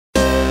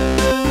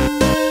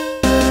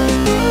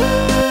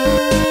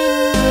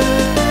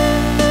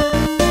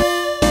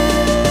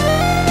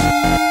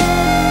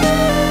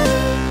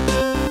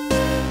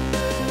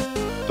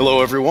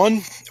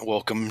everyone.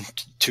 Welcome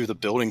to the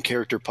Building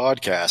Character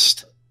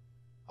Podcast.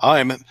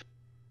 I'm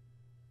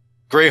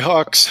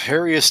Greyhawk's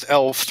hairiest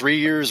elf 3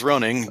 years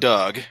running,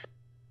 Doug.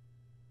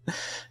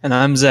 And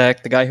I'm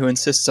Zach, the guy who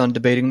insists on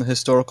debating the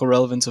historical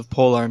relevance of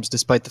polearms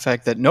despite the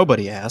fact that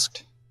nobody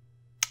asked.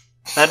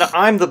 And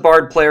I'm the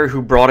bard player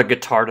who brought a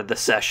guitar to the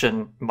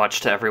session, much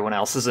to everyone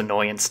else's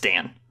annoyance,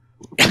 Dan.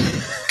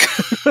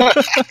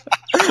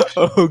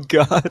 Oh,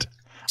 God.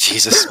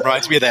 Jesus,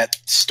 reminds me of that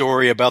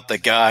story about the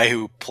guy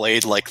who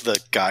played like the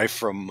guy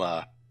from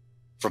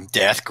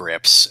Death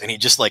Grips, and he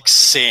just like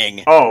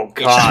sing. Oh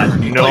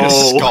God, he no! Played a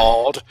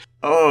scald.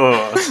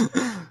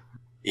 Oh,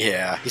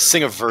 yeah, he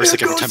sing a verse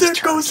like every time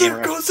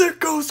there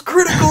goes,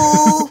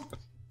 critical.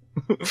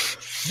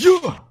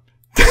 Yeah.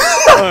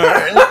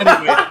 Alright,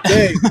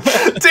 anyway,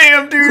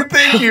 Damn, dude,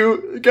 thank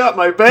you. Got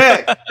my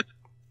back.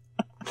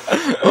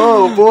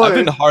 Oh boy, I've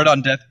been hard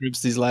on death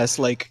groups these last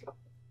like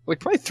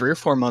probably 3 or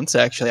 4 months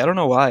actually. I don't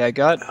know why. I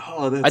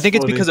think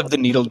it's because of the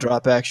needle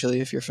drop actually,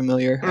 if you're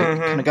familiar. It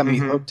kind of got me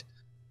hooked.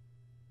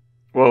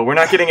 Whoa, we're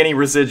not getting any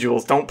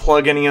residuals. Don't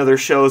plug any other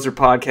shows or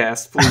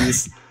podcasts,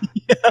 please.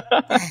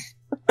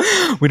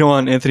 We don't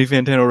want Anthony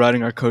Fantano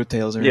riding our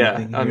coattails or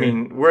anything. I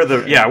mean, we're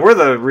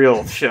the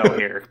real show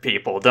here,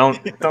 people.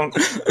 Don't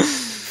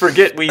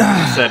forget we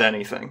said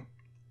anything.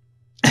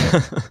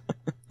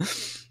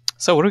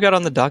 So what do we got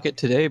on the docket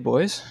today,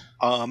 boys?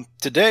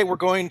 Today we're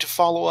going to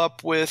follow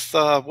up with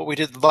what we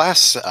did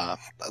last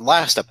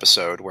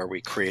episode, where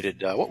we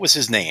created what was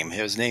his name?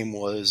 His name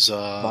was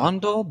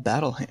Vondel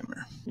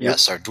Battlehammer.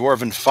 Yes, our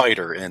dwarven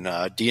fighter in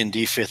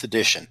D&D 5th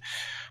edition.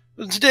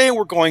 Today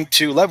we're going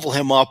to level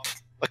him up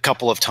a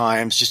couple of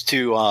times just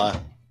to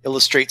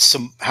illustrate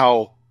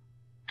how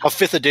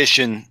 5th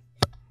edition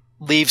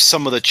leaves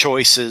some of the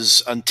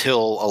choices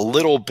until a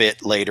little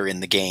bit later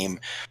in the game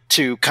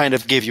to kind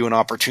of give you an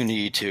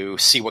opportunity to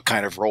see what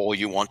kind of role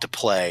you want to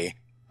play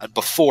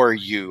before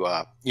you,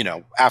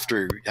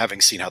 after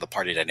having seen how the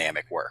party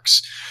dynamic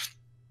works.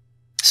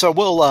 So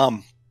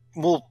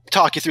we'll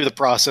talk you through the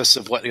process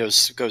of what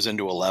goes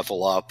into a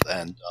level up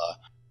and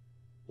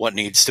what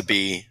needs to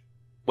be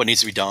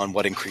done,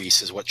 what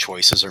increases, what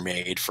choices are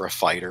made for a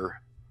fighter.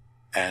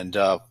 And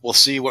we'll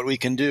see what we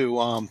can do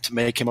to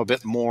make him a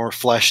bit more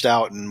fleshed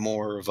out and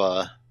more of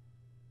a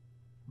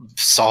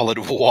solid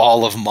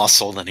wall of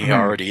muscle than he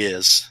already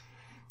is.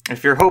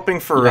 If you're hoping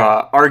for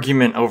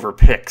argument over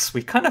picks,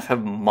 we kind of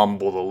have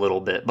mumbled a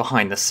little bit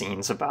behind the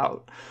scenes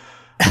about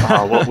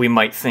what we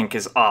might think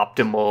is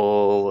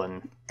optimal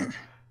and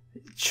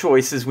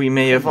choices we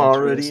may have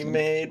already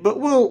made. But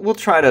we'll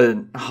try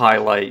to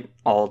highlight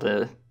all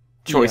the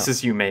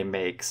choices you may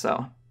make.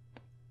 So,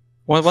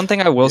 one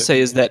thing I will say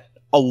is that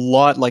a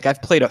lot, like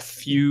I've played a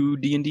few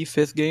D&D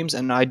 5th games,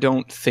 and I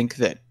don't think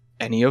that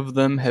any of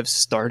them have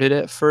started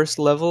at first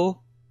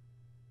level.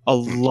 A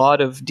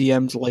lot of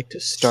DMs like to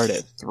start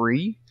at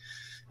 3.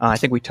 I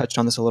think we touched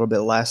on this a little bit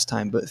last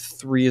time, but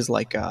 3 is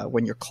like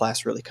when your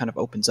class really kind of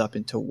opens up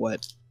into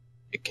what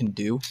it can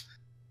do.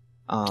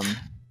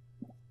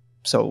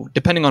 So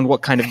depending on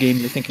what kind of game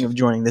you're thinking of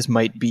joining, this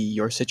might be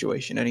your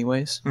situation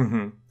anyways.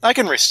 Mm-hmm. I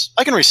can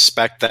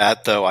respect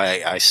that, though.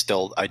 I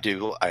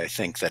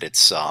think that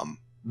it's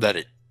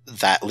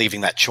that leaving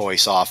that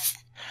choice off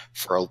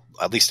for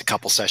at least a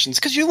couple sessions,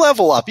 because you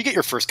level up, you get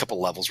your first couple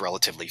levels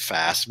relatively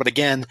fast. But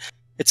again,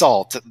 it's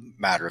all a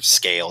matter of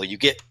scale.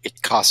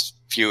 It takes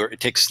fewer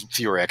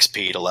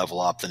XP to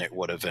level up than it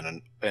would have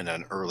in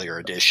an earlier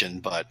edition,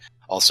 but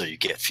also you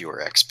get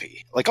fewer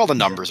XP. Like all the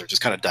numbers are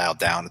just kind of dialed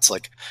down. It's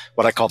like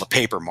what I call the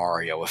Paper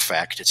Mario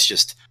effect. It's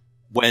just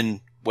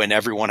when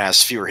everyone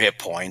has fewer hit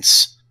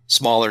points,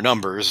 smaller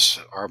numbers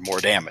are more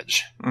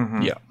damage.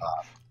 Mm-hmm. Yeah.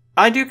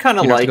 I do kind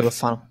of like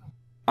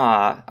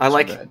I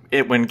like bad.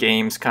 it when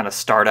games kind of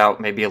start out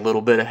maybe a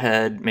little bit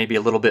ahead, maybe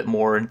a little bit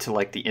more into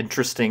like the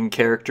interesting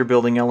character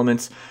building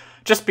elements,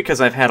 just because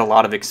I've had a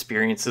lot of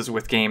experiences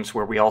with games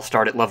where we all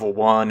start at level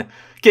 1,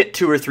 get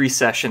 2 or 3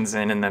 sessions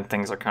in, and then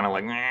things are kind of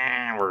like,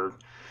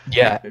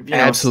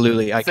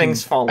 absolutely.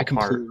 Things fall I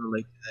apart. completely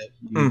relate to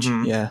that.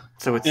 Huge. Yeah.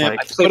 So it's I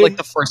played like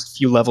the first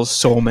few levels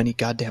so many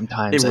goddamn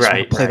times. I just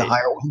want to play the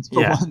higher ones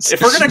for once.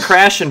 If we're gonna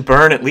crash and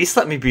burn, at least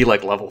let me be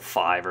like level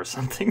 5 or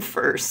something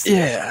first.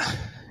 Yeah,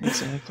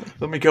 exactly.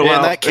 Let me go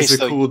out as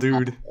a cool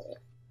dude.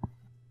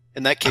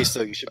 In that case,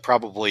 though, you should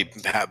probably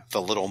have a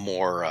little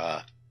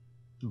more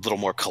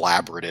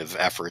collaborative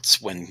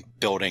efforts when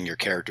building your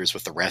characters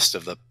with the rest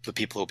of the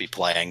people who'll be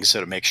playing,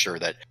 so to make sure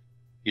that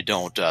you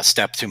don't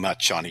step too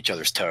much on each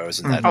other's toes,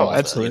 and that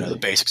absolutely. The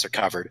basics are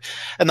covered.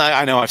 And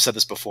I know I've said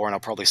this before, and I'll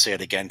probably say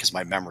it again because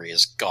my memory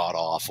is god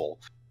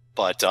awful.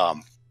 But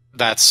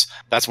that's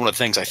one of the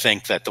things I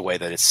think that the way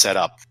that it's set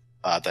up,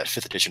 that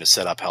 5th edition is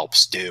set up,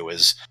 helps do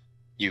is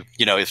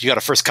if you got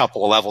a first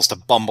couple of levels to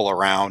bumble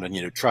around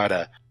and try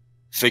to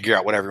figure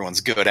out what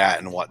everyone's good at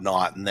and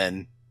whatnot, and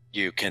then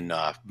you can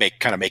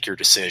make your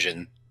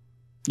decision.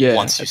 Yeah,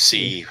 once you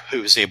see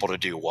who's able to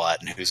do what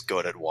and who's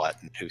good at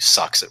what and who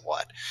sucks at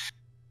what.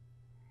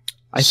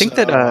 I think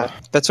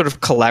that sort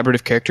of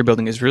collaborative character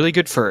building is really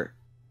good for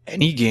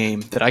any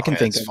game that I can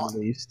think of, at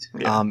least.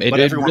 Yeah.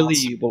 It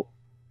really will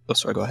Oh,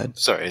 sorry. Go ahead.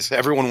 Sorry,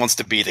 everyone wants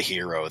to be the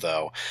hero,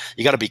 though.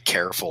 You got to be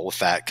careful with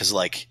that because,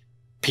 like,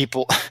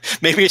 people.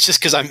 Maybe it's just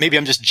because I'm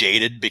just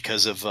jaded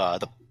because of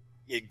the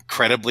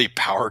incredibly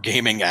power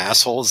gaming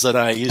assholes that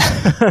I used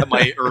that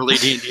my early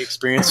D&D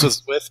experience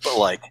was with. But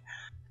like,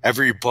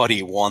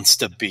 everyone wants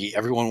to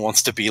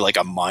be like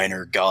a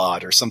minor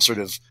god or some sort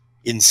of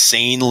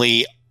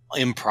insanely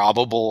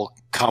improbable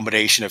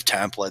combination of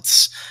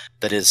templates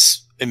that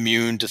is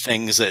immune to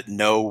things that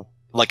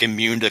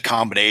immune to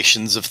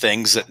combinations of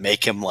things that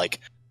make him like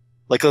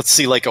let's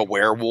see, like a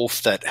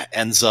werewolf that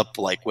ends up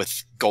like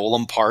with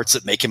golem parts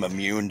that make him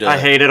immune to I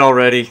hate it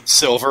already.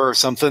 silver or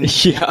something.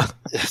 Yeah.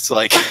 It's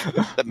like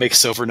that makes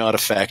silver not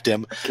affect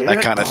him.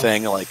 That kind of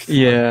thing. Like,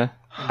 yeah.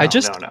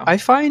 No.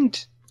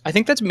 I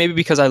think that's maybe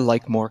because I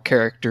like more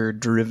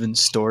character-driven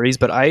stories,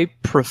 but I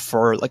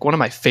prefer, like, one of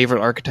my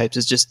favorite archetypes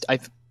is just, I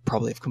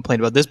probably have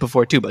complained about this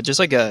before too, but just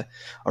like a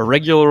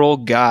regular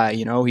old guy,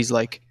 you know, he's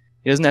like,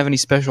 he doesn't have any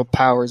special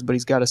powers, but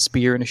he's got a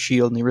spear and a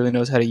shield, and he really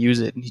knows how to use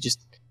it, and he just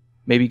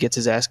maybe gets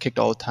his ass kicked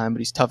all the time, but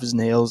he's tough as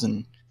nails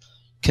and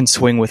can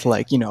swing with,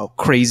 like, you know,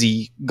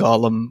 crazy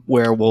golem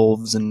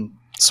werewolves and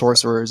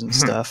sorcerers and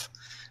stuff.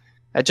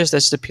 That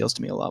just appeals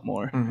to me a lot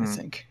more, I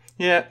think.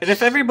 Yeah, and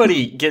if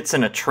everybody gets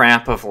in a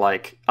trap of,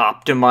 like,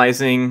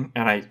 optimizing,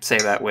 and I say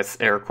that with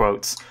air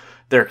quotes,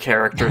 their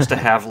characters to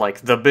have,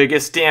 like, the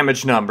biggest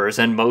damage numbers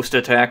and most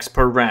attacks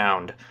per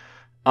round,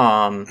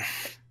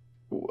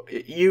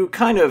 you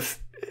kind of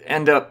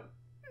end up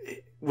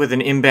with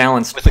an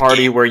imbalanced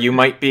party where you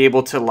might be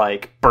able to,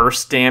 like,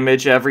 burst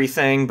damage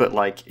everything, but,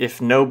 like, if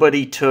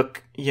nobody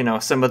took, you know,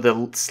 some of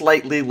the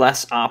slightly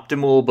less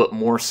optimal but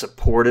more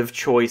supportive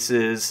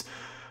choices,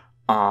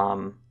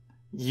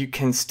 you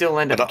can still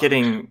end up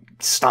getting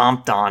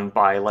stomped on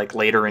by, like,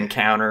 later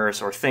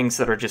encounters or things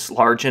that are just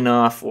large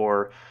enough,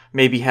 or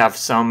maybe have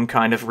some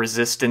kind of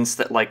resistance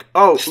that, like,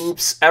 oh,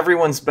 oops,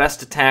 everyone's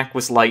best attack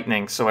was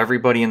lightning, so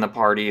everybody in the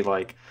party,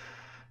 like,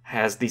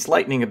 has these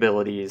lightning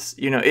abilities.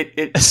 You know,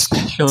 it's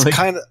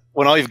kind of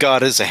when all you've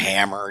got is a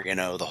hammer, you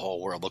know, the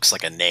whole world looks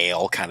like a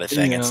nail kind of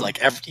thing. Yeah. It's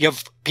like you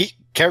have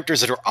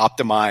characters that are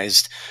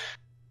optimized.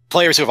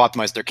 Players who have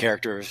optimized their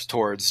characters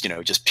towards, you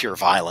know, just pure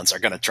violence are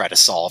going to try to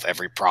solve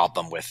every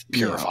problem with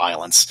pure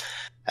violence,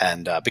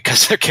 and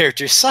because their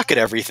characters suck at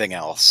everything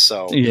else.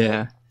 So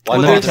yeah, why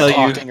bother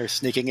talking or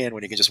sneaking in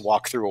when you can just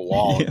walk through a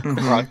wall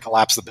and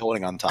collapse the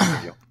building on top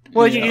of you?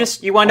 Well,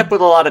 you wind up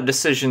with a lot of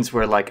decisions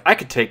where, like, I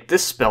could take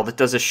this spell that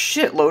does a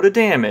shitload of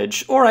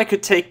damage, or I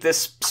could take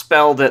this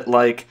spell that,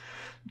 like,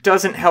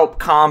 doesn't help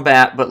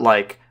combat, but,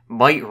 like,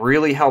 might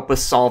really help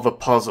us solve a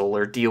puzzle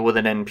or deal with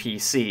an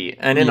NPC.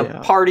 And in a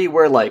party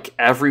where, like,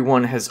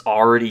 everyone has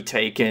already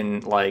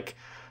taken, like,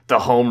 the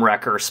home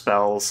wrecker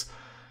spells,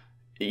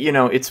 you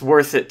know, it's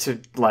worth it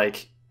to,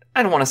 like,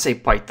 I don't want to say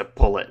bite the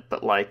bullet,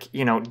 but, like,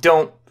 you know,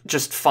 don't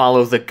just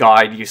follow the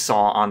guide you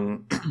saw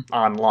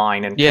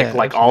online and pick,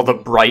 like, all the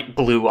bright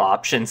blue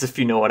options, if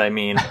you know what I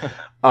mean.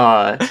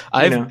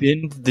 I've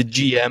been the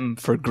GM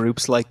for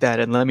groups like that,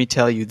 and let me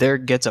tell you, there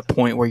gets a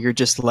point where you're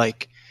just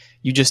like,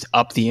 you just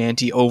up the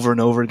ante over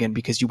and over again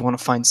because you want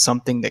to find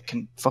something that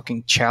can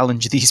fucking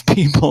challenge these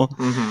people.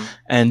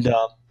 And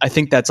I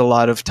think that's a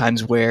lot of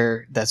times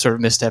where that sort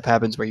of misstep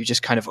happens, where you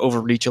just kind of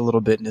overreach a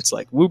little bit, and it's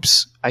like,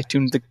 whoops, I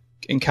tuned the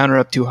encounter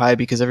up too high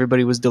because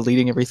everybody was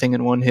deleting everything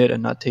in one hit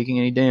and not taking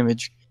any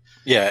damage.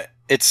 Yeah,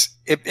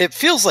 it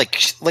feels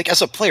like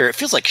as a player, it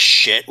feels like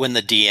shit when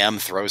the DM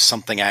throws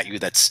something at you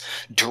that's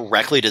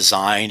directly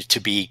designed to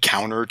be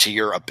counter to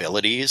your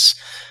abilities.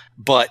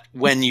 But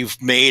when you've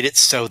made it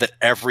so that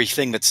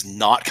everything that's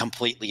not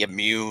completely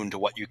immune to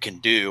what you can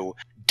do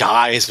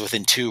dies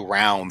within 2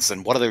 rounds,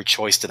 then what other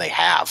choice do they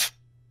have?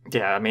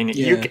 Yeah, I mean,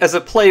 you as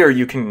a player,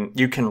 you can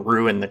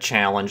ruin the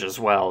challenge as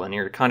well, and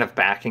you're kind of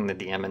backing the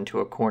DM into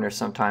a corner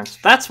sometimes.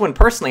 That's when,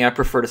 personally, I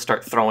prefer to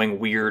start throwing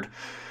weird,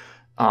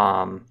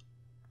 puzzles.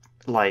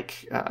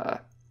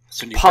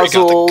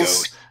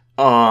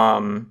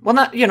 Well,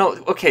 not, you know,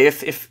 okay,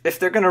 if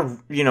they're gonna,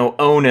 you know,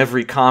 own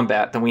every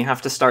combat, then we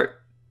have to start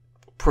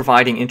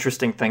providing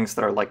interesting things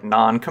that are, like,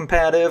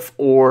 non-combative,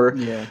 or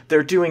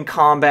they're doing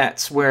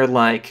combats where,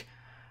 like,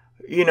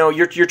 you know,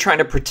 you're trying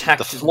to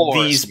protect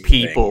these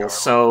people.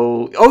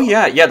 So,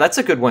 that's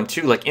a good one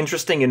too. Like,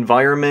 interesting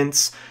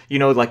environments, you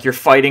know, like you're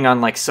fighting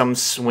on, like, some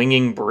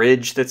swinging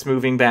bridge that's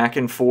moving back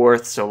and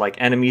forth. So, like,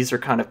 enemies are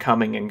kind of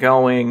coming and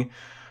going.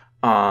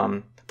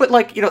 But,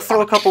 like, you know,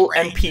 throw a couple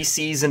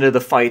NPCs into the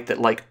fight that,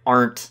 like,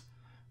 aren't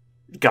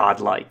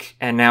godlike,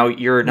 and now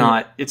you're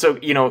not. It's a,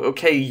 you know,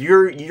 okay,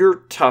 you're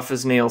tough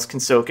as nails, can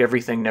soak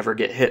everything, never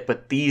get hit,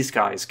 but these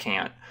guys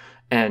can't.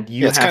 And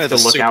you have to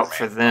look out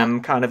for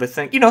them, kind of a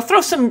thing. You know, throw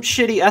some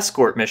shitty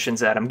escort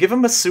missions at them. Give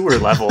them a sewer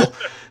level.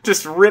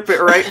 Just rip it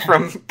right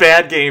from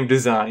bad game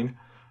design.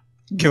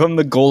 Give them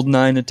the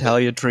GoldenEye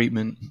Natalia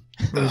treatment.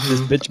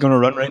 This bitch gonna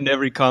run right into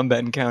every combat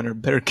encounter.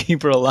 Better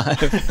keep her alive.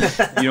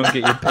 You don't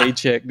get your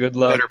paycheck. Good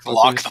luck. Better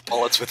block the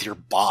bullets with your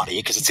body,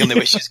 because it's the only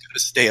way she's gonna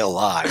stay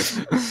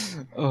alive.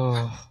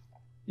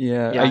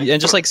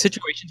 And just, like,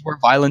 situations where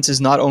violence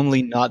is not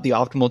only not the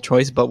optimal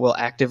choice, but will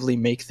actively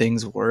make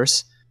things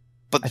worse.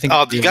 But I think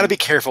you got to be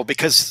careful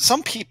because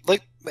some people,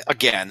 like,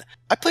 again,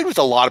 I played with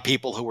a lot of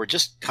people who were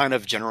just kind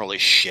of generally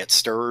shit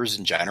stirrers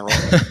in general.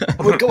 And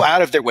would go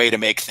out of their way to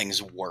make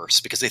things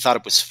worse because they thought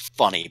it was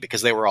funny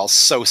because they were all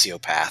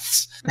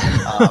sociopaths.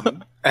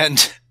 And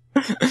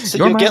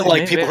so you get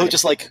like people who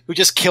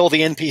just kill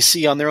the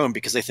NPC on their own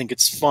because they think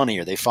it's funny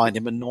or they find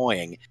him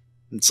annoying.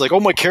 And it's like, oh,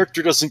 my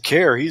character doesn't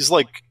care. He's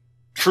like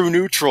true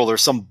neutral or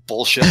some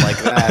bullshit like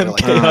that. Like,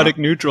 chaotic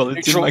neutral.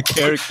 It's in my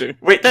character.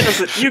 Wait, that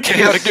doesn't. You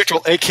chaotic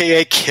neutral,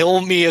 aka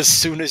kill me as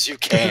soon as you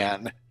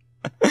can.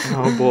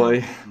 Oh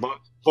boy.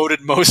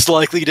 Voted most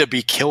likely to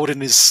be killed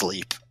in his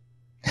sleep.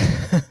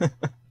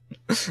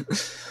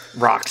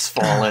 Rocks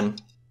fallen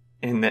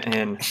in the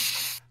inn.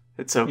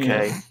 It's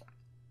okay. Yeah.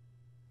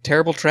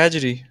 Terrible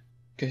tragedy.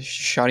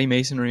 Shoddy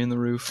masonry in the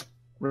roof,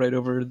 right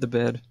over the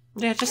bed.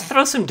 Yeah, just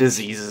throw some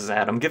diseases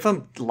at him. Give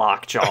him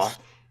lockjaw.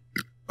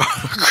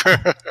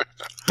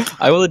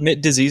 I will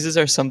admit diseases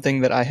are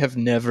something that I have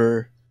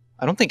never,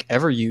 I don't think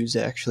ever used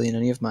actually in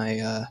any of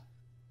my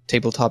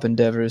tabletop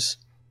endeavors.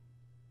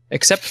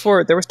 Except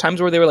for, there was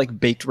times where they were like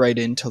baked right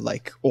into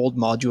like old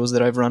modules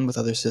that I've run with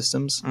other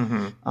systems.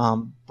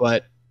 Mm-hmm.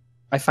 But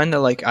I find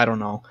that like, I don't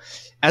know,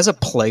 as a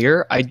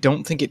player, I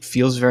don't think it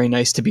feels very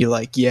nice to be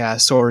like, yeah,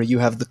 sorry, you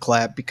have the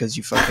clap because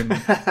you fucking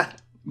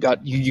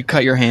you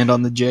cut your hand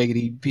on the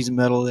jaggedy piece of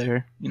metal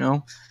there, you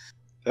know?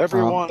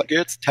 Everyone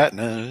gets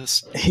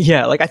tetanus.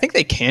 Yeah, like I think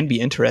they can be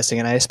interesting,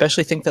 and I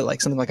especially think that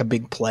like something like a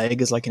big plague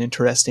is like an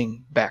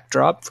interesting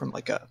backdrop from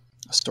like a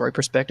story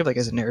perspective, like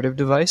as a narrative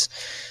device.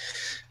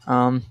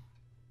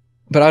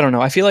 But I don't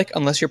know. I feel like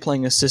unless you're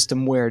playing a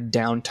system where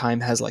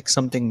downtime has like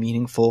something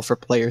meaningful for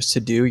players to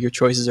do, your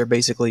choices are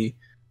basically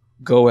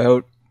go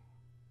out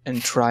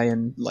and try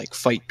and like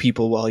fight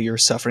people while you're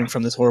suffering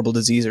from this horrible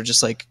disease, or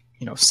just like,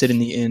 you know, sit in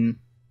the inn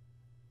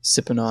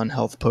sipping on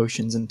health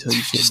potions until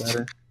you feel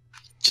better.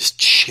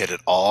 Just shit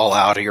it all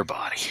out of your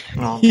body.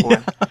 Oh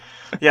boy.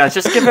 Yeah,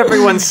 just give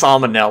everyone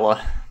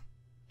salmonella.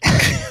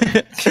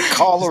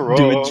 Cholera.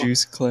 Do a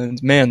juice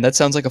cleanse. Man, that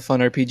sounds like a fun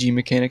RPG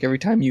mechanic. Every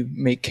time you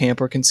make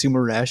camp or consume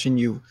a ration,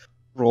 you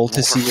roll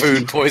to see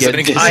food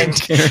poisoning.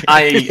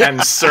 I am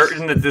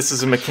certain that this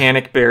is a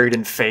mechanic buried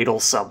in Fatal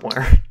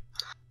somewhere.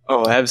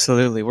 Oh,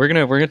 absolutely. We're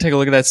gonna take a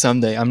look at that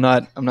someday. I'm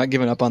not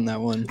giving up on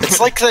that one.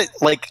 It's like that.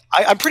 Like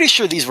I'm pretty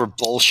sure these were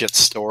bullshit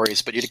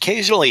stories, but you'd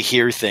occasionally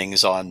hear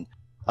things on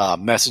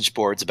message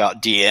boards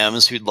about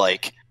DMs who'd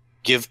like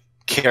give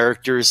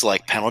characters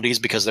like penalties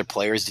because their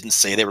players didn't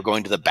say they were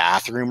going to the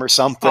bathroom or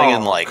something,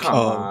 and like, come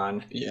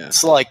on, yeah,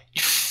 it's like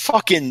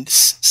fucking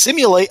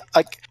simulate.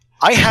 Like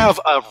I have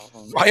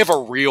a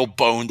real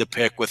bone to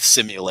pick with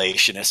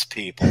simulationist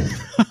people.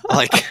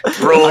 Like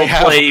role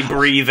play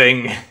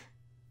breathing.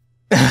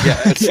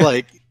 Yeah, it's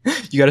like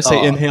you got to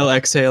say inhale,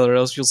 exhale, or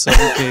else you'll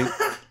suffocate.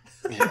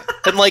 Yeah.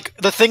 And like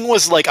the thing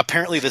was like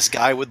apparently this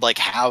guy would like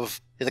have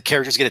the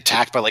characters get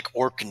attacked by like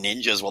orc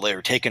ninjas while they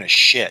were taking a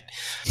shit.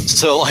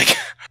 So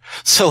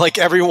like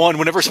everyone,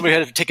 whenever somebody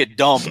had to take a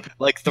dump,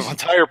 like the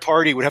entire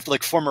party would have to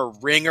like form a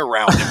ring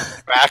around him,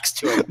 backs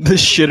to him. The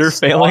shitter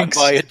phalanx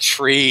by a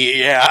tree,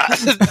 yeah,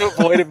 to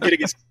avoid him getting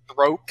his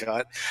throat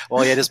cut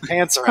while he had his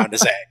pants around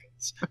his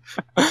ankles.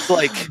 It's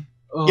like,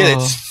 yeah,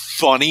 it's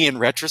funny in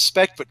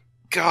retrospect, but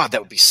God,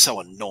 that would be so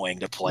annoying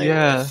to play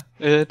with.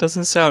 It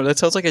doesn't sound. That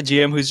sounds like a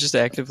GM who's just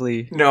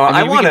actively. No,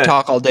 I mean, want to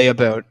talk all day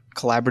about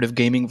collaborative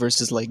gaming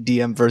versus like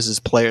DM versus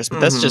players, but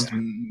that's just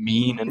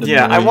mean and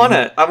yeah.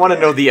 annoying. I want to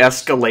know the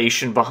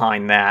escalation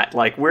behind that.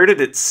 Like, where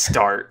did it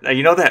start?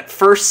 You know, that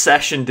first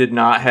session did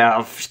not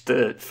have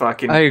the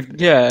fucking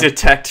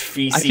detect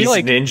feces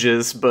like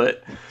ninjas,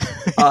 but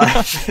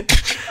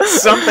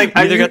something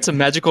either got some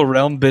magical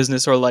realm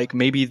business, or like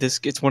maybe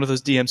it's one of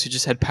those DMs who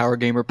just had power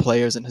gamer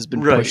players and has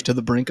been pushed to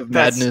the brink of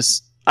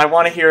madness. I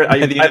want to hear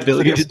the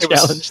ability to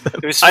challenge them.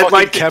 It was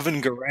fucking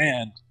Kevin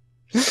Garand.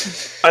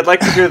 I'd like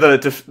to hear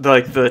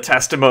the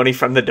testimony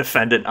from the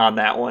defendant on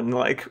that one.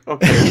 Like,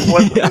 okay,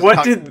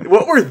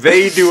 what were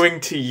they doing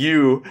to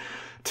you?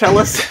 Tell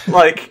us,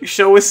 like,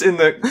 show us in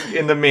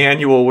the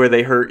manual where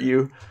they hurt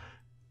you.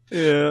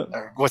 Yeah.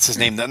 What's his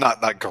name?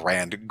 Not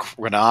Garand.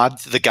 Grenade,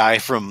 the guy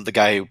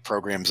who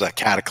programs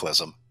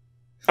Cataclysm.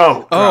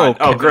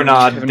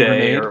 Grenade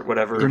Day or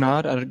whatever.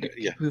 Grenade?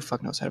 Who the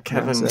fuck knows how to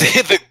pronounce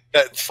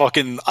that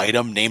fucking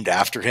item named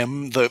after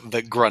him,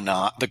 the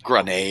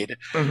grenade,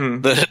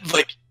 mm-hmm.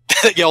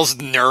 that yells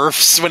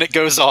nerfs when it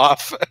goes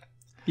off.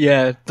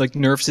 Yeah, like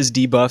nerfs is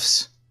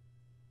debuffs,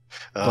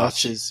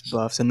 buffs is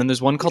buffs, and then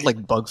there's one called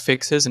like bug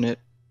fixes, and I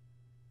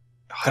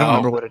don't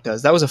remember what it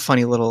does. That was a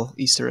funny little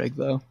Easter egg,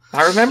 though.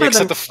 I remember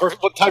except the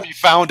first one time you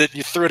found it,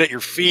 you threw it at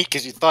your feet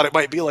because you thought it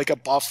might be like a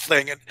buff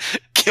thing and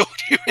killed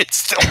you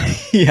instantly.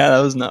 Yeah,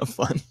 that was not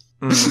fun.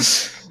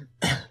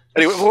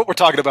 Anyway, what we're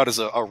talking about is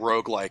a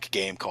roguelike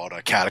game called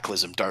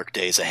Cataclysm Dark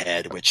Days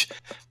Ahead, which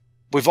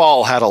we've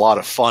all had a lot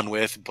of fun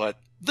with, but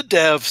the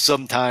dev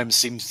sometimes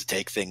seems to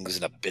take things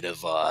in a bit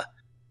of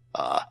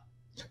a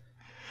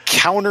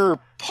counterpunch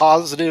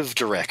positive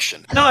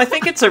direction. No, I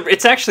think it's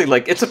actually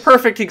like it's a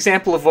perfect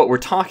example of what we're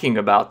talking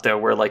about though,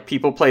 where like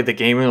people play the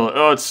game and they're like,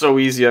 oh, it's so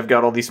easy, I've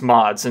got all these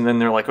mods, and then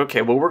they're like,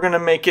 okay, well, we're gonna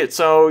make it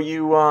so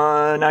you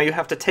now you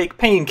have to take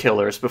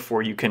painkillers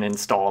before you can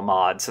install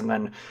mods, and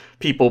then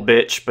people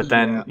bitch, but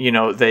then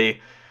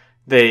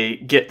they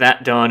get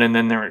that done, and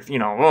then they're,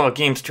 oh,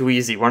 game's too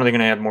easy. When are they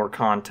going to add more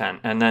content?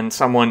 And then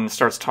someone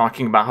starts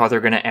talking about how they're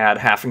going to add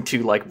having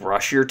to, like,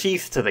 brush your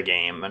teeth to the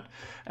game, and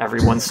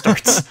everyone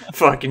starts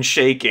fucking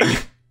shaking.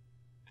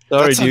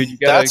 Sorry, dude, you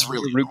gotta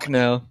really root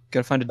canal.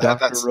 Gotta find a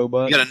doctor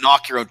robot. You gotta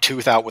knock your own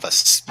tooth out with a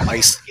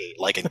spice skate,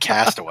 like in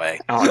Castaway.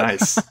 Oh,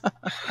 nice.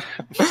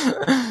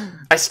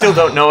 I still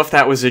don't know if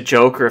that was a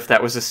joke or if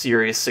that was a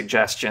serious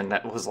suggestion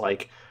that was,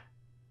 like,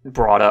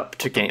 brought up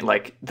to game,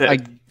 like the, I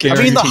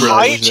mean, the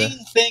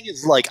hygiene thing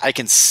is like I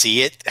can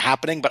see it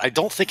happening, but I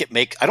don't think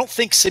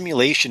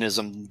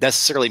simulationism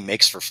necessarily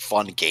makes for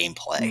fun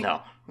gameplay.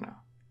 No.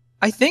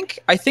 I think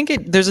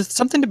there's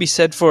something to be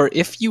said for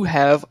if you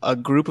have a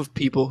group of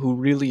people who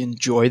really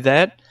enjoy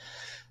that.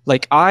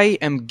 Like, I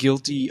am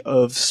guilty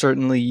of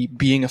certainly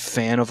being a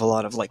fan of a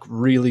lot of like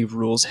really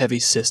rules heavy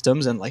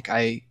systems, and like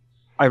I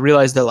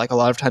realize that like a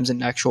lot of times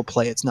in actual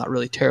play it's not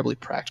really terribly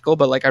practical,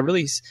 but like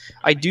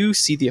I do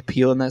see the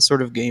appeal in that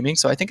sort of gaming.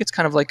 So I think it's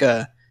kind of like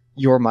a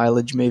your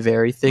mileage may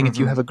vary thing. If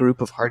you have a group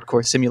of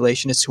hardcore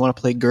simulationists who want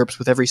to play GURPS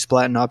with every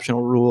splat and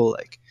optional rule,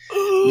 like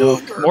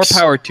more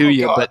power to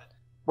you. God. But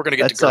we're gonna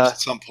get to GURPS at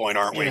some point,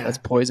 aren't we? Yeah, that's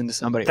poison to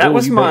somebody. That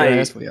was my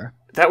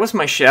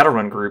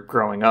Shadowrun group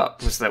growing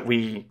up, was that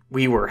we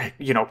were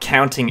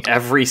counting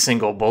every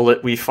single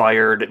bullet we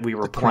fired. We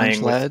were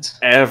playing with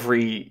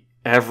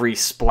every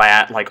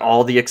splat, like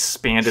all the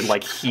expanded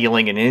like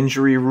healing and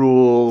injury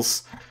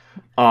rules,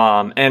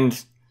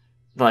 and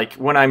like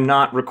when I'm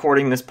not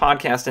recording this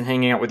podcast and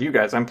hanging out with you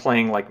guys, I'm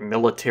playing like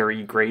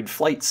military grade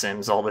flight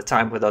sims all the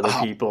time with other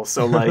people.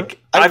 So like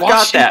I've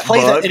got that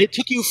bug. And it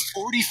took you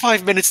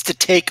 45 minutes to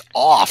take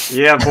off.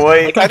 Yeah,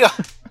 boy. Like,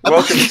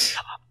 welcome.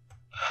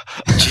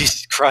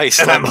 Jesus Christ!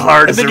 And I'm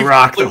hard as a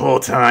rock the whole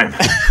time.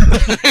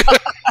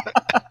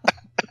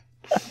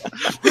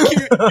 You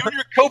and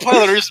your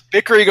co-pilot are just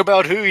bickering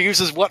about who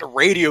uses what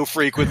radio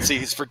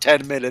frequencies for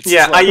 10 minutes.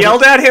 Yeah, I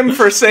yelled at him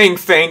for saying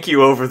thank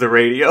you over the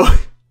radio.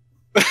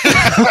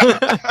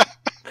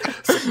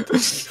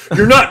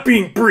 You're not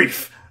being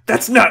brief.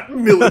 That's not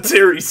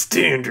military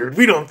standard.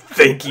 We don't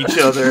thank each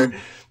other.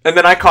 And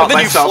then I caught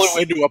myself. You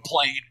flew into a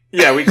plane.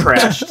 Yeah, we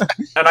crashed.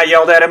 And I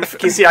yelled at him.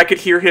 You see, I could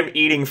hear him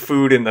eating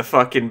food in the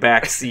fucking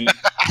back seat.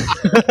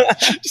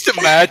 Just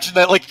imagine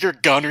that, like, your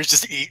gunner's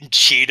just eating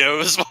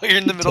Cheetos while you're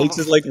in the middle takes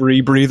his, like,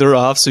 rebreather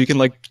off so you can,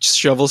 like,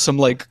 shovel some,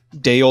 like,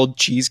 day-old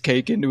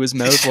cheesecake into his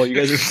mouth while you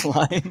guys are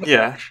flying.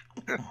 Yeah.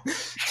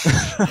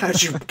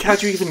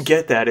 How'd you even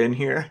get that in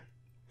here?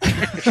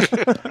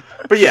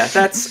 But yeah,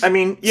 that's, I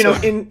mean,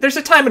 there's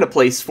a time and a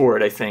place for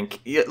it, I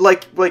think.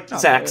 Like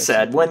Zach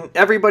said, when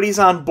everybody's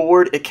on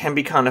board, it can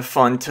be kind of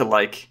fun to,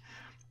 like,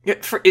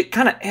 it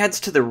kind of adds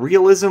to the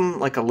realism,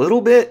 like, a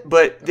little bit,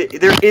 but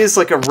there is,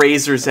 like, a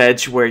razor's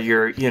edge where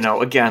you're,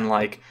 again,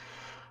 like,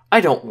 I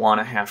don't want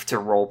to have to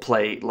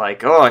roleplay,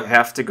 like, oh, I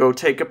have to go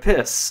take a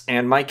piss,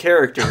 and my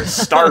character is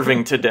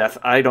starving to death.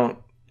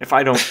 If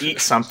I don't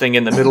eat something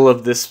in the middle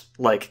of this,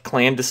 like,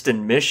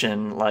 clandestine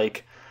mission,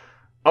 like,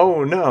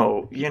 oh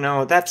no,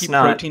 that's Keep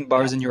not protein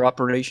bars in your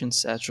operations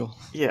satchel.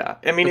 Yeah,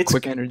 I mean, it's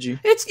quick energy.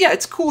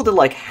 It's cool to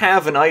like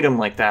have an item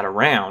like that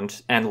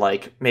around, and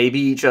like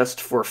maybe just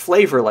for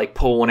flavor, like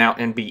pull one out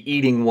and be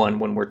eating one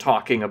when we're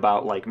talking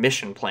about like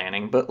mission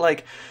planning. But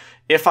like,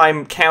 if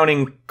I'm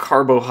counting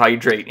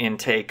carbohydrate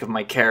intake of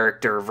my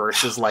character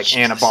versus like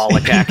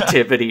anabolic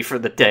activity for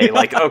the day,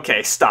 like,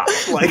 okay, stop.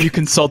 Like, you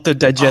consult the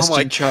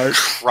digestion chart.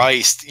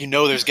 Christ,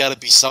 there's got to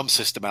be some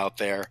system out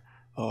there.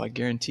 Oh, I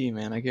guarantee,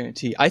 man. I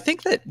guarantee. I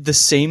think that the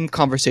same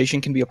conversation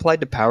can be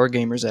applied to power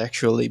gamers,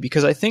 actually,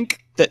 because I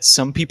think that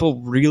some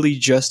people really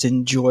just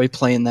enjoy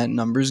playing that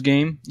numbers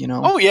game,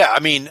 Oh, yeah. I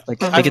mean, like,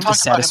 they get the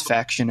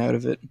satisfaction out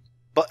of it.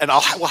 But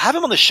we'll have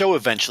him on the show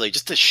eventually,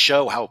 just to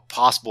show how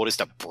possible it is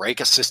to break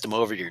a system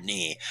over your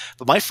knee.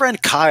 But my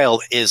friend Kyle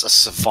is a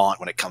savant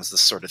when it comes to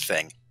this sort of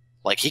thing.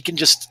 Like, he can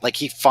just, like,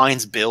 he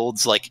finds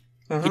builds, like,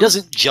 he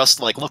doesn't just,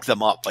 like, look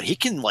them up, but he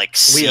can, like,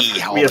 see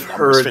how the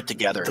numbers fit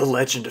together. The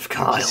legend of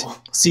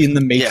Kyle. Seeing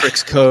the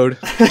Matrix code.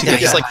 Yeah,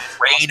 he's like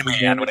Rain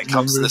Man when it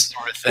comes to this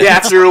sort of thing. Yeah,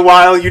 after a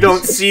while, you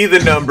don't see the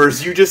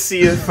numbers. You just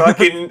see a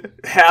fucking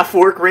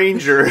half-orc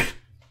ranger.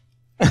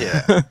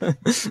 Yeah.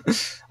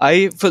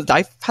 I've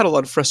had a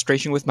lot of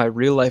frustration with my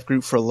real-life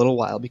group for a little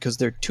while, because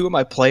they're two of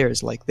my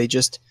players. Like,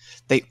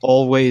 they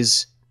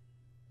always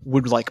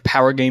would like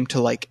power game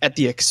to like at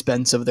the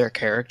expense of their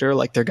character.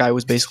 Like, their guy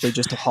was basically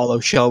just a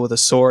hollow shell with a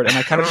sword, and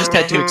I kind of just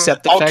had to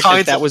accept the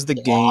fact that was the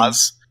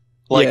flaws. Game.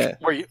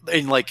 Like, where you,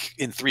 in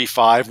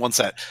 3.5, once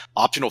that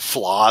optional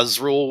flaws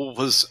rule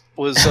was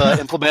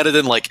implemented,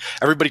 and like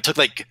everybody took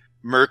like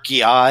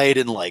murky eyed,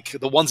 and like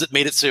the ones that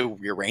made it so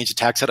your ranged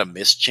attacks had a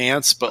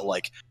mischance, but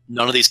like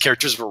none of these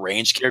characters were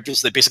ranged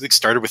characters. So they basically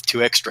started with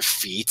 2 extra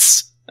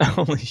feats.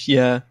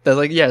 Yeah,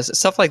 yes,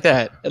 stuff like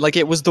that. Like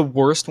it was the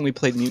worst when we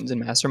played Mutants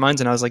and Masterminds,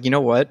 and I was like, you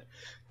know what?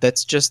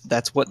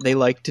 That's what they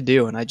like to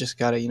do, and I just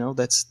gotta,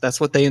 that's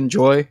what they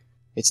enjoy.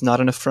 It's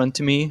not an affront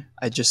to me.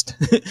 I just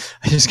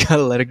I just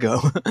gotta let it go.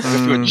 I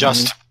have to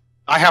adjust.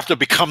 I have to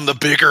become the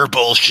bigger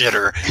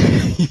bullshitter.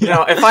 You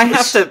know, if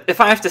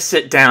I have to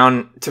sit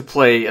down to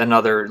play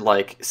another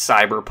like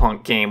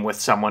cyberpunk game with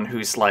someone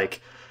who's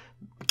like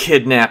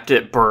kidnapped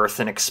at birth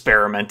and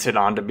experimented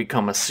on to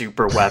become a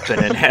super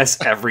weapon and has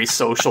every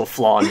social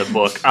flaw in the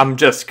book, I'm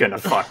just gonna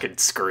fucking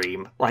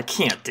scream. I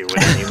can't do it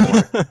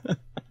anymore.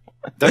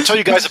 Did I tell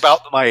you guys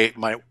about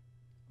my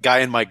guy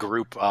in my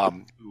group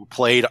who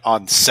played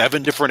on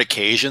 7 different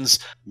occasions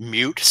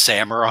Mute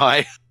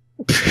Samurai?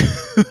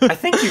 I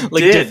think you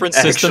like did, different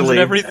systems and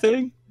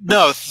everything.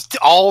 No,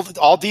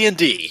 all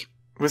D&D.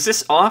 Was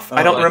this off?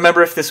 I don't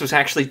remember if this was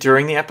actually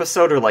during the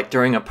episode or like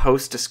during a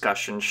post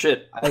discussion.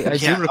 Shit. I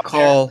do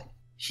recall.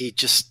 He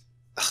just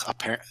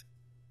apparently.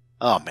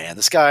 Oh man,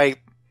 this guy.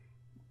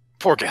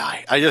 Poor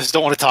guy. I just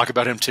don't want to talk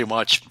about him too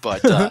much,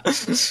 but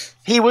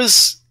he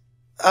was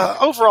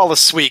overall a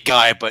sweet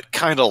guy, but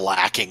kind of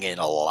lacking in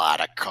a lot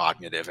of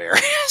cognitive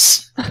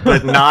areas.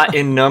 But not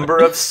in number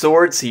of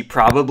swords he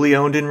probably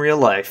owned in real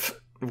life.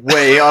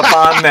 Way up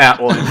on that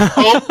one.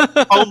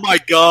 Oh my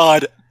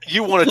god.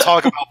 You want to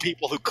talk about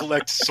people who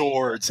collect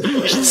swords.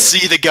 You should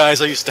see the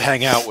guys I used to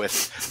hang out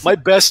with. My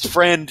best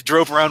friend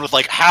drove around with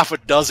like half a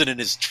dozen in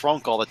his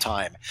trunk all the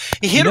time.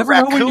 He hit a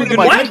raccoon in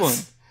my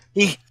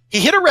He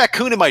hit a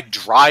raccoon in my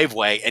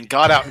driveway and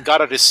got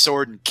out his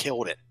sword and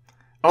killed it.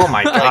 Oh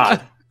my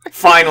god.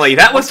 Finally,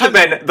 that must have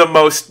been the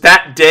most,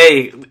 that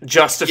day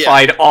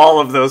justified all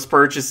of those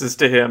purchases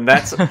to him.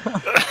 That's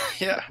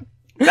yeah.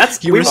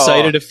 He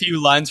recited a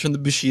few lines from the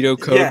Bushido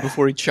Code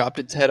before he chopped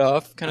its head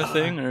off, kind of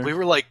thing. Or? They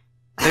were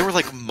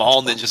like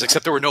mall ninjas,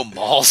 except there were no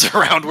malls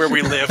around where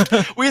we lived.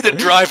 We had to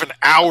drive an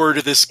hour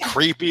to this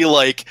creepy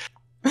like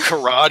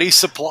karate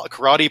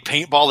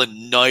paintball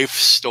and knife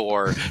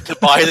store to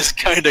buy this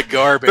kind of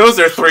garbage. Those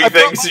are 3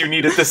 things you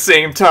need at the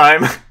same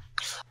time.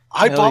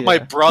 I bought my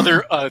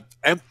brother an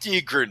empty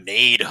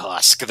grenade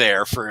husk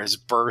there for his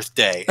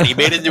birthday, and he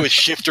made it into a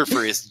shifter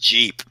for his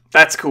Jeep.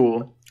 That's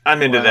cool.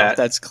 I'm into that.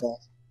 That's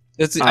cool.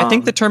 I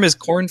think the term is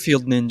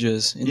cornfield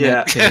ninjas. In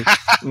that case.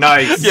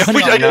 Nice. Yeah,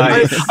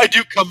 nice. I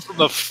do come from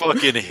the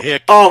fucking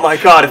hick. Oh my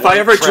god, if I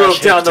ever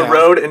drove down the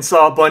road and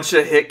saw a bunch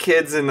of hick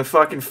kids in the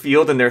fucking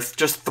field and they're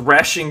just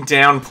threshing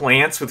down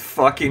plants with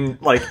fucking,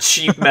 like,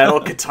 cheap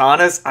metal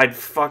katanas, I'd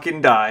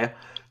fucking die.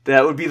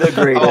 That would be the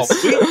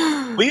greatest.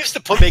 We used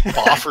to make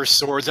boffer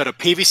swords out of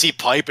PVC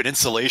pipe and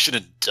insulation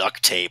and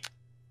duct tape.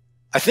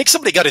 I think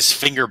somebody got his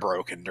finger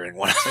broken during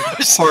one of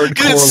those.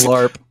 Hardcore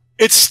LARP.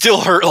 It still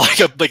hurt like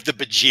the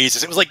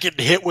bejesus. It was like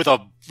getting hit with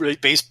a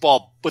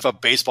baseball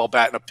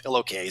bat in a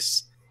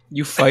pillowcase.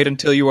 You fight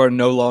until you are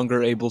no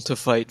longer able to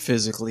fight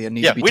physically and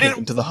need to be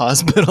taken to the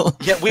hospital.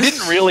 Yeah, we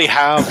didn't really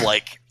have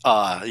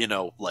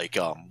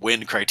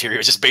win criteria. It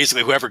was just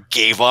basically whoever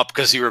gave up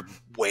because you were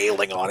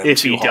wailing on him if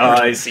too he hard.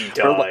 dies, he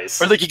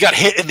dies. Or like he got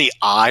hit in the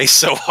eye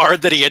so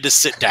hard that he had to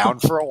sit down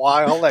for a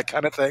while, that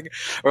kind of thing.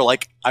 Or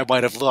like I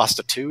might have lost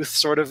a tooth,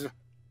 sort of.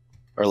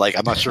 Or like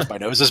I'm not sure if my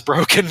nose is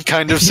broken,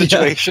 kind of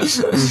situation.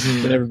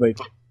 But everybody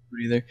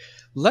breather.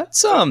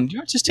 Let's do you want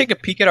to just take a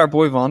peek at our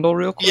boy Vondel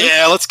real quick?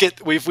 Yeah, let's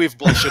get we've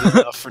bullshitted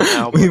enough for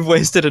now. We've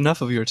wasted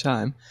enough of your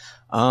time.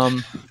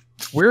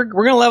 We're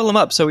gonna level him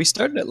up. So we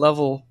started at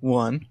level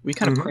 1. We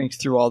kind of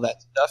cranked through all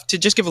that stuff. To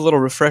just give a little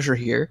refresher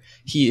here,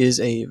 he is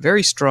a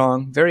very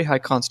strong, very high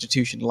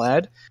constitution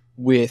lad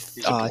with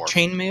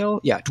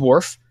chainmail. Yeah,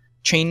 dwarf,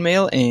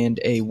 chainmail, and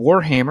a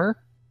warhammer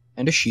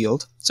and a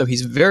shield. So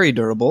he's very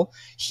durable.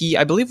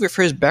 I believe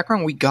for his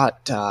background we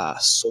got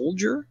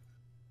soldier.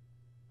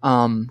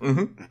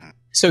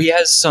 So he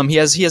has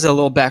a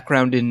little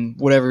background in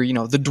whatever,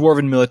 the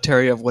dwarven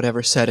military of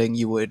whatever setting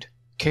you would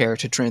care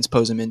to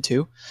transpose him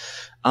into.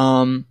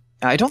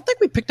 I don't think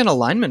we picked an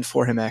alignment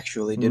for him,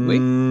 actually, did we?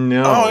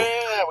 No. Oh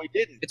yeah, we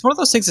didn't. It's one of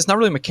those things that's not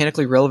really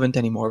mechanically relevant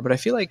anymore, but I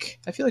feel like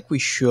we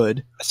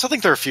should. I still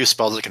think there are a few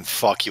spells that can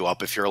fuck you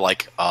up if you're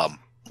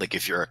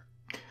if you're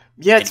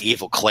an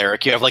evil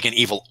cleric. You have like an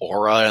evil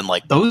aura and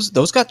like those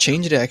got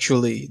changed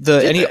actually.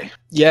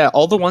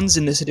 All the ones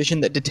in this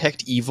edition that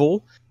detect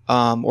evil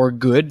or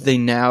good, they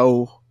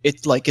now is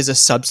a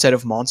subset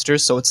of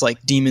monsters. So it's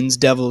like demons,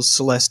 devils,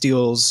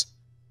 celestials,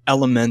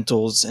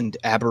 elementals, and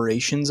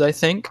aberrations, I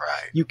think.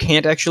 Right. You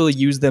can't actually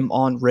use them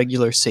on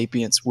regular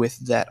sapients with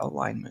that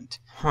alignment.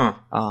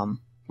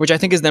 Which I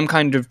think is them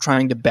kind of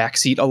trying to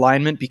backseat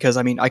alignment, because,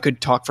 I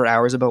could talk for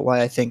hours about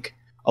why I think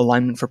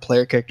alignment for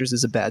player characters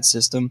is a bad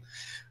system.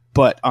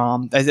 But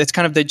it's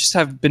kind of, they just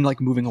have been,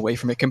 moving away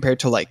from it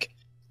compared to,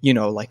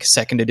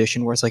 second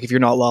edition, where it's if you're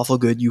not lawful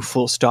good, you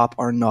full stop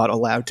are not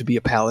allowed to be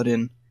a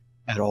paladin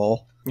at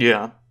all.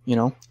 Yeah.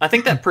 I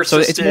think that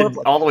persisted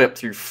all the way up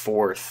through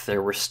 4th.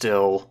 There were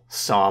still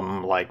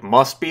some,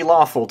 must be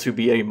lawful to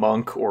be a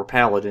monk or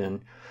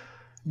paladin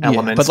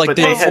elements. But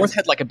the 4th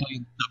had, a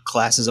billion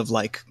classes of,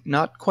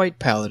 not quite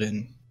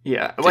paladin.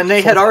 Yeah, when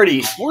they had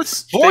already...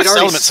 Fourth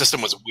element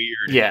system was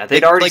weird. Yeah,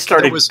 they'd already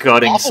started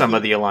gutting awful. some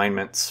of the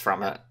aliliments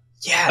from it.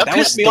 Yeah, that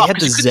pissed me they off had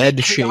the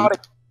Z shape.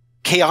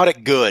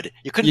 Chaotic good.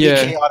 You couldn't be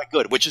chaotic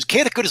good, which is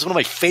chaotic good is one of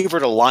my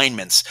favorite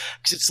alignments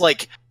because it's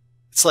like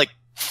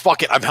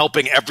fuck it, I'm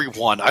helping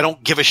everyone. I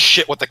don't give a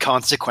shit what the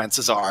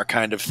consequences are,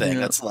 kind of thing.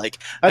 That's like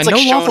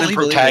shonen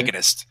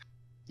protagonist.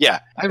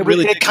 Yeah,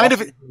 it kind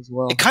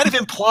of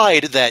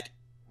implied that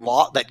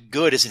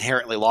good is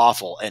inherently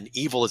lawful and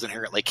evil is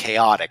inherently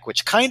chaotic,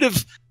 which kind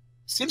of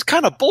seems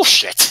kind of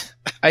bullshit.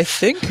 I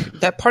think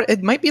that part,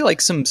 it might be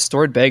like some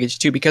stored baggage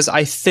too, because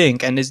I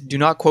think, and do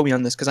not quote me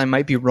on this because I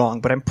might be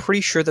wrong, but I'm pretty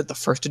sure that the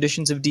first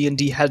editions of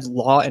D&D had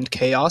law and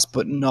chaos,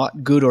 but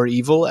not good or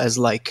evil as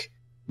like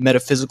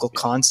metaphysical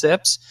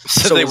concepts.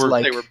 So they were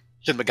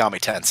Shin Megami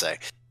Tensei.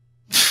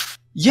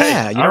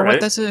 Yeah, hey, you know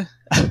right. what?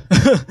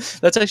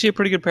 That's actually a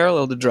pretty good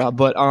parallel to draw.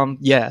 But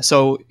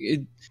so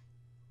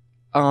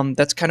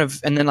that's kind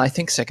of, and then I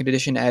think second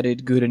edition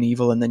added good and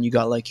evil, and then you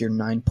got like your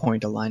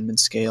 9-point alignment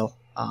scale.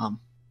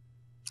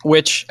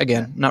 Which,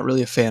 again, not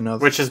really a fan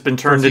of. Which has been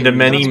turned into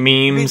many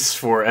memes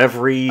for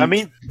every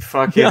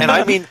fucking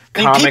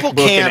comic book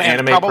and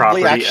anime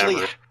property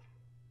ever.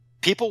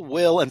 People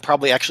will and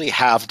probably actually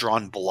have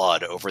drawn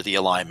blood over the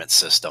alignment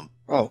system.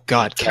 Oh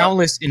god,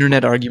 countless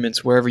internet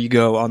arguments wherever you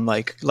go on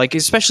like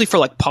especially for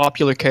like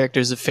popular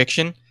characters of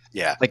fiction.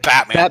 Yeah, like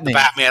Batman. The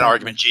Batman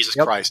argument, Jesus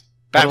Christ.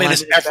 Batman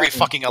is every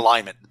fucking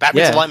alignment.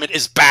 Batman's alignment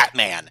is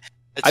Batman.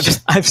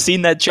 I've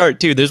seen that chart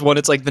too. There's one,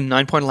 it's like the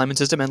 9-point alignment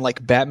system and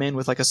like Batman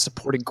with like a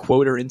supporting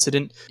quote or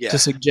incident to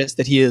suggest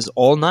that he is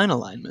all 9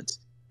 alignments.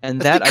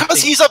 And that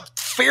because he's a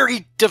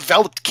very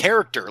developed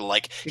character.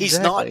 Like he's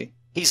not a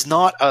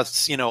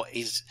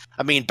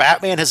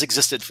Batman has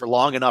existed for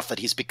long enough that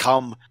he's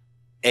become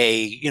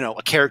a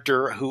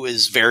character who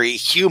is very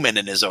human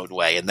in his own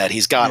way, and that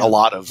he's got a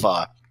lot of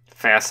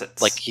facets.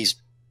 Like he's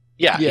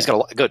got a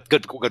lot,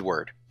 good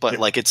word. But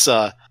like it's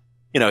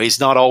he's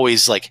not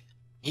always like,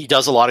 he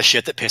does a lot of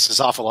shit that pisses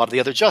off a lot of the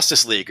other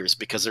Justice Leaguers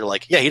because they're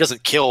like, he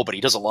doesn't kill, but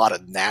he does a lot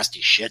of nasty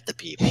shit to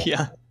people.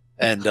 Yeah.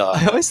 And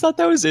I always thought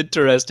that was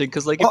interesting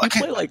because, like, if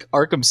you play like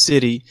Arkham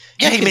City,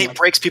 he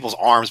breaks people's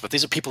arms, but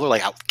these are people who are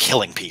like out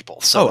killing people.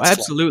 So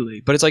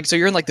absolutely. But it's like, so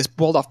you're in like this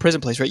walled off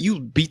prison place, right? You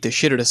beat the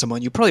shit out of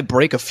someone, you probably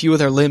break a few of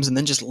their limbs, and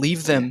then just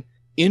leave them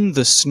in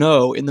the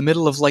snow in the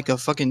middle of like a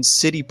fucking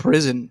city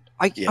prison.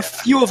 A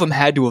few of them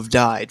had to have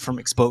died from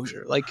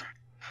exposure. Like,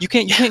 you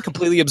can't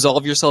completely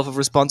absolve yourself of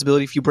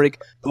responsibility if you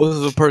break both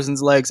of a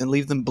person's legs and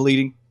leave them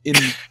bleeding in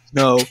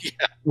snow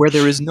where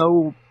there is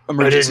no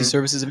emergency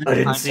services. I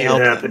didn't see it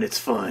happen. It's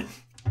fine.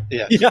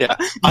 Yeah.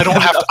 I don't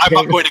have to. I'm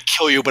not going to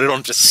kill you, but I don't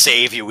have to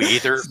save you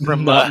either.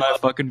 From not my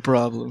fucking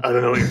problem. I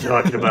don't know what you're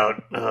talking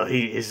about.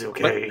 He's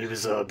okay. He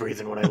was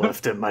breathing when I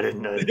left him. I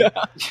didn't.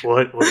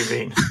 What do you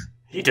mean?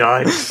 He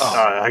died.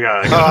 I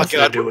got nothing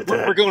to do with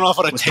that. We're going off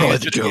on a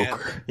tangent.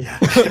 Joker.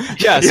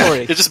 Yeah.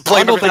 Sorry. You're just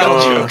blaming everything on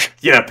a joke.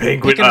 Yeah,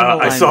 Penguin.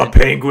 I saw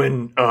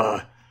Penguin.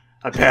 I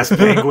passed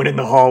Penguin in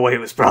the hallway. It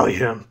was probably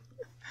him.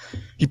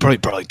 He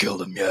probably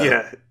killed him.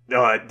 Yeah.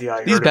 Yeah.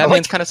 These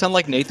Batmans kind of sound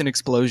like Nathan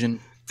Explosion.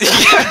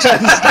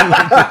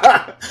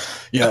 I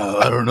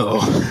don't know.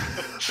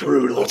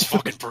 Brutal. It's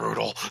fucking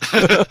brutal.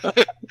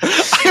 I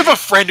have a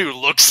friend who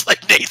looks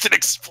like Nathan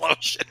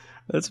Explosion.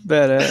 That's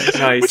badass.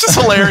 Nice. Which is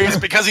hilarious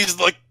because he's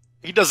like,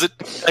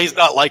 he's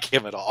not like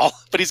him at all.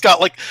 But he's got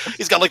like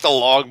the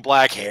long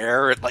black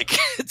hair and like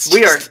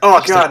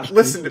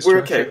listen, we're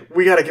okay.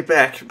 We gotta get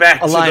back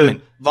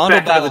alignment. To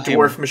the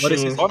dwarf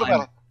machine.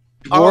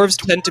 Dwarves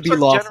tend to be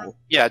lawful.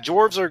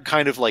 Dwarves are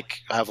kind of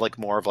like have like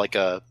more of like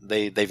a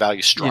they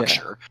value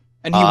structure. Yeah.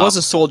 And he was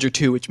a soldier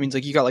too, which means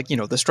like you got like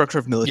the structure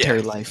of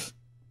military life.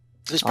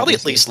 He's probably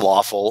at least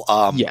lawful.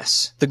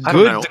 Yes, the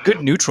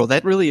good neutral.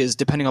 That really is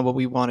depending on what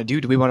we want to do.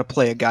 Do we want to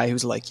play a guy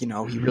who's like he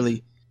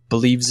really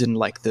believes in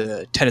like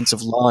the tenets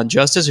of law and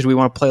justice, or do we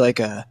want to play like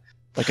a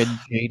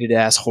jaded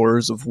ass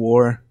horrors of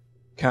war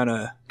kind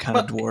of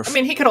dwarf? I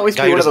mean, he could always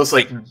be one of those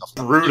like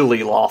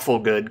brutally lawful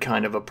good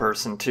kind of a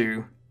person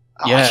too.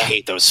 I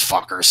hate those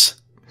fuckers.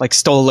 Like,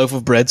 stole a loaf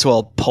of bread, so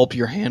I'll pulp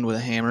your hand with a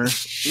hammer.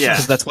 Yeah,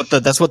 because that's what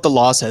the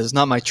law says. It's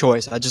not my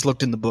choice. I just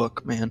looked in the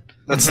book, man.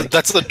 That's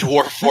the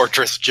dwarf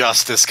fortress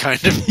justice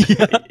kind of.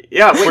 Hammer.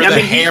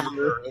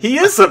 He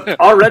is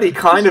already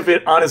kind of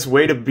on his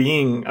way to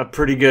being a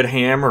pretty good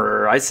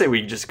hammerer. I say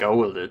we just go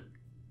with it.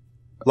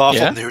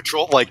 Lawful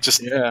neutral, like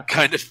just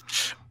kind of.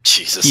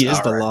 Jesus, he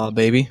is the law,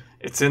 baby.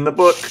 It's in the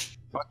book.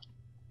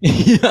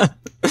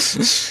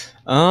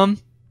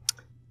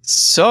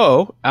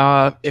 So,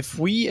 if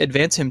we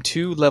advance him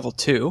to level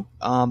 2,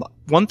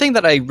 one thing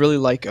that I really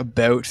like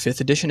about 5th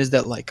edition is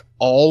that, like,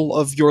 all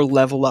of your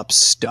level up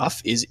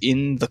stuff is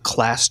in the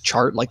class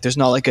chart. Like, there's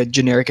not, like, a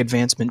generic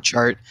advancement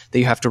chart that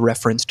you have to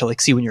reference to, like,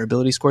 see when your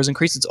ability scores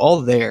increase. It's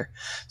all there.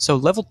 So,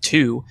 level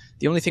 2,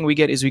 the only thing we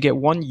get is we get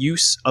one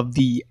use of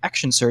the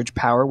action surge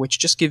power, which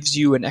just gives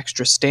you an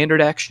extra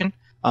standard action.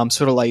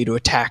 Sort of allow you to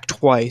attack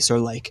twice, or,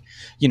 like,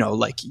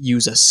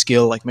 use a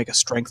skill, like make a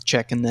strength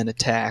check and then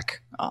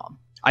attack.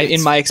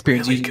 In my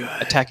experience, really using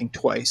good. attacking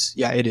twice,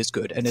 yeah, it is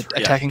good. And really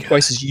attacking good.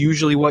 twice is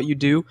usually what you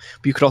do,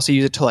 but you could also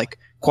use it to like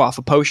quaff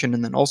a potion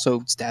and then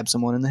also stab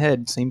someone in the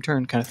head, same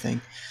turn kind of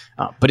thing.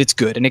 But it's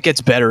good, and it gets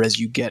better as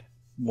you get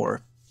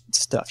more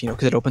stuff, you know,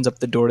 because it opens up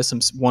the door to some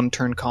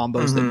one-turn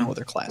combos that no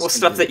other class. Well, can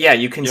stuff do. that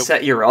you can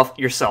set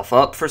yourself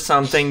up for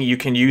something. You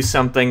can use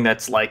something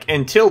that's like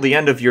until the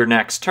end of your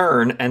next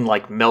turn and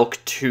like milk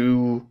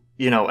 2,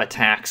 you know,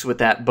 attacks with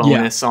that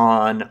bonus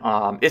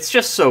on. It's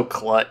just so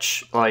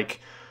clutch. Like,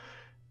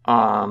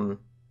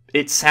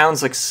 it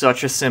sounds like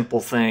such a simple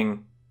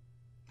thing.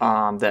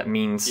 That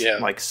means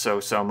like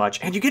so much,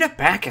 and you get it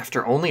back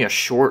after only a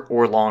short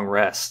or long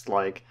rest.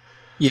 Like,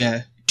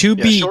 to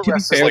be short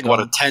rest fair, is like though, what,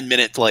 a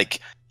 10-minute like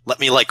let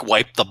me like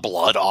wipe the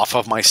blood off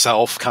of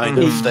myself kind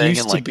of thing.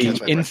 Used And to like be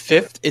in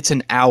 5th, it's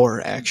an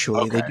hour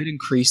actually. They did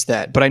increase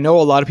that, but I know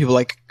a lot of people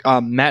like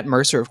Matt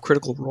Mercer of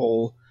Critical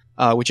Role,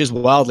 which is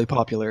wildly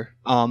popular.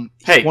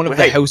 hey, one of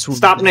the house rules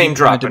stop that name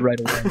he implemented dropping. right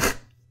away.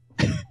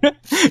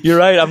 You're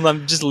right.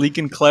 I'm just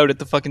leaking clout at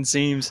the fucking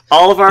seams.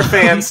 All of our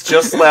fans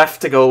just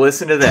left to go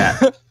listen to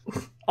that.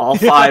 All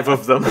 5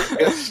 of them.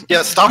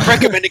 Yeah, stop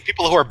recommending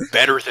people who are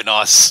better than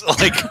us.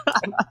 Like,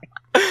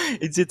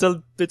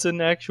 it's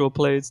an actual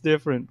play. It's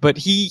different, but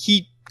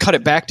he cut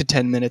it back to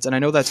 10 minutes, and I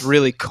know that's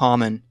really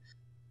common.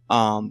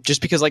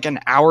 Just because like an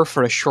hour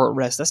for a short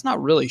rest, that's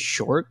not really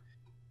short.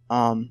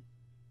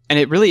 And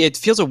it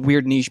feels a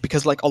weird niche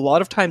because like a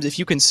lot of times if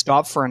you can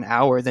stop for an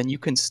hour, then you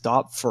can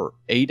stop for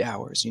 8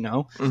 hours, you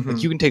know?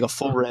 Like you can take a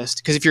full rest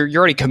because if you're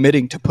already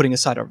committing to putting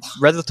aside a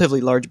relatively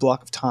large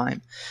block of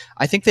time.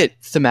 I think that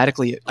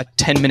thematically a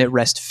 10-minute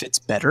rest fits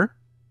better.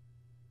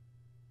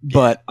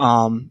 But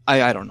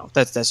I don't know.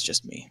 That's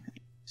just me.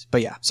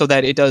 But yeah, so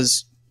that it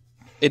is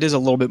a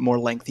little bit more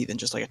lengthy than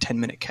just like a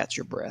 10-minute catch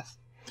your breath.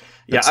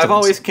 Yeah, I've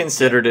always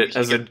considered it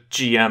as a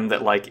GM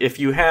that like if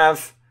you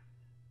have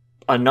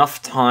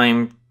enough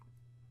time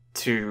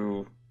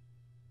to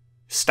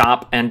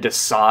stop and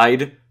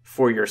decide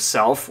for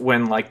yourself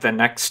when like the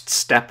next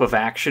step of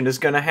action is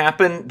going to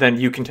happen, then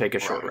you can take a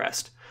short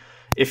rest.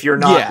 If you're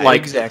not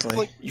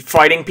exactly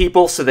fighting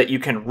people so that you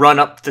can run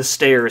up the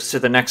stairs to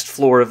the next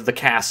floor of the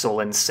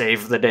castle and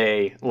save the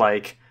day,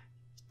 like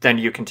then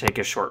you can take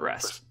a short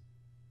rest.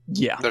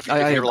 Yeah, if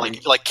you're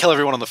like kill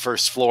everyone on the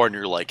first floor, and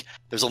you're like,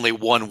 there's only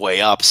one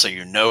way up, so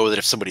you know that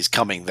if somebody's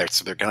coming there,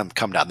 so they're gonna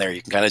come down there.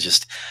 You can kind of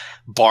just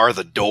bar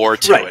the door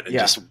to it and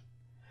just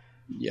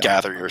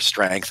gather your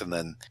strength, and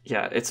then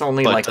it's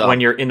only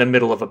when you're in the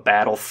middle of a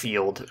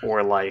battlefield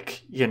or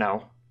like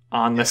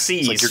on the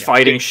seas like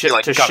fighting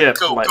ship to ship,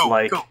 go.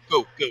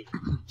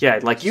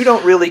 Like you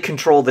don't really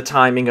control the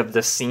timing of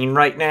the scene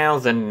right now.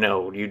 Then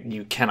no,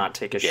 you cannot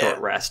take a short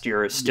rest.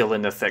 You're still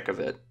in the thick of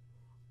it.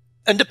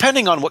 And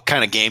depending on what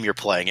kind of game you're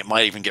playing, it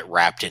might even get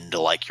wrapped into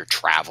like you're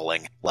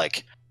traveling.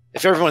 Like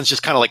if everyone's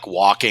just kind of like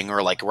walking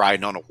or like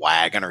riding on a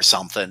wagon or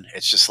something,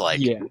 it's just like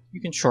you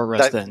can short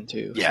rest then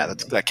too. Yeah,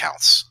 that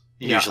counts.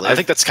 Usually, I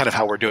think that's kind of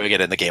how we're doing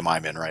it in the game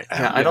I'm in right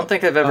now. Yeah, I don't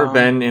think I've ever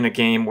been in a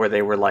game where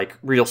they were like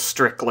real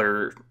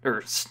sticklers.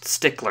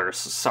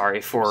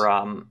 Sorry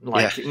for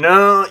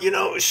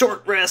no,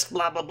 short rest,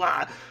 blah blah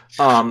blah.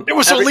 It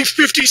was only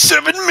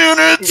 57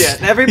 minutes. Yeah,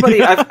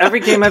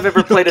 every game I've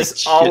ever played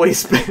has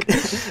always been.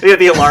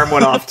 The alarm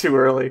went off too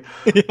early.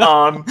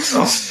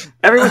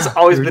 Everyone's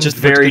always been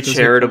very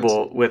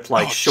charitable with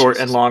like short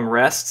and long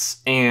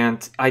rests,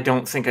 and I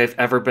don't think I've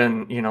ever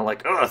been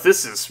like, oh,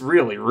 this is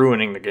really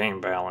ruining the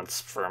game balance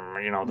from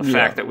the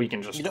fact that we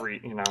can just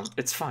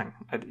it's fine.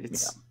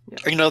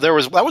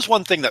 That was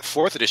one thing that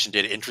 4th edition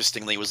did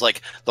interestingly, was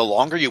like the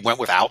longer you went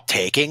without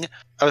taking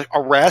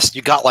a rest,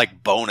 you got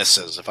like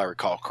bonuses, if I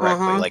recall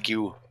correctly. Like I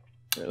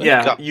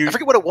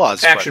forget what it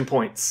was. Action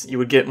points. You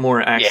would get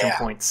more action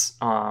points.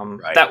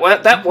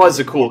 That was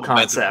a cool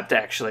concept,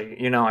 actually.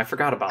 I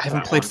forgot about that. I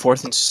haven't played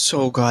 4th in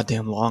so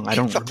goddamn long. I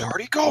don't Keep the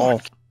party going.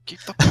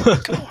 Keep the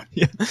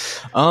party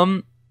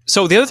going.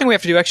 So the other thing we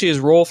have to do actually is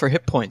roll for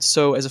hit points.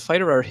 So as a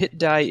fighter, our hit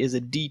die is a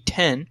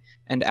D10,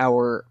 and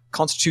our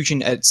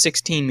Constitution at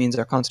 16 means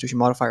our Constitution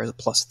modifier is a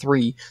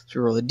 +3. So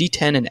we roll a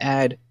D10 and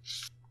add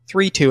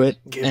 3 to it,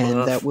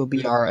 that will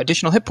be our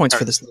additional hit points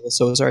for this level.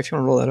 So, sorry, if you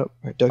want to roll that up.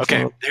 Right, Doug,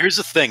 okay, here's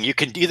the thing. You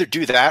can either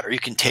do that, or you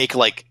can take,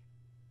 like,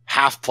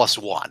 half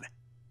 +1,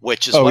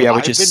 which is what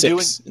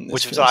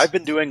I've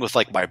been doing with,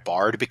 like, my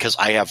Bard, because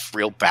I have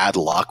real bad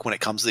luck when it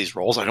comes to these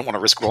rolls. I don't want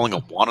to risk rolling a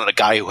 1 on a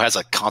guy who has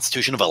a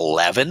Constitution of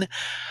 11.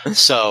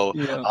 So,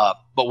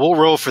 but we'll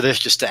roll for this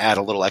just to add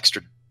a little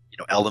extra,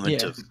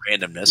 element of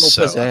randomness.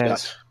 So,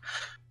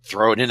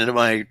 throw it into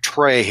my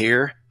tray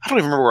here. I don't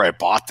even remember where I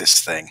bought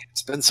this thing.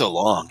 It's been so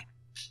long.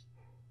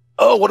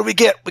 Oh, what do we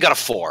get? We got a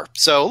 4.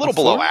 So a little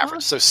below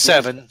average. So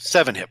 7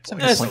 hit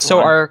points. So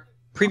our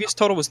previous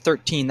total was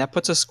 13. That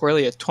puts us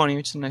squarely at 20,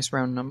 which is a nice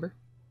round number.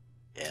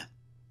 Yeah.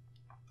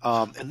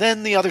 And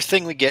then the other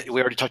thing we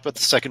already talked about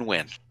the second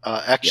win.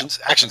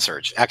 Action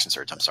surge,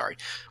 I'm sorry.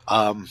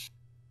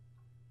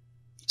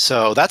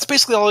 So that's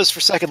basically all it is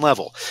for second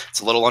level. It's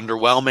a little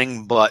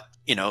underwhelming, but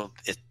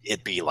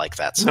it'd be like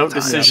that sometimes.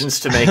 No decisions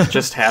to make,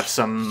 just have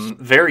some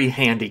very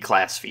handy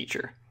class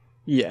feature.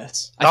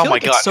 Yes. Oh I feel my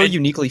like God. it's so And-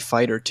 uniquely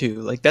fighter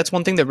too. Like that's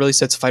one thing that really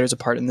sets fighters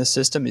apart in this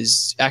system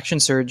is action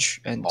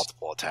surge and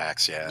Multiple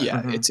attacks, yeah.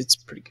 yeah, Mhm. it's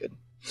pretty good.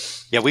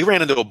 Yeah, we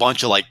ran into a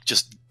bunch of like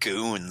just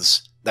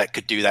goons that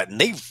could do that, and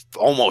they've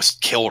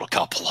almost killed a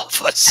couple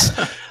of us.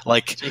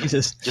 Like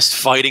Jesus. just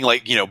fighting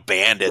like,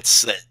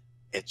 bandits that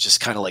it's just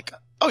kind of like,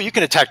 oh, you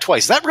can attack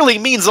twice. That really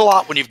means a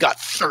lot when you've got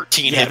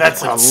 13 Yeah, hit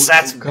that's points.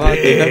 that's God,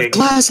 they have big.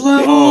 class Oh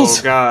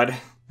levels. god.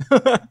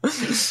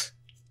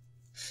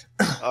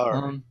 All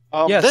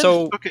right. yeah,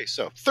 so-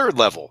 third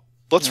level.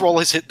 Let's Yeah. roll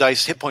his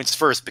hit points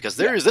first because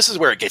this is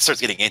where it starts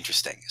getting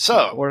interesting.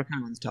 So we're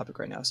kind of on this topic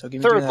right now. So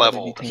give me third that,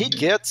 level, maybe he 10.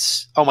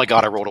 gets. Oh my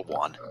god, I rolled a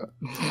 1.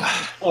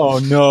 Oh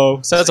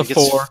no! So that's So a he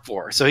gets 4.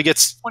 4. So he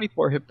gets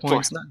 24 hit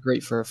points. Not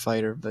great for a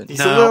fighter, but He's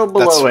No, a little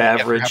that's below what-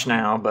 average yeah.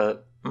 now,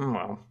 but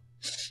well.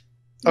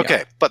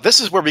 okay. But this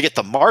is where we get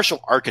the martial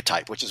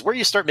archetype, which is where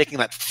you start making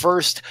that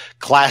first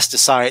class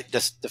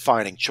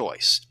defining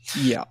choice.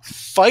 yeah.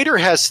 Fighter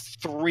has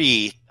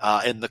 3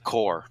 in the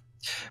core.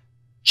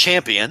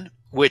 Champion,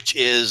 which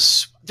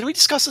is. Did we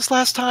discuss this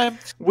last time?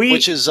 We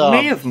Which is,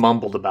 may have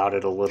mumbled about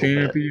it a little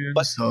bit.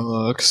 But-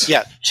 sucks.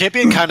 Yeah,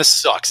 champion kind of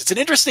sucks. It's an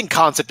interesting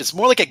concept. It's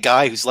more like a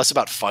guy who's less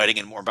about fighting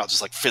and more about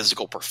just like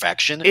physical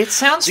perfection. It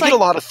sounds So you like get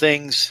a lot of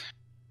things.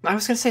 I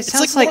was gonna say it It's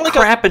sounds like like, more like a-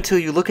 crap until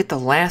you look at the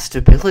last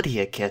ability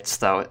it gets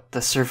though. The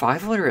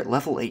survivaler at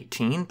level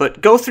 18,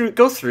 but go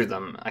through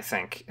them, I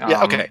think.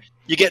 Yeah, okay.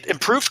 You get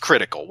improved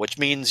critical, which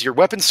means your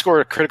weapon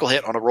scored a critical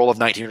hit on a roll of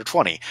 19 or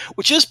 20,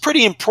 which is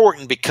pretty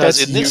important because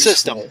That's in this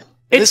useful. system,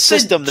 It's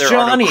the there are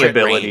Johnny no crit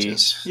ability.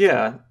 ranges.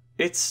 Yeah,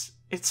 it's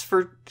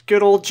for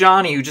good old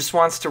Johnny who just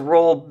wants to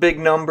roll big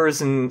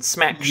numbers and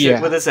smack shit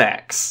Yeah. with his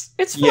axe.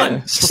 It's Yeah.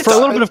 fun. So for a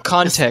little bit of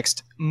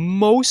context,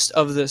 most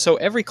of so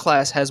every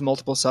class has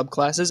multiple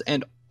subclasses,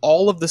 and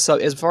all of the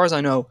as far as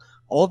I know,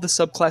 all of the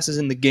subclasses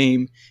in the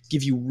game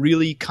give you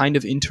really kind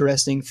of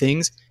interesting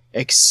things,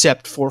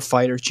 except for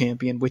Fighter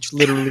Champion, which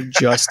literally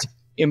just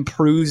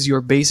improves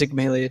your basic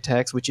melee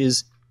attacks, which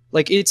is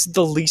like it's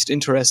the least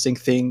interesting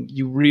thing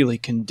you really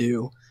can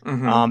do.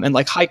 Mhm. And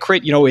like high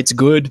crit, it's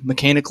good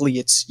mechanically.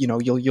 It's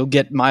you'll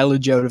get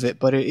mileage out of it,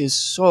 but it is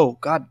so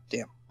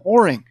goddamn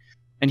boring.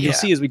 And you'll Yeah.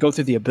 see as we go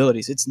through the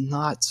abilities, it's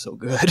not so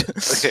good.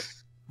 Okay.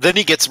 Then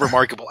he gets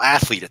Remarkable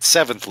Athlete at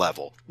 7th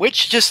level,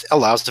 which just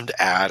allows him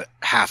to add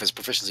half his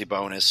proficiency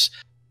bonus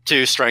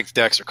to strength,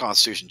 dex, or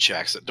constitution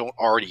checks that don't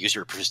already use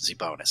your proficiency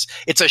bonus.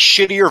 It's a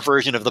shittier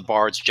version of the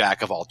Bard's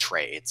Jack of all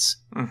trades.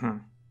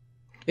 Mhm.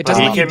 It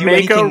doesn't He let you can do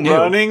make a anything new,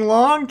 running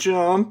long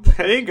jump.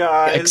 Hey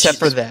guys. except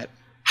for that.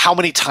 How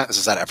many times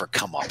does that ever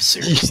come up?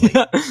 Seriously.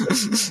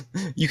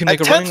 You can make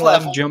At a running 10th long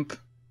level- jump.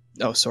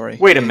 Oh, sorry.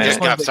 Wait a Yeah,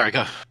 minute. I'm sorry,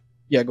 go.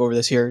 Yeah, go over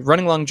this here.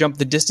 Running long jump,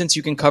 the distance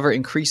you can cover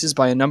increases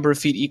by a number of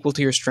feet equal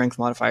to your strength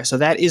modifier. So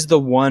that is the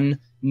one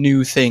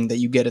new thing that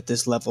you get at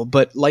this level.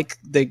 But like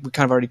we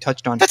kind of already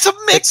touched on, That's a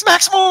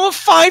maximum of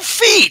 5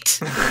 feet!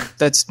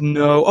 that's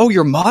no. Oh,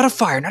 your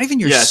modifier, not even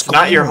your. Yes, score.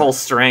 not your whole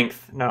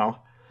strength. No.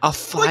 A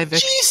Like, 5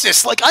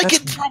 Jesus, like I That's-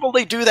 could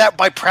probably do that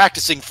by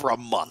practicing for a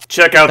month.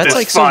 Check out That's this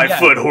like so, yeah.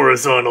 5-foot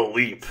horizontal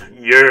leap.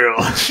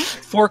 Yeah.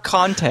 For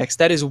context,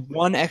 that is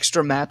one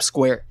extra map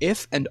square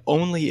if and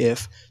only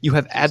if you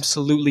have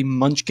absolutely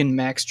munchkin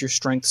maxed your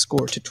strength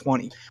score to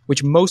 20,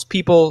 which most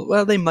people,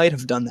 well, they might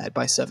have done that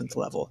by 7th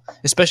level,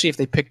 especially if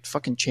they picked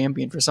fucking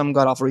champion for some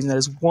god-awful reason. That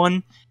is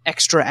one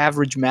extra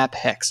average map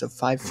hex of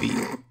 5 feet.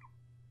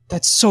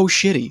 That's so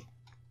shitty.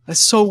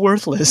 That's so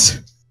worthless.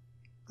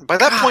 By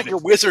that God. point, your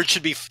wizard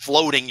should be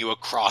floating you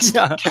across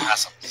Yeah. the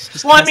chasm.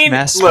 Well, I That's mean,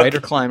 mass look,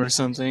 spider climb or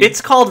something. it's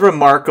called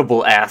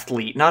remarkable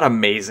athlete, not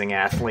amazing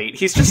athlete.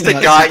 He's just a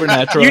Not guy.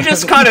 supernatural. You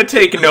just kind of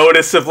take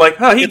notice of like,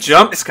 oh, he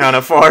jumps kind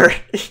of far.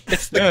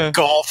 Yeah.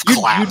 Golf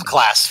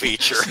class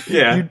feature.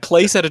 Yeah, You'd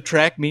place at a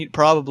track meet,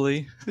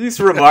 probably. he's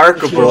You're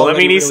remarkable. I already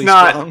mean, he's really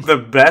not strong. the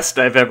best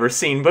I've ever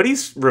seen, but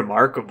he's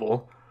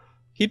remarkable.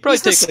 He'd probably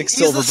He's take like he's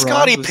silver the bronze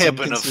Scotty with some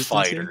Pippen of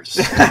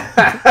consistency.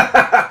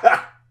 fighters.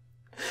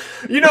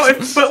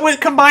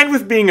 But combined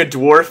with being a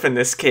dwarf in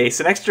this case,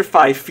 an extra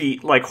 5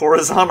 feet, like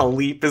horizontal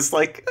leap, is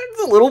like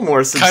it's a little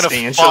more Kind of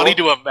substantial. funny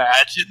to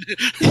imagine.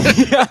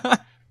 Yeah.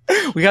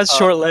 We got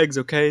short legs,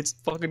 okay? It's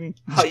fucking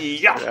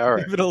Hi-ya. All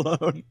right. leave it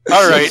alone.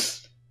 All right.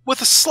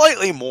 With a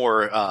slightly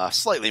more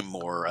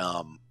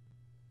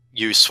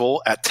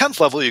useful, at 10th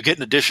level, you get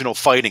an additional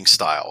fighting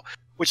style,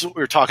 which is what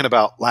we were talking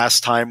about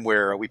last time,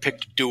 where we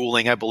picked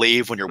dueling, I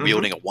believe, when you're Mhm.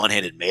 wielding a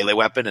one-handed melee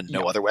weapon and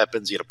no Yeah. other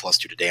weapons. You get a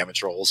 +2 to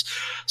damage rolls.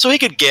 So he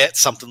could get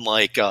something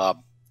like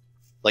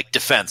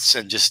defense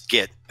and just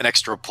get an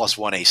extra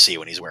 +1 AC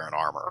when he's wearing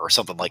armor or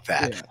something like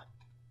that. Yeah.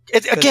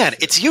 Again, true.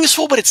 it's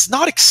useful, but it's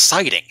not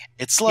exciting.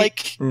 It's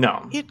like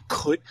No. It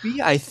could be,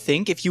 I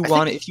think, if you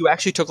I if you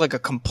actually took like a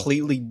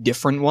completely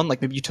different one, like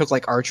maybe you took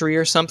like archery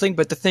or something.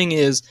 But the thing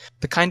is,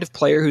 the kind of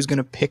player who's going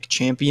to pick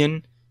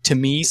champion, to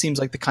me, seems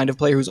like the kind of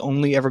player who's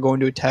only ever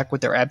going to attack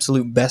with their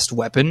absolute best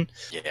weapon.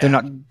 yeah, They're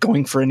not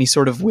going for any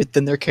sort of width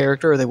in their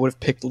character, or they would have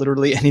picked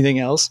literally anything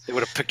else. they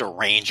would have picked a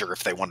ranger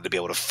if they wanted to be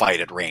able to fight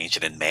at range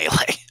and in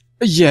melee.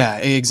 Yeah,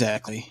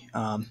 exactly.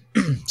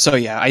 So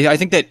yeah, I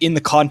think that in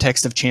the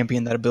context of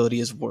champion, that ability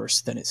is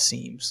worse than it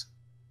seems.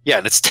 Yeah,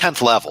 and it's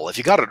 10th level. If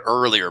you got it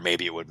earlier,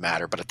 maybe it would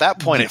matter. But at that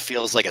point, Yeah. it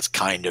feels like it's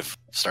kind of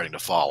starting to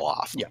fall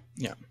off.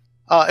 Yeah.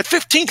 At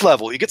 15th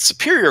level, you get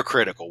Superior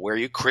Critical, where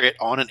you crit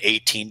on an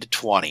 18 to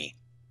 20.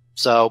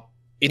 So,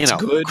 It's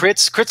good.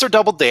 Crits are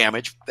double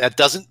damage.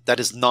 That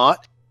is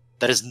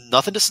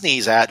nothing to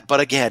sneeze at. But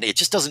again, it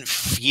just doesn't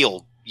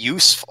feel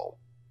useful.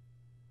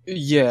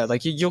 Yeah,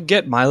 like you'll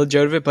get mileage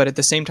out of it, but at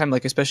the same time,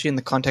 like especially in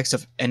the context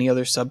of any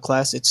other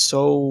subclass, it's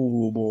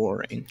so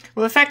boring.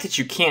 Well, the fact that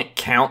you can't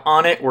count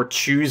on it or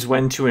choose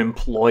when to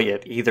employ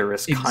it either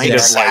is kind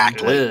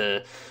Exactly. of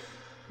like, ugh.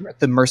 You're at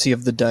the mercy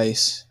of the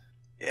dice.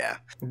 Yeah.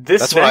 This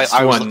That's next why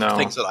I was one, looking at though.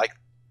 things that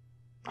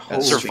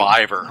Holy-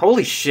 Survivor.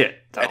 Holy shit,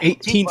 though. At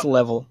 18th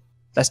level,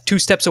 that's 2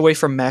 steps away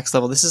from max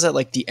level. This is at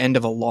like the end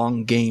of a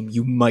long game.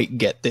 You might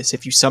get this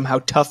if you somehow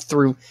tough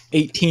through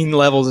 18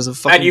 levels as a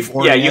fucking.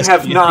 And you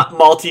have not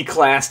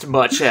multi-classed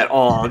much at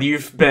all.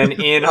 You've been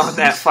in on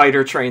that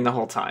fighter train the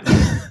whole time.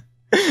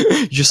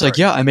 You're just like,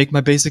 yeah, I make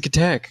my basic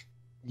attack.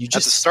 You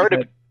just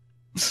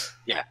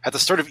At the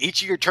start of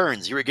each of your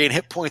turns, you regain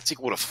hit points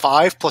equal to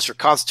 5 plus your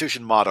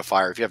Constitution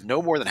modifier if you have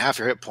no more than half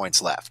your hit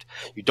points left.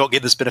 You don't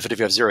get this benefit if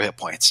you have 0 hit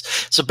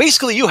points. So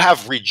basically, you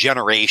have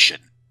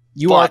regeneration.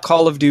 You are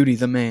Call of Duty,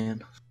 the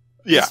man.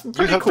 Yeah, It's you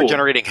pretty have cool.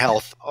 regenerating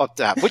health up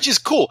to that, which is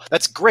cool.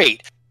 That's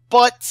great.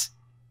 But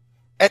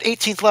at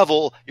 18th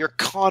level, your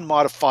con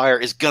modifier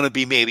is gonna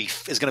be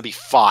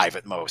 5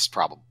 at most,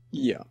 probably.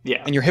 Yeah.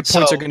 Yeah. And your hit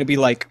points So- are going to be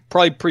like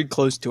probably pretty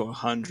close to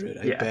 100,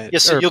 I Yeah. bet. Yeah,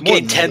 so Or you'll more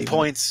gain than 10 that even.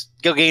 points.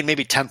 You'll gain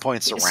maybe 10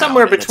 points around.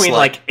 Somewhere and it's between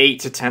like 8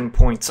 to 10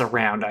 points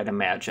around, I'd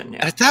imagine. And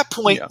Yeah. at that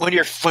point, Yeah. when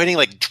you're fighting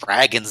like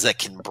dragons that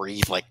can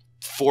breathe like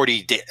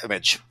 40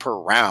 damage per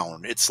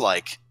round, it's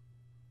like,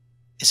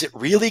 is it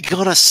really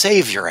gonna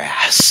save your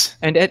ass?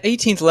 And at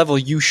 18th level,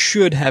 you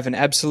should have an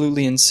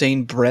absolutely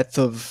insane breadth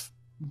of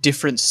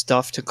different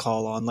stuff to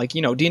call on. Like,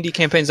 D&D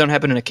campaigns don't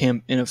happen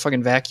in a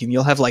fucking vacuum.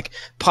 You'll have like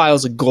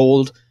piles of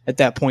gold at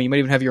that point. You might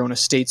even have your own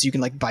estate, so you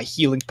can like buy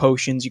healing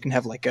potions. You can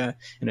have like an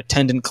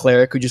attendant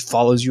cleric who just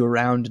follows you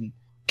around and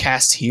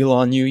casts heal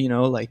on you,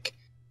 like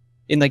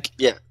in like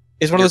Yeah.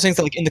 It's one of those things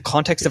that like in the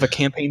context of a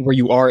campaign where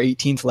you are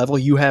 18th level,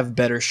 you have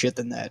better shit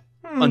than that.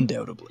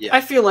 Undoubtedly. Yeah. I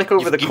feel like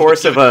over the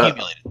course of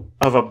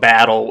a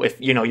battle, if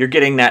you're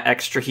getting that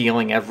extra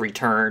healing every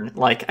turn,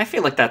 like I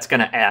feel like that's going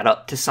to add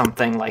up to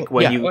something. Like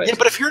when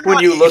but if you're when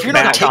not, you look if you're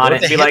not back taking on it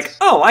the and be hits- like,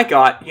 oh, I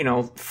got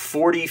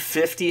 40,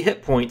 50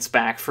 hit points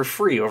back for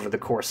free over the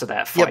course of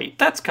that fight.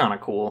 That's kind of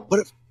cool.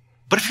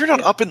 But if you're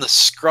not up in the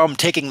scrum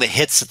taking the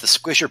hits that the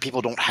squisher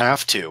people don't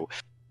have to,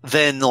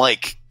 then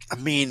like, I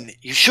mean,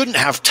 you shouldn't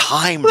have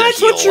time to That's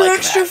heal what your like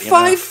extra that, you know?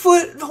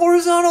 5-foot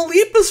horizontal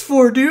leap is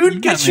for,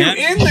 dude. Get you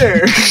in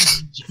there.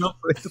 Jump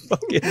right the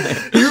fuck in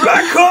there. Here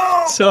I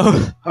come.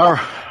 So, All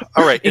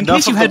right. in enough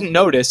case you of the- hadn't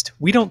noticed,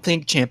 we don't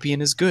think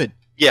champion is good.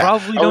 Yeah.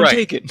 Probably all don't right.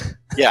 take it.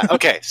 Yeah.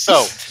 Okay.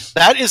 So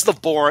that is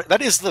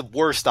the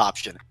worst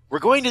option. I'm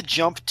going to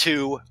jump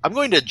to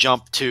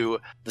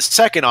the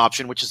second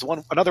option, which is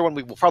another one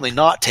we will probably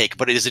not take,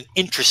 but it is an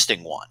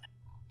interesting one.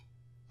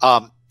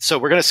 So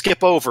we're going to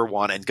skip over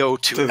one and go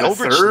to To the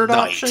Eldritch third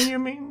Knight. option, you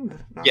mean?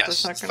 Not Yes, the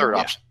second third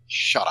one? option.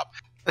 Shut up.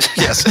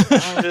 Yes.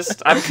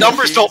 I'm Numbers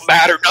confused. don't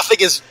matter.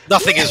 Nothing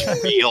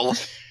is real.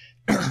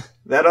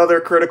 That other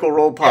Critical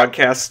Role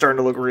podcast is starting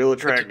to look real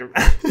attractive.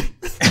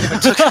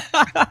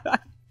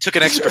 Took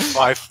an extra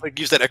 5.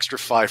 Used that extra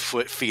 5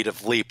 feet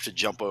of leap to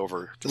jump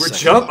over. To We're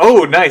second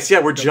Oh, nice.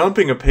 Yeah, we're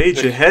jumping a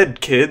page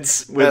ahead,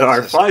 kids, with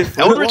our 5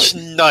 Eldritch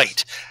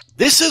Knight.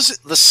 This is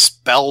the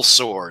spell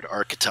sword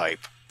archetype.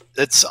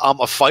 It's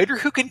a fighter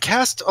who can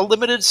cast a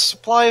limited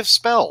supply of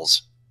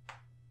spells.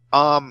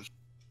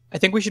 I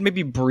think we should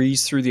maybe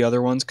breeze through the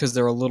other ones because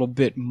they're a little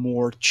bit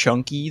more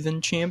chunky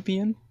than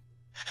champion.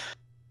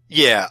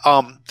 Yeah.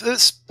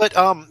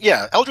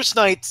 Eldritch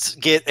Knights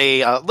get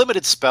a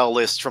limited spell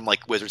list from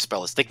like wizard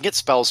spell lists. They can get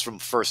spells from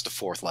 1st to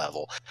 4th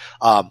level.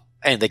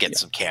 And they get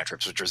some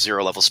cantrips, which are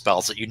 0 level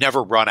spells that you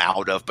never run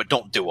out of, but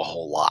don't do a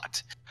whole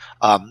lot.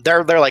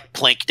 They're like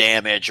plink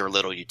damage or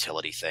little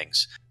utility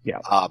things. Yeah.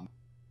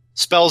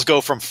 Spells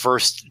go from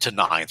 1st to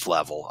 9th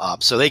level,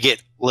 so they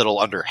get little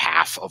under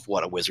half of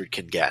what a wizard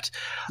can get.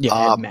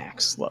 Yeah, at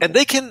max level. And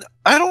they can,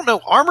 I don't know,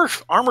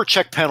 armor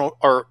check panel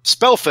or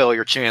spell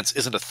failure chance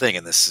isn't a thing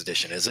in this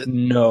edition, is it?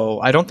 No,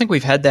 I don't think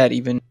we've had that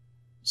even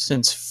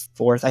since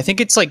 4th. I think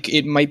it's like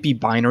it might be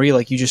binary,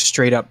 like you just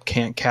straight up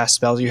can't cast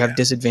spells. You have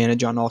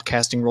disadvantage on all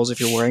casting rolls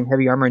if you're wearing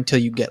heavy armor until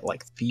you get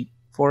like feet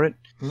for it.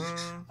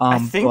 I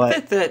think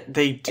but that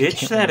they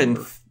ditched that in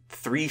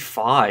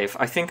 3.5.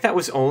 I think that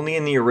was only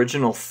in the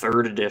original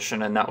 3rd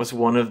edition, and that was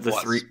one of the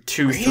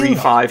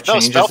 3.5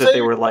 changes spell that they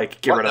failure? were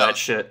like, get rid of no. that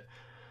shit.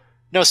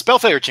 No, spell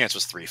failure chance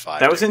was 3/5.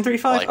 That was in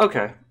 3.5? Like-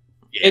 Okay.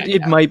 Yeah,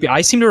 it might be.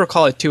 I seem to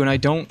recall it too, and I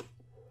don't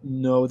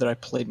know that I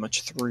played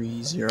much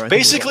 3.0.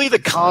 Basically, the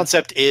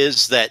concept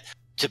is that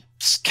to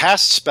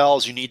cast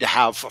spells, you need to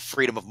have a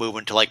freedom of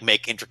movement to like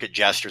make intricate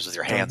gestures with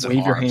your hands and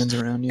wave your arms. hands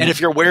around. Yeah. And if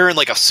you're wearing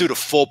like a suit of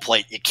full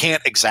plate, you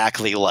can't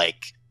exactly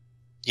like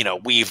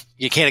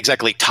you can't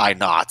exactly tie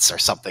knots or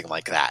something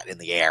like that in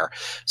the air.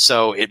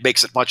 So it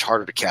makes it much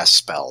harder to cast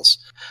spells.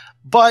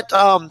 But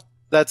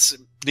that's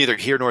neither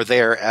here nor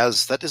there,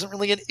 as that isn't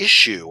really an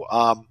issue.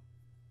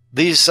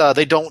 These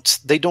they don't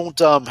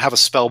have a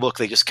spell book.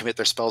 They just commit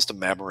their spells to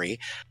memory.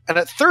 And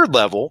at 3rd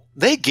level,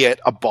 they get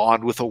a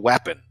bond with a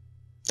weapon.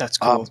 That's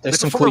cool. There's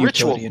some cool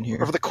utility in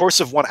here. Over the course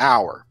of 1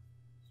 hour.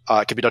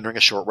 It can be done during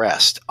a short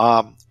rest.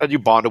 And you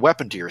bond a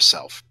weapon to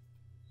yourself.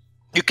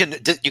 You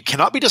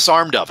cannot be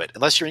disarmed of it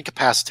unless you're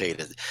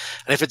incapacitated.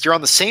 And if you're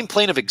on the same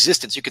plane of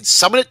existence, you can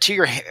summon it to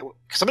your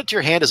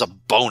hand as a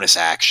bonus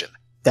action.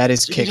 That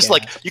is kick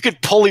ass. You can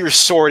pull your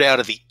sword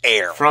out of the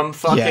air from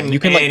fucking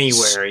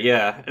anywhere.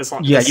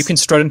 You can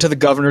strut into the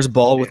governor's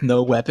ball with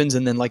no weapons,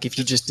 and then if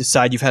you just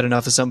decide you've had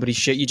enough of somebody's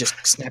shit, you just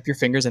snap your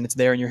fingers and it's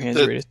there in your hands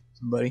ready to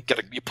somebody.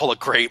 You pull a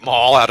Great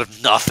Maul out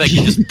of nothing,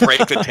 you just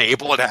break the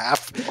table in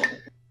half.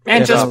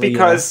 And just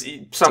because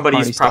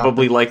somebody's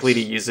probably likely to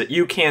use it,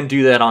 you can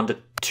do that onto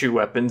 2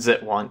 weapons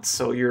at once.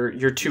 So your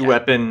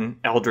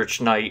 2-weapon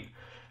Eldritch Knight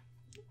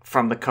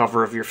from the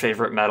cover of your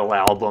favorite metal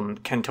album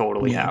can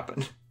totally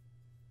happen.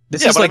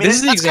 This is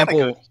the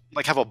example.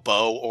 Have a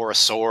bow or a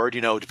sword,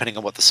 depending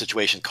on what the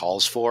situation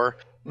calls for.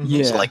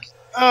 Yeah. So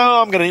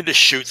I'm gonna need to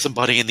shoot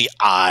somebody in the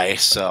eye.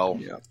 So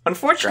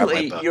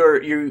unfortunately,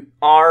 you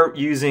are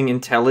using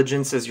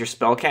intelligence as your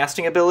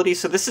spellcasting ability.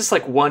 So this is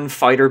one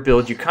fighter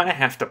build you kind of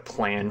have to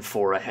plan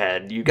for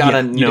ahead. You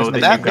gotta know that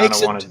you're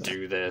gonna want to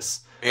do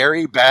this.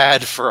 Very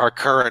bad for our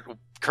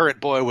current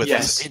boy with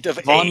his int of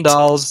 8. Von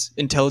Dahl's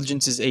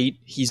intelligence is 8.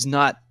 He's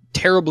not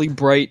terribly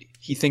bright.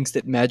 He thinks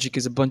that magic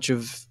is a bunch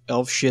of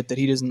elf shit that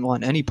he doesn't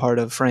want any part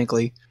of,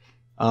 frankly.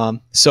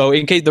 So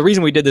in case the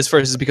reason we did this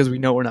first is because we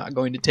know we're not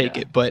going to take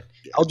it. But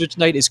Eldritch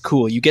Knight is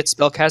cool. You get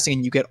spellcasting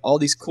and you get all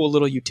these cool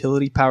little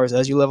utility powers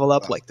as you level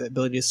up, like the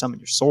ability to summon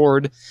your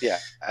sword. Yeah,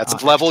 at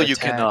some level you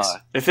can. At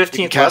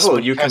 15th level,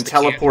 you can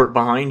teleport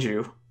behind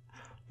you.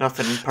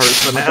 Nothing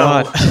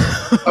personnel.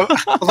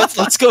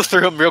 Let's go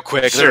through them real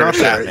quick. Sure, War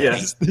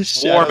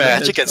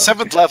magic at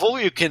 7th level,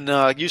 you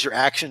can use your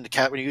action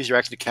to when you use your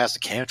action to cast a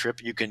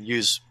cantrip. You can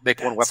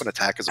make one weapon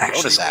attack as a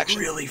bonus action.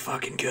 Really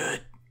fucking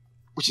good.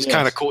 Which is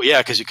kind of cool,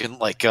 because you can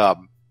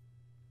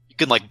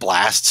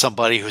blast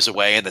somebody who's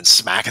away and then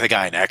smack the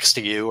guy next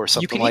to you or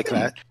something like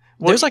that.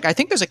 There's I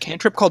think there's a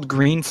cantrip called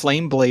Green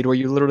Flame Blade where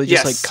you literally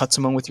just cut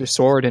someone with your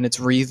sword and it's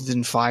wreathed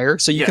in fire.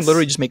 So you can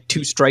literally just make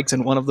 2 strikes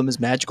and one of them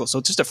is magical. So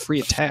it's just a free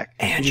attack.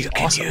 And you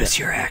can use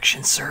your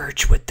action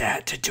surge with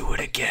that to do it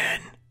again.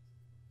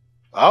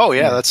 Oh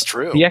yeah, that's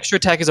true. The extra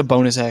attack is a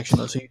bonus action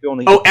though, so you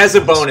only. As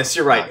a bonus,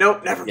 you're right.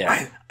 Nope, never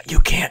mind. You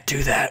can't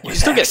do that. You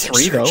still get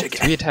 3 though.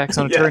 3 attacks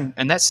on a turn,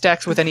 and that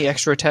stacks with any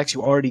extra attacks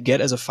you already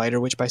get as a fighter.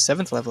 Which by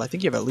 7th level, I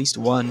think you have at least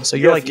 1. So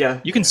you're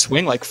you can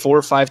swing 4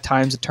 or 5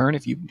 times a turn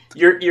if you.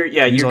 You're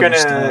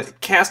gonna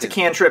cast a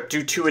cantrip,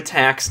 do 2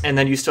 attacks, and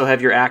then you still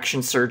have your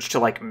action surge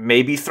to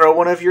maybe throw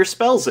one of your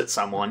spells at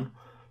someone.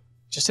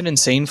 Just an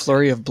insane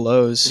flurry of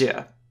blows.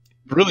 Yeah.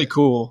 Really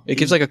cool. It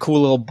gives a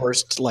cool little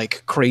burst,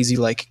 crazy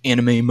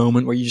anime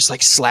moment where you just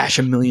slash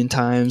a million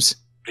times.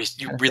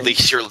 You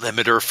release your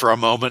limiter for a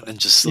moment and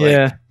just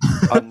you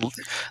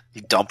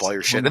dump all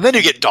your shit, and then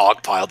you get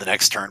dogpiled the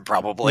next turn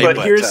probably. But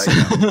here's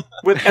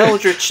with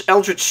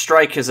Eldritch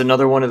Strike is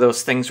another one of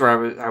those things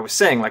where I was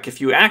saying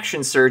if you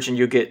action surge and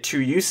you get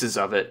 2 uses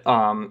of it.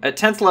 At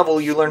 10th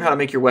level, you learn how to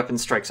make your weapon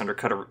strikes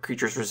undercut a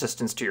creature's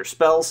resistance to your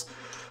spells.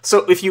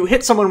 So if you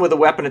hit someone with a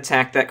weapon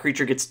attack, that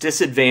creature gets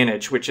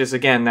disadvantage, which is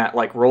again that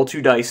roll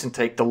 2 dice and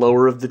take the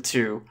lower of the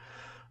 2.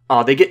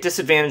 They get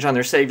disadvantage on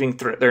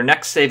their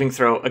next saving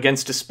throw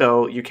against a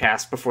spell you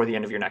cast before the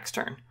end of your next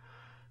turn.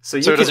 So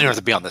it doesn't have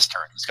to be on this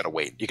turn. It's got to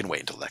wait. You can wait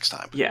until the next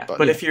time. Yeah,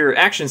 but if you're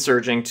action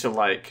surging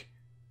to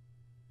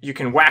you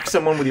can whack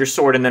someone with your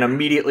sword and then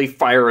immediately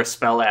fire a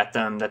spell at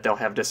them that they'll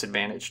have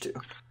disadvantage to.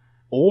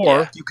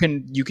 Or you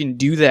can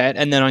do that,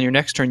 and then on your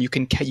next turn you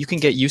can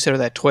get use out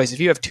of that twice. If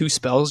you have 2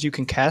 spells, you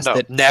can cast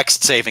that.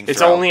 Next saving throw.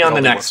 It's only on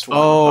the next one.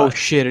 Oh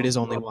shit! It is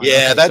only one.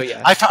 Yeah,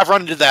 I've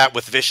run into that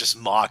with Vicious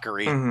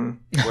Mockery,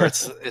 where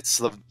it's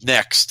the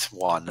next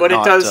one. But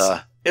it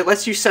does. It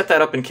lets you set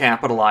that up and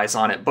capitalize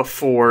on it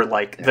before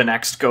the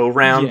next go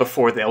round,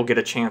 before they'll get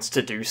a chance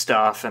to do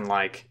stuff, and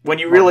when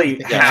you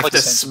really have to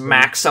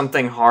smack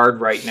something hard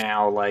right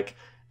now,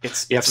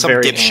 it's some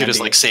very dipshit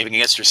handy. is saving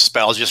against your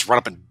spells, you just run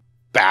up and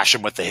bash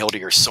him with the hilt of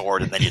your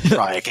sword, and then you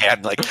try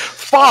again.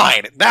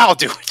 Fine, now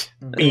do it.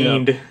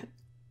 Beamed.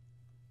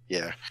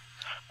 Yeah.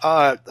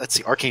 Let's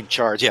see, Arcane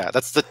Charge. Yeah,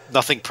 that's the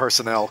nothing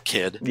personnel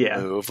kid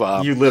move.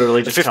 You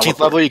literally just at 15th teleport.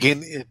 level, you gain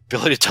the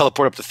ability to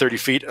teleport up to 30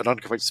 feet in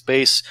unoccupied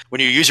space.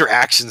 When you use your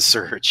action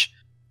surge,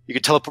 you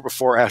can teleport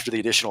before or after the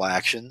additional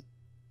action.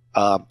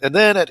 And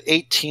then at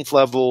 18th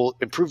level,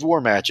 improved war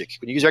magic.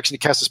 When you use your action to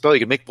cast a spell, you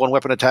can make 1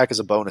 weapon attack as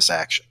a bonus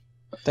action.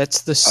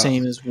 That's the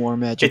same as war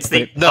magic. It's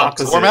the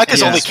War magic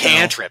is only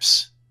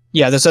cantrips.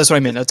 Yeah, that's what I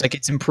meant.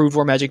 It's improved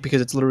war magic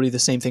because it's literally the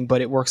same thing, but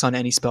it works on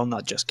any spell,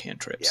 not just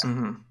cantrips.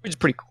 Yeah. Which is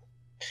pretty cool.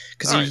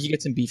 Because you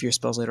get some beefier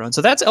spells later on.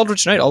 So that's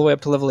Eldritch Knight all the way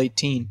up to level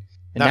 18.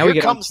 And now we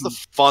here get comes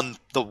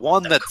the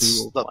one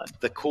that's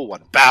the cool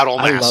one, Battle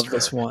Master. I love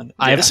this one.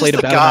 I have played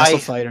a Battle Master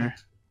fighter.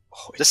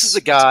 This is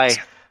the guy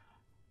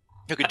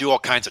who can do all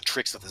kinds of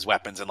tricks with his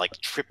weapons and like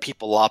trip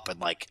people up and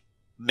like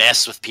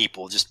mess with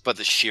people just by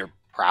the sheer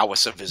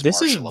prowess of his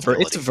martial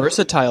ability. It's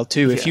versatile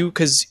too. If you,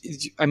 because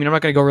I mean, I'm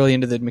not going to go really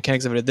into the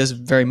mechanics of it at this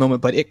very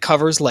moment, but it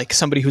covers like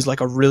somebody who's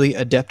like a really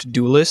adept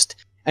duelist,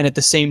 and at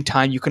the same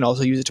time, you can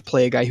also use it to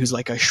play a guy who's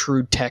like a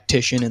shrewd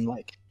tactician, and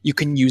like you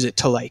can use it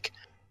to like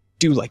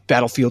do like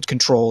battlefield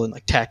control and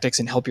like tactics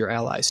and help your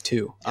allies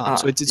too.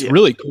 So it's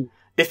really cool.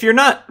 If you're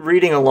not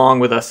reading along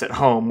with us at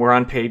home, we're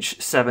on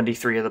page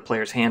 73 of the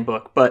Player's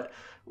Handbook, but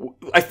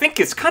I think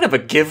it's kind of a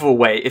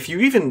giveaway. If you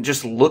even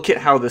just look at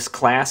how this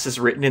class is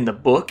written in the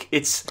book,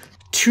 it's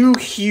 2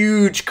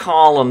 huge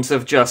columns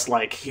of just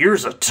like,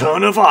 here's a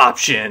ton of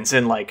options,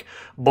 and like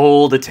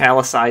bold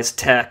italicized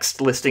text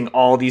listing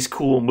all these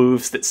cool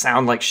moves that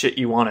sound like shit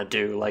you want to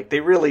do. Like they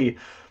really...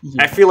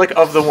 I feel like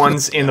of the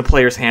ones in the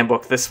Player's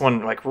Handbook, this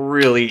one like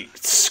really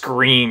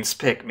screams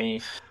pick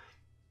me.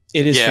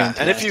 It is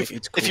fantastic. And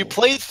if you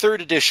played 3rd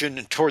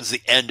edition towards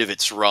the end of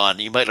its run,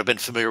 you might have been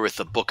familiar with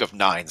the Book of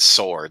Nine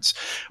Swords,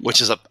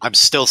 which is I'm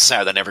still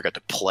sad I never got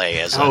to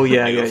play as a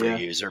maneuver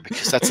user,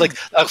 because that's like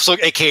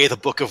aka the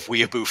Book of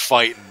Weeaboo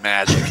Fight and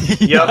Magic.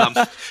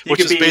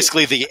 Which is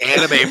basically the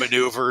anime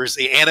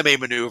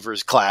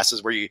maneuvers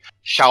classes where you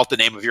shout the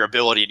name of your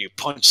ability and you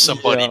punch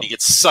somebody and you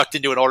get sucked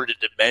into an alternate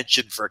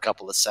dimension for a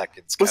couple of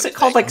seconds. Was it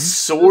called like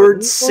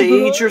Sword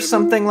Sage or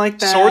something like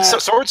that?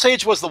 Sword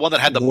Sage was the one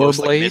that had the most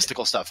like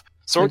mystical stuff.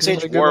 Sword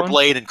Sage,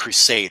 Warblade, and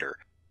Crusader.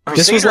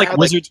 This was like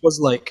Wizards was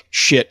like,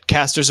 shit,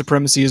 caster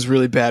supremacy is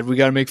really bad. We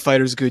gotta make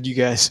fighters good, you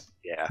guys.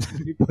 Yeah.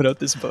 We put out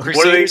this book.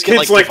 What are these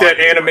kids like that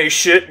anime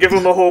shit? Give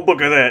them a whole book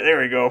of that. There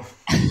we go.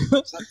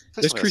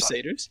 There's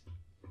Crusaders?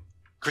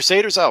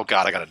 Crusaders? Oh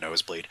god, I got a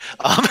nosebleed.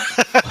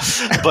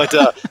 But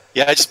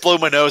I just blow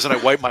my nose and I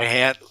wipe my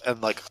hand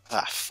and like,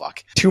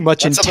 fuck. Too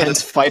much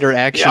intense fighter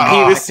action.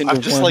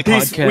 I'm just like,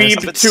 he's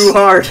weaved too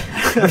hard.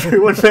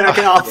 Everyone back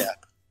off.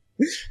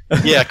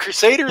 Yeah,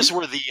 Crusaders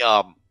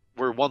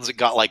were ones that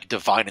got like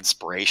divine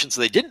inspiration, so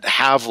they didn't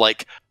have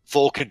like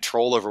full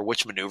control over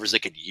which maneuvers they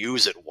could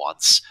use at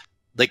once.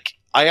 Like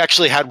I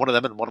actually had one of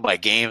them in one of my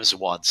games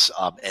once,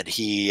 and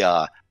he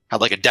had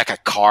like a deck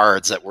of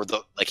cards that were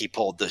he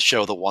pulled to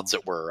show the ones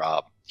that were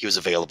he was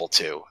available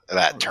to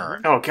that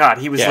turn. Oh god,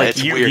 he was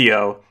like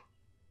Yu-Gi-Oh.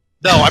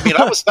 No, I mean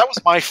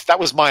that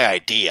was my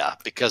idea,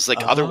 because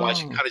like otherwise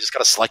you kind of just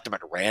gotta select them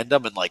at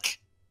random and like.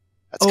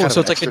 So it's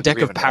like a deck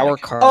of power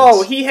cards.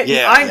 Oh,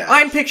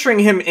 I'm picturing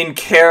him in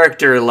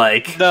character,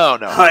 like no,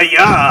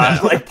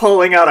 like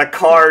pulling out a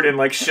card and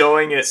like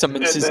showing it.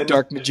 Summons his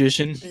dark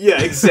magician.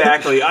 Yeah,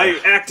 exactly. I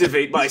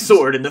activate my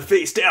sword in the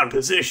face down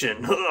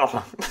position.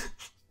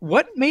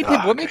 What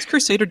makes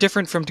Crusader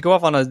different from, to go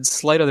off on a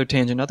slight other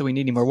tangent, not that we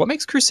need anymore, what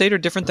makes Crusader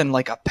different than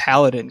like a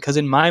paladin? Because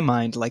in my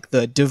mind, like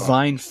the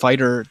divine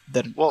fighter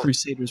that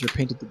Crusaders are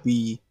painted to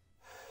be,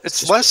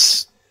 it's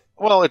less.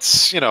 Well,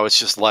 it's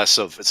just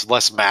it's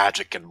less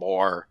magic and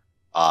more,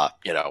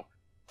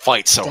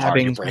 fight so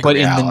hard you break but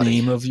reality. In the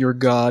name of your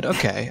god.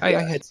 Okay,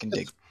 I can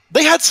dig.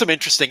 They had some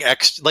interesting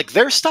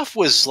their stuff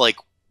was like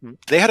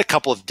they had a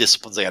couple of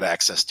disciplines they had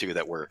access to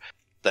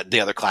that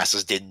the other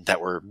classes didn't,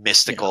 that were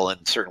mystical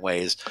in certain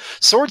ways.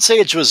 Sword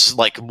Sage was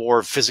like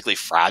more physically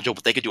fragile,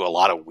 but they could do a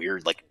lot of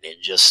weird like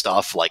ninja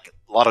stuff, like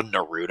a lot of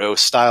Naruto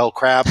style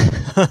crap.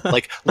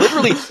 Like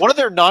literally one of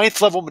their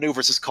 9th level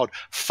maneuvers is called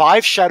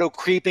 5 Shadow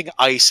Creeping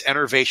Ice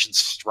Enervation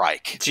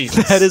Strike.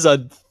 Jesus. That is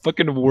a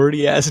fucking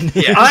wordy ass name.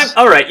 Yeah, I'm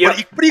all right. Yeah,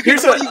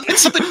 here's something.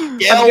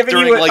 I'm giving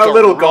you a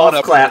little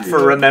golf clap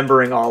for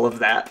remembering all of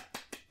that.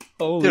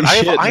 Holy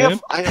shit, I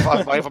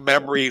have a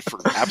memory for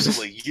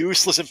absolutely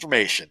useless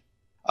information.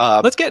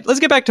 Let's get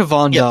back to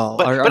Vondel.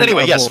 But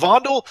anyway, yes,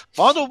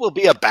 Vondel will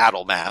be a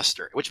battle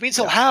master, which means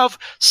he'll have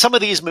some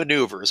of these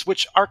maneuvers,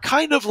 which are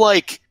kind of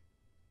like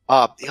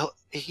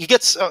he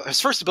gets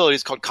his first ability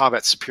is called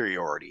Combat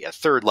Superiority at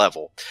 3rd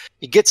level.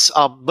 He gets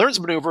learns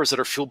maneuvers that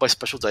are fueled by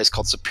special dice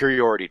called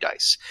Superiority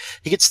dice.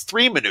 He gets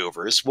 3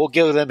 maneuvers. We'll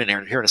give them in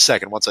here in a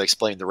second once I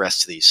explain the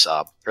rest of these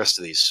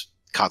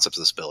concepts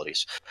of these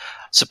abilities.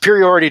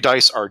 Superiority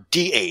dice are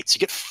D8s. You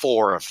get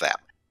 4 of them.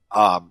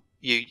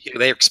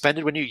 They are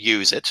expended when you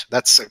use it.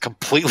 That's a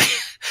completely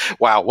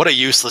wow, what a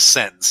useless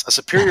sentence. A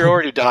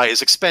superiority die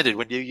is expended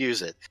when you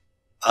use it.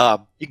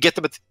 You get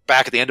them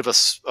back at the end of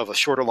a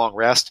short or long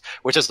rest,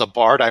 which as the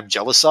bard I'm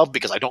jealous of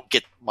because I don't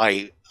get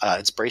my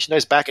inspiration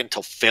dice back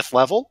until 5th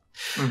level.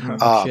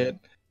 Shit.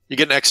 You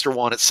get an extra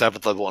one at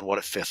 7th level and one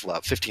at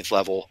 15th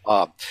level.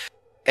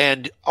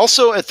 And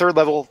also at 3rd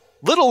level,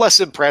 little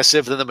less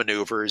impressive than the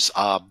maneuvers,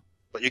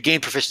 but you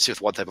gain proficiency with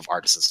one type of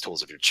artisan's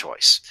tools of your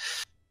choice.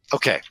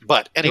 Okay,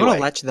 but anyway. You want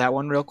to latch that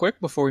one real quick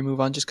before we move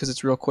on, just because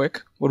it's real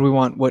quick? What do we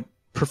want? What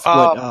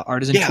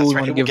artisan tool we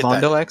want to give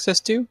Vondel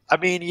access to? I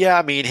mean,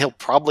 he'll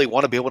probably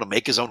want to be able to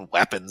make his own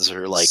weapons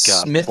or like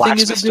smithing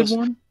is a good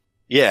one.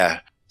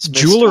 Yeah,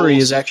 jewelry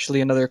is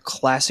actually another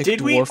classic.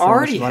 Did we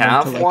already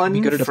have one?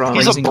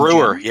 He's a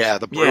brewer. Yeah,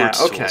 the brewer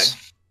tools. Okay,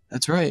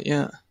 that's right.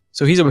 Yeah.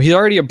 So he's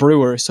already a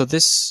brewer. So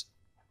this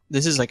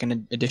is like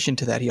an addition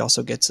to that. He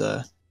also gets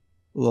a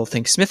little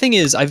thing. Smithing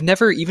is, I've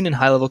never, even in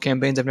high level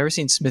campaigns, I've never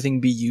seen smithing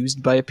be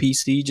used by a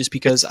PC, just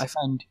because I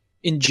find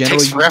in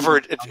general it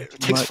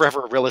takes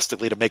forever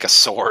realistically to make a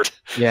sword.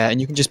 Yeah,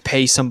 and you can just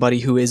pay somebody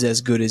who is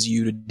as good as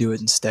you to do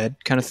it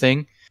instead, kind of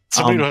thing.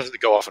 Somebody who has to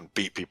go off and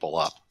beat people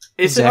up.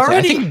 Exactly.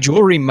 I think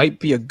jewelry might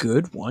be a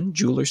good one,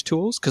 jeweler's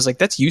tools, because like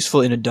that's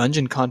useful in a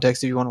dungeon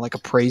context if you want to like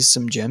appraise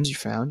some gems you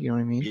found. You know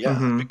what I mean? Yeah,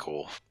 that'd be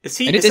cool. It's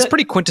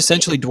pretty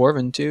quintessentially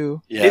dwarven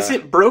too. Yeah. Is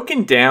it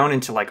broken down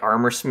into like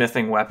armor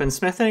smithing, weapon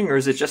smithing, or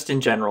is it just in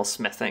general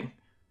smithing?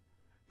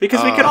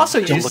 Because we could also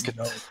use.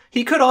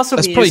 He could also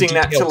be using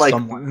that to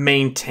like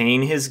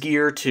maintain his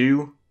gear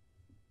too.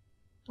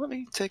 Let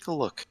me take a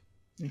look.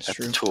 At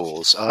the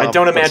tools. I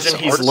don't imagine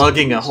he's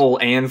lugging a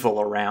whole anvil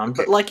around,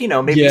 but like,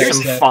 maybe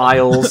some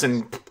files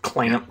and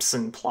clamps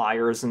and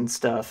pliers and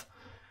stuff.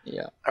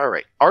 Yeah. All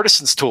right.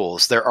 Artisans'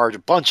 tools. There are a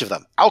bunch of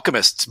them.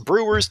 Alchemists,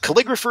 brewers,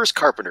 calligraphers,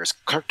 carpenters,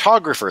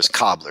 cartographers,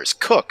 cobblers,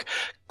 cook,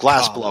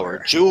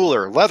 glassblower,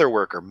 jeweler,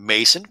 leatherworker,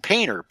 mason,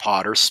 painter,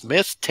 potter,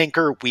 smith,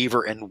 tinker,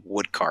 weaver, and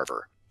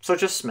woodcarver. So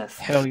just smith.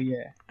 Hell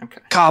yeah.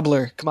 Okay.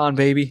 Cobbler. Come on,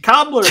 baby.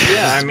 Cobbler,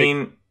 yeah. I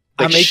mean...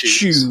 I make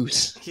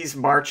shoes. He's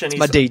marching. It's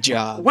my day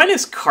job. When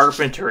is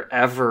carpenter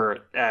ever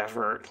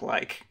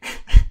like?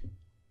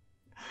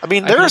 I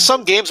mean, there are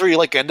some games where you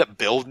like end up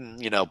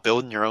building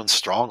your own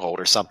stronghold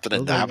or something,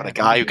 and having a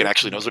guy who can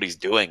actually knows what he's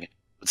doing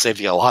would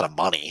save you a lot of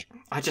money.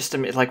 I just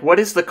admit, like, what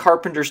is the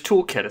carpenter's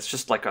toolkit? It's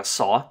just like a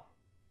saw,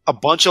 a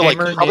bunch of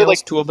hammer, probably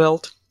nails, tool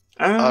belt.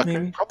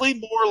 Probably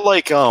more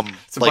like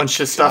it's a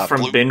bunch of stuff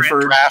from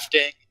Binford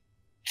drafting,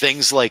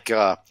 things like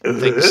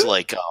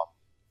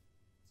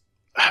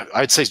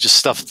I'd say just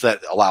stuff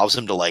that allows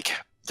him to like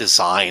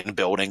design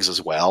buildings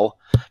as well,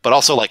 but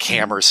also like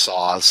hammers,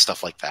 saws,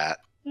 stuff like that.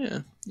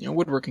 Yeah,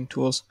 woodworking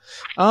tools.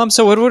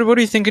 So what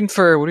are you thinking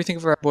for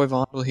our boy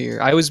Vondel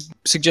here? I was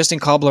suggesting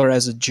cobbler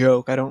as a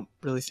joke. I don't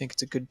really think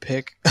it's a good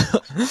pick.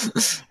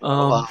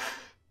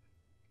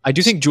 I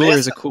do think jeweler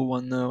is a cool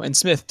one though, and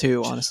smith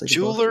too. Honestly,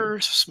 jeweler,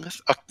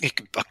 smith,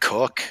 a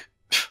cook.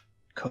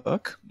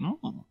 Cook. I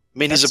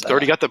mean, he's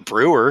already got the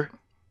brewer.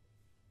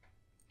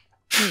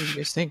 What do you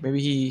guys think? Maybe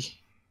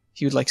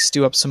he would like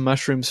stew up some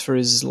mushrooms for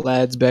his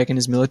lads back in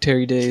his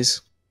military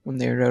days when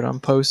they were out on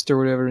post or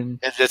whatever. And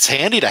it's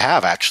handy to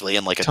have actually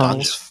in like a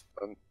dungeon.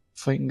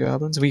 Fighting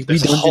goblins.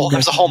 There's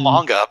a whole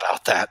manga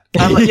about that.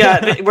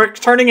 We're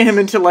turning him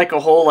into like a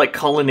whole like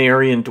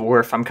culinarian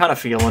dwarf. I'm kind of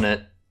feeling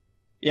it.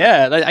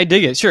 Yeah, I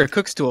dig it. Sure,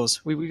 cook's tools.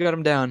 We got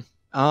him down.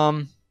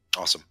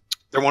 Awesome.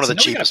 They're one of the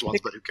cheapest ones,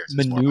 but who cares?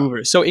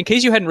 Maneuvers. So in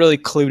case you hadn't really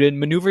clued in,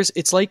 maneuvers,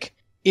 it's like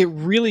it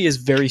really is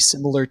very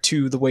similar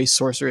to the way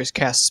sorcerers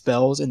cast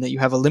spells in that you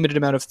have a limited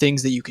amount of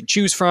things that you can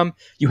choose from.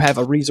 You have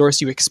a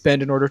resource you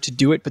expend in order to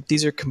do it, but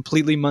these are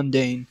completely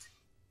mundane.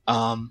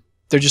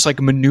 They're just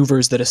like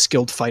maneuvers that a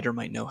skilled fighter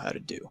might know how to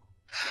do.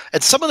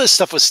 And some of this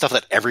stuff was stuff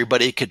that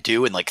everybody could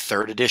do in like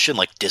 3rd edition,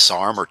 like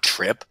disarm or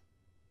trip,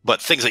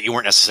 but things that you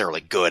weren't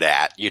necessarily good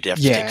at. You'd have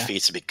to take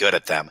feats to be good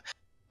at them.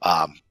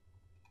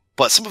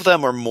 But some of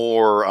them are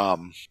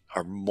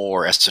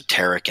more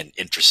esoteric and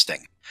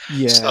interesting.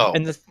 Yeah,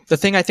 and the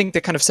thing I think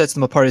that kind of sets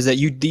them apart is that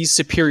these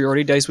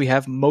superiority dice we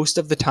have, most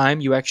of the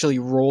time you actually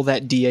roll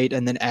that d8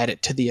 and then add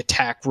it to the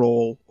attack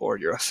roll or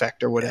your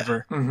effect or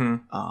whatever,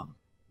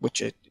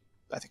 which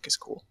I think is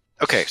cool.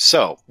 Okay,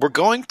 so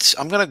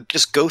I'm going to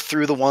just go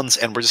through the ones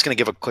and we're just going to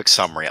give a quick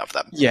summary of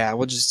them. Yeah,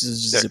 we'll just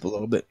zip a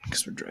little bit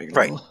because we're dragging.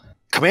 Right.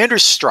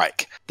 Commander's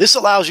Strike. This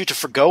allows you to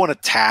forgo an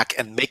attack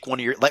and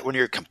let one of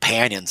your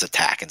companions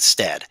attack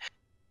instead.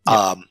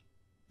 Yeah.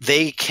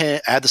 They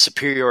can add the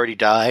superiority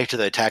die to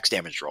the attack's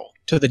damage roll.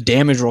 To the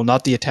damage roll,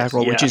 not the attack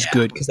roll, which is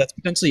good, because that's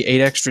potentially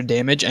 8 extra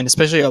damage, and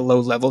especially at low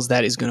levels,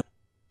 that is going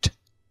to...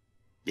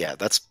 Yeah,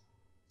 that's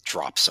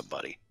drop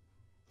somebody.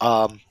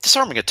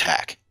 Disarming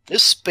Attack.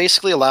 This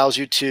basically allows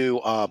you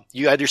to...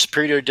 you add your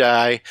superiority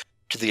die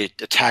to the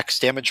attack's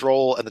damage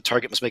roll, and the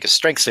target must make a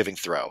strength saving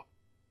throw.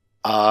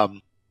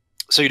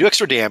 So you do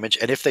extra damage,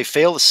 and if they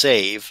fail to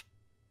save,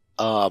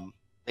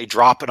 they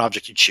drop an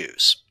object you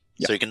choose.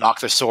 Yep. So you can knock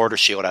their sword or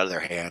shield out of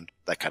their hand,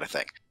 that kind of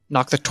thing.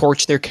 Knock the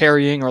torch they're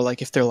carrying, or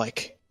like if they're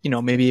like,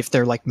 maybe if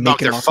they're like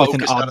making off with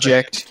an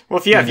object.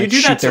 Well, if you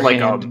do that to like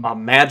a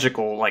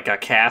magical, like a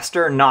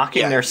caster,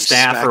 knocking their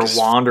staff or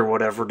wand or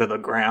whatever to the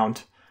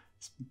ground,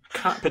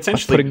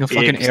 potentially putting a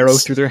fucking arrow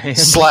through their hand.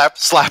 Slap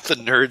the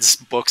nerd's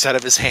books out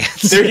of his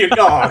hands. There you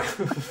go.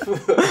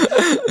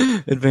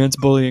 Advanced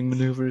bullying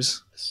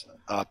maneuvers.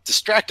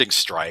 Distracting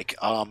Strike.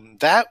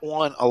 That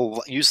one,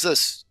 I'll use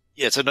this.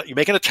 Yeah, so you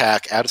make an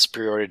attack, add a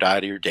superiority die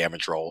to your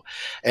damage roll,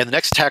 and the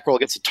next attack roll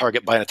against a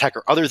target by an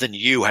attacker other than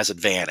you has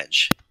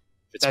advantage.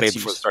 It's made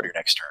before the start of your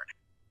next turn.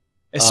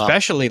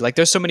 Especially, like,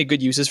 there's so many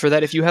good uses for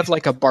that. If you have,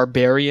 like, a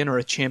barbarian or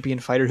a champion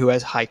fighter who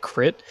has high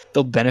crit,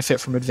 they'll benefit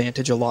from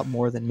advantage a lot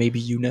more than maybe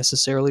you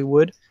necessarily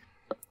would.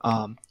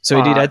 So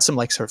it did add some,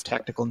 like, sort of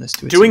tacticalness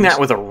to it. Doing that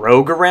with a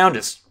rogue around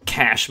is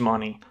cash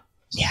money.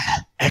 Yeah,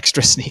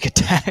 extra sneak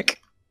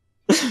attack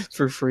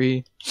for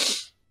free.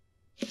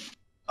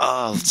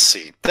 Let's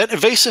see. Then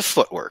evasive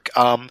footwork.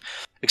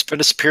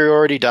 Expend a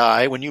superiority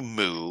die when you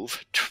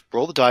move.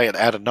 Roll the die and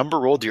add a number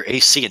rolled to your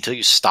AC until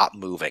you stop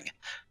moving.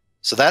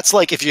 So that's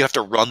like if you have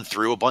to run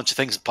through a bunch of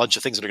things that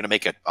are going to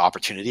make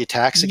opportunity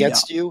attacks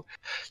against you.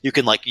 You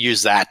can like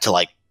use that to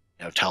like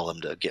tell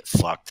them to get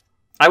fucked.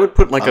 I would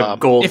put like a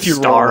gold if you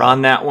star roll.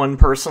 on that one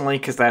personally,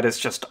 because that is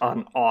just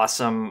an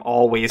awesome,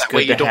 always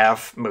good to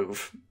have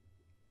move.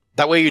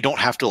 That way you don't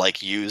have to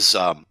like use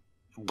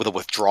with a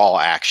withdrawal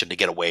action to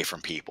get away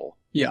from people.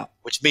 Yeah.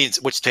 Which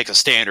takes a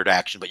standard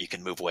action, but you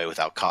can move away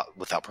without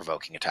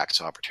provoking attacks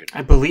of opportunity.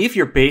 I believe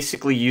you're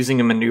basically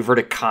using a maneuver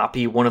to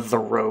copy one of the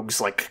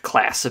rogue's like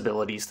class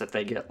abilities that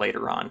they get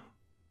later on.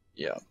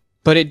 Yeah.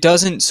 But it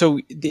doesn't, so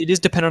it is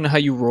dependent on how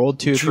you rolled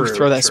too. If you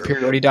throw that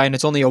superiority die and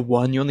it's only a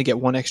 1, you only get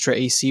 1 extra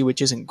AC,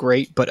 which isn't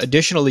great. But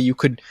additionally, you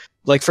could,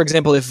 like for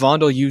example, if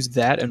Vondel used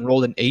that and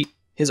rolled an 8,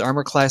 his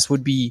armor class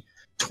would be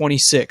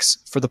 26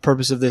 for the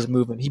purpose of this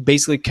movement. He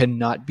basically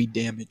cannot be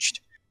damaged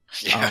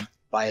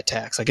by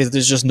attacks. Like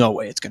there's just no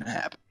way it's going to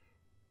happen.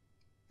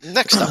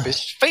 Next up is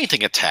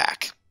fainting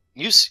attack.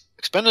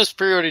 Expend a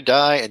superiority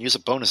die and use a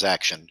bonus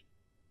action.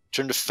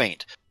 Turn to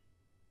faint,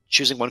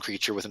 choosing one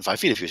creature within 5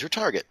 feet of you as your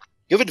target.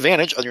 You have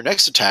advantage on your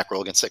next attack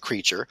roll against that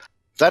creature.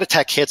 If that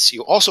attack hits,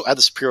 you also add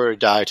the superiority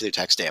die to the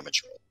attack's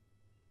damage roll.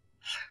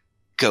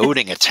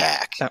 Goading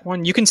attack. That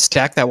one, you can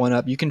stack that one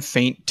up. You can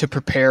feint to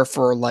prepare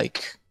for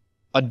like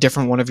a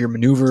different one of your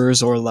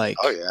maneuvers or like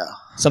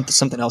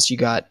something else you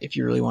got if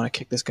you really want to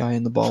kick this guy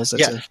in the balls.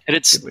 That's and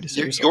it's good way to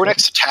say your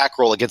next attack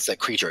roll against that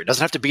creature. It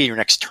doesn't have to be your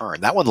next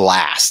turn. That one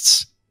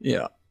lasts.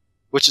 Yeah.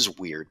 Which is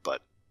weird,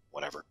 but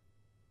whatever.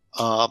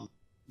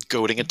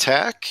 Goading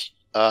attack.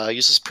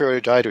 Use a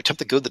superiority die to attempt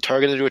to goad the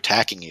target into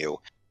attacking you.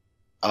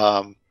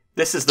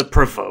 This is the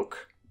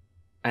provoke.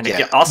 And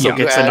it also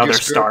gets another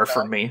star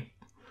from me.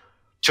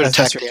 To an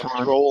attack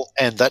damage roll,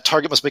 and that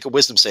target must make a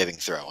wisdom saving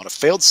throw. On a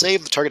failed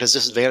save, the target has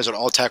disadvantage on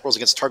all attack rolls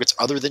against targets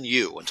other than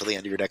you until the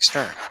end of your next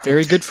turn.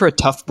 Very good for a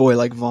tough boy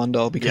like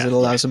Vondel because it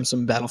allows him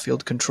some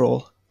battlefield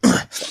control.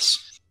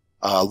 Yes.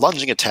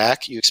 Lunging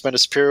attack, you expend a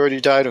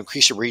superiority die to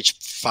increase your reach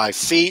 5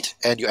 feet,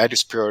 and you add your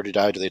superiority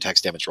die to the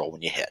attack's damage roll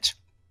when you hit.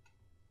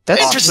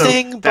 That's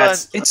interesting,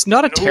 but it's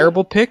not a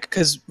terrible pick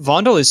because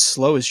Vondel is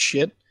slow as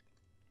shit.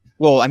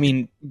 Well, I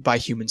mean, by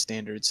human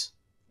standards.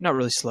 Not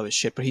really slow as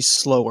shit, but he's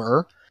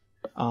slower.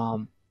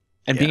 And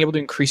being able to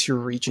increase your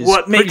reach is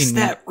what makes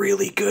that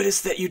really good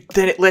is that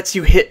it lets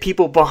you hit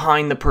people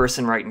behind the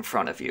person right in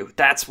front of you.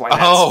 That's why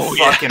that's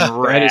fucking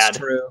rad. That is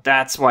true.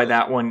 That's why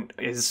that one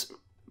is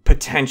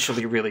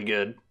potentially really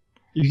good.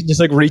 You can just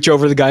like reach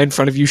over the guy in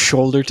front of you,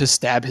 shoulder to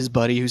stab his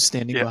buddy who's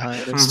standing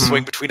behind him.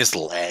 Swing between his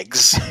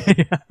legs.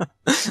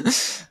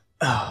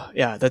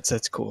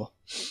 That's cool.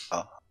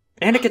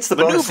 And it gets the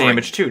bonus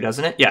damage too,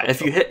 doesn't it? Yeah,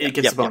 if you hit, it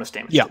gets the bonus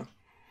damage. Yeah. Too.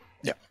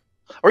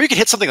 Or you can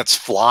hit something that's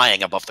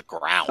flying above the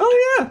ground.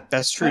 Oh yeah,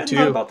 that's true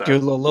too. Do a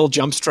little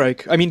jump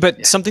strike. I mean,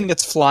 but something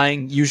that's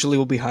flying usually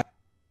will be high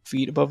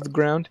feet above the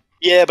ground.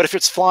 Yeah, but if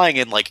it's flying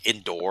in like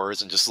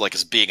indoors and just like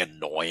is being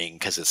annoying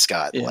because it's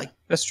got like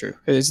that's true.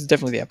 It's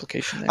definitely the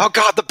application there. Oh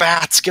god, the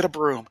bats! Get a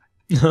broom.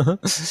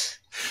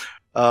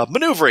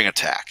 Maneuvering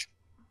attack.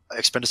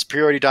 Expend a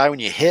superiority die when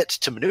you hit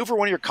to maneuver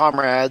one of your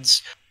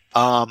comrades.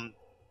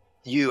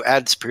 You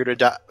add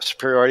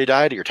superiority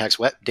die to your attack's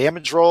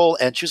damage roll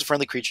and choose a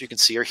friendly creature you can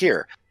see or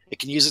hear. It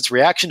can use its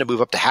reaction to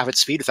move up to half its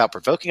speed without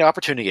provoking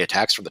opportunity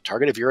attacks from the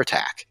target of your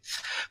attack.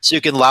 So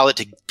you can allow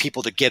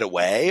people to get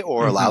away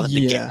or allow them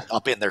to get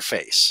up in their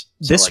face.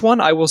 This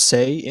one, I will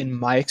say, in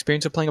my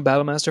experience of playing a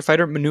Battlemaster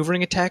fighter,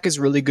 maneuvering attack is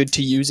really good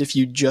to use if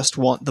you just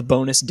want the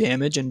bonus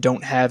damage and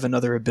don't have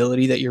another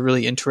ability that you're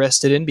really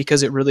interested in,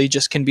 because it really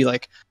just can be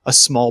like a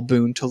small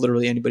boon to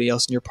literally anybody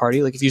else in your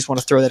party. Like if you just want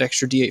to throw that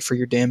extra D8 for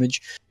your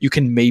damage, you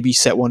can maybe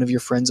set one of your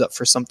friends up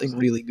for something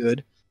really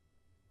good.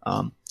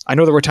 I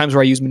know there were times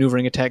where I used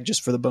maneuvering attack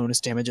just for the bonus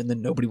damage and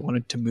then nobody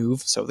wanted to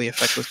move, so the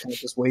effect was kind of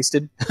just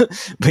wasted.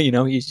 But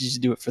you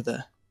just do it for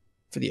the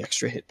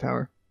extra hit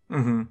power.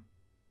 Mm-hmm.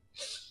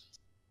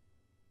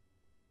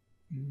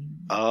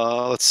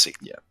 Let's see.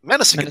 Yeah.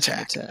 Menacing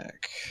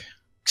attack.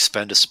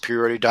 Expend a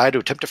superiority die to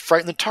attempt to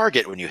frighten the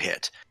target when you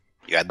hit.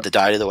 You add the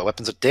die to the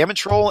weapon's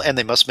damage roll, and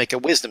they must make a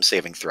wisdom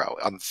saving throw.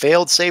 On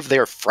failed save, they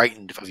are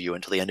frightened of you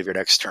until the end of your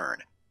next turn.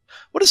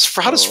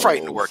 How does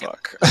frightened work?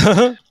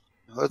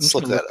 Let's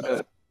look that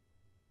up.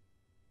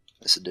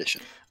 This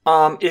edition.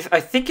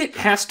 I think it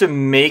has to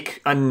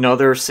make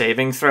another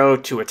saving throw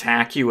to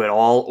attack you at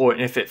all, or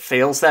if it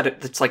fails that,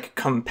 it's like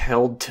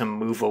compelled to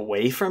move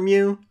away from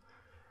you.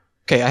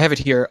 Okay, I have it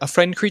here. A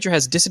frightened creature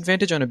has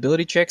disadvantage on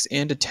ability checks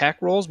and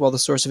attack rolls while the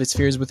source of its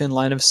fear is within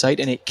line of sight,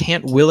 and it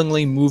can't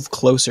willingly move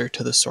closer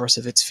to the source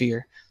of its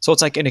fear. So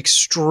it's like an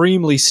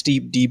extremely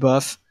steep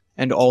debuff,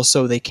 and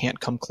also they can't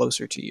come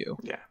closer to you.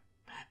 Yeah.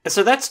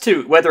 So that's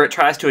to whether it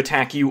tries to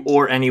attack you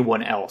or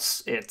anyone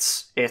else.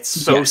 It's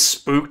so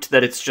spooked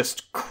that it's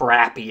just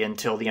crappy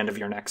until the end of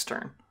your next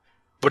turn.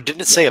 But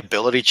didn't it say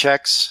ability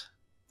checks?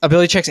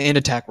 Ability checks and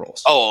attack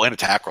rolls. Oh, and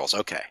attack rolls.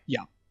 Okay.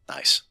 Yeah.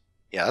 Nice.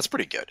 Yeah, that's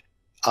pretty good.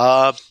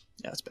 Yeah,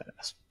 that's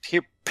badass.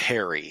 Here,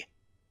 parry.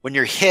 When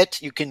you're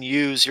hit, you can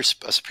use your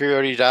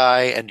superiority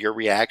die and your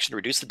reaction to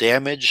reduce the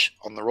damage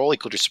on the roll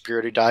equal to your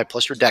superiority die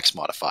plus your dex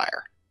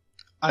modifier.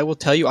 I will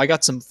tell you, I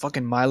got some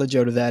fucking mileage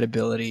out of that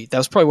ability. That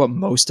was probably what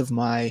most of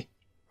my...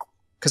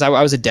 Because I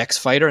was a dex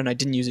fighter and I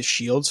didn't use a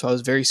shield, so I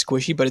was very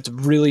squishy, but it's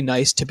really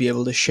nice to be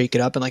able to shake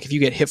it up. And like if you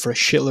get hit for a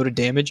shitload of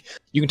damage,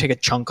 you can take a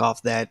chunk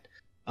off that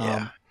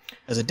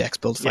as a dex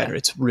build fighter.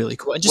 It's really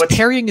cool. And just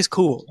parrying is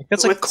cool. Like,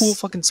 that's like a cool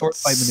fucking sword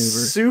fight maneuver.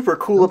 Super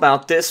cool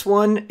about this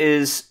one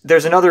is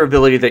there's another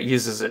ability that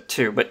uses it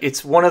too, but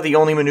it's one of the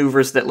only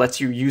maneuvers that lets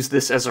you use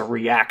this as a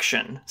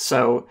reaction.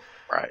 So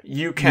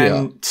you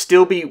can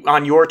still be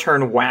on your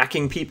turn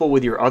whacking people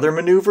with your other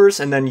maneuvers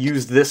and then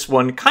use this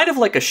one kind of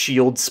like a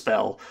shield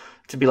spell.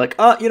 To be like,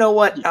 oh, you know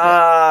what?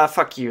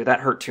 Fuck you. That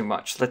hurt too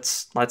much.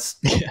 Let's numb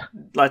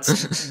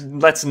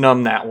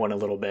that one a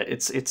little bit.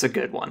 It's a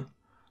good one.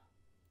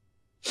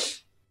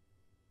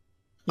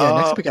 Yeah.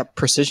 Next we got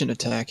precision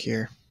attack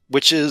here,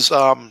 which is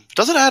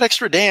doesn't add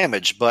extra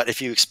damage, but if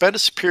you expend a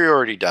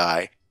superiority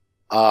die,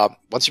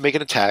 once you make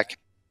an attack,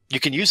 you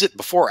can use it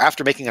before or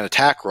after making an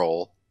attack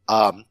roll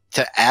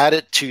to add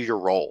it to your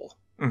roll,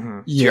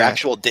 to your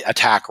actual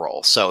attack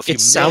roll. So if you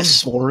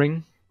sounds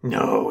boring.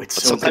 No, it's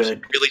so sometimes good.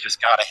 You really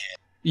just gotta hit.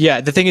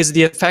 Yeah, the thing is,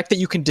 the fact that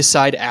you can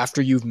decide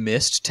after you've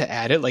missed to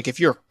add it, like if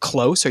you're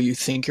close or you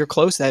think you're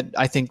close, that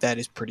I think that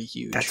is pretty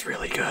huge. That's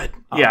really good.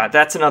 Yeah,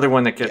 that's another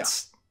one that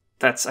gets.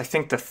 That's I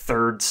think the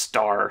 3rd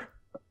star,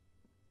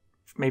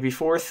 maybe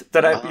 4th.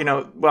 That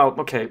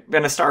okay,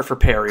 then a star for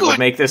parry would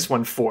make this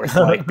one 4th,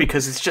 like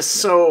because it's just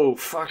so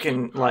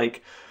fucking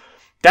like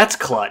that's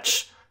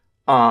clutch.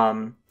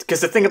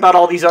 Because the thing about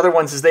all these other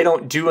ones is they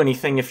don't do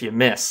anything if you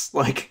miss,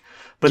 like.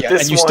 But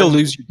this and you one, still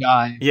lose your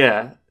die.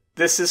 Yeah.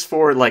 This is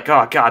for like,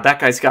 oh god, that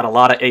guy's got a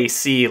lot of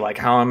AC. Like,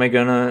 how am I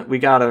gonna?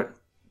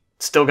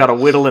 Still gotta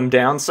whittle him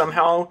down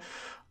somehow.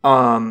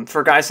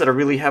 For guys that are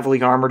really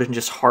heavily armored and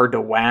just hard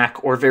to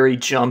whack or very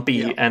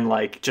jumpy and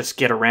like just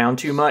get around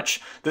too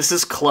much. This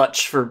is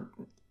clutch for.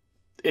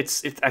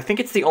 I think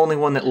it's the only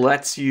one that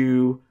lets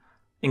you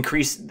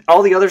increase.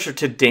 All the others are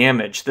to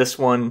damage. This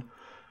one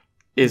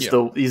is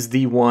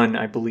the one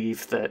I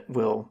believe that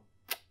will.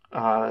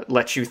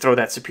 Let you throw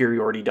that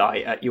superiority die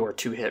at your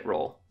 2-hit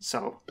roll.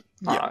 So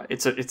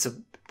it's a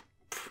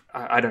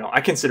I don't know.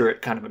 I consider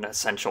it kind of an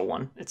essential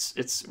one.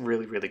 It's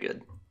really, really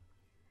good.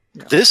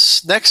 Yeah.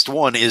 This next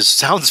one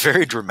sounds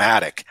very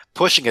dramatic.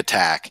 Pushing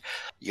attack.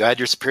 You add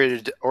your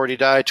superiority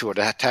die to an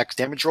attack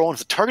damage roll, and if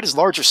the target is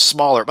large or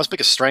smaller, it must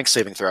make a strength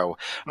saving throw.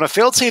 On a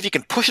failed save, you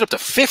can push it up to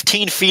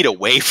 15 feet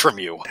away from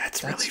you.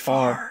 That's really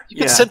far. You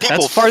can send people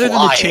that's farther flying.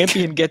 Than the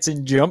champion gets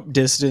in jump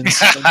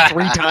distance. Like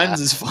 3 times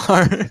as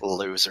far.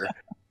 Loser.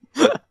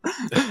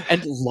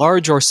 And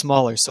large or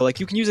smaller, so like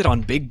you can use it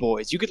on big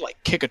boys. You could like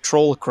kick a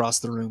troll across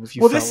the room if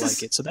you felt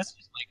like it. So that's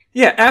just like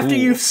after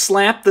you've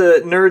slapped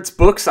the nerd's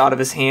books out of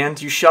his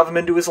hand, you shove him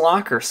into his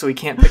locker so he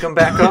can't pick them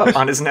back up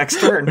on his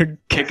next turn.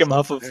 Kick him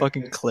off a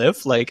fucking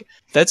cliff. Like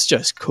that's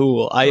just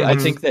cool. I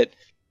think that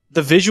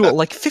the visual,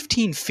 like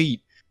 15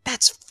 feet,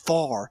 that's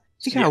far.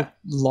 Think how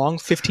long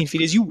 15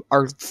 feet is. You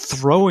are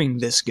throwing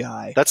this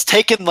guy. That's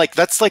like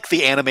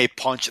the anime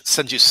punch that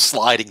sends you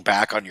sliding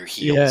back on your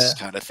heels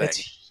kind of thing.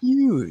 That's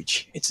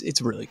huge.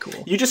 It's really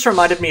cool. You just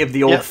reminded me of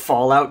the old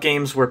Fallout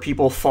games where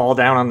people fall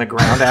down on the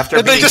ground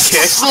after being kicked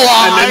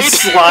slide. And then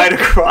slide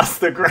across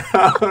the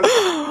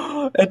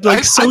ground. And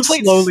like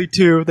slowly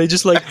too. They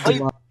just like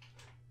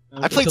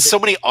I played so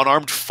many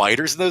unarmed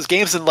fighters in those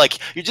games, and like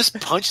you just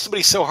punch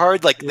somebody so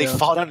hard, like they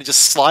fall down and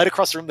just slide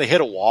across the room. They hit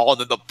a wall, and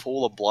then the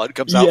pool of blood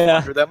comes out from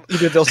under them.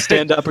 Either they'll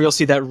stand up, or you'll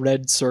see that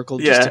red circle.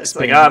 Just it's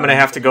like I'm gonna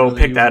have to go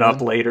pick that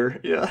up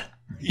later. Yeah.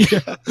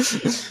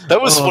 That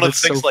was one of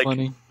the things. So like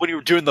funny. When you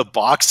were doing the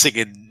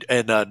boxing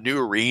in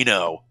New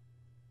Reno,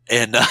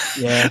 and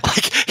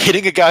like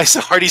hitting a guy so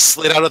hard he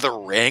slid out of the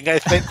ring. I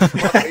think.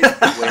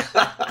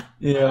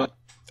 Yeah.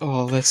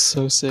 Oh, that's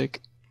so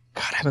sick.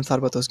 God, I haven't thought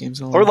about those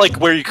games in a long time. Or like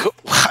time. where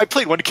I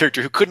played one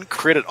character who couldn't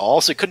crit at all,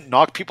 so he couldn't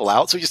knock people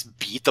out, so he just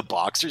beat the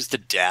boxers to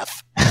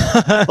death.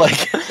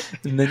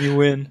 And then you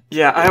win.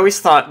 Yeah, I always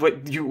thought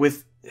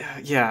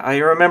I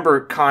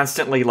remember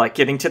constantly like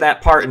getting to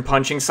that part and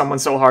punching someone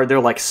so hard their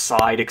like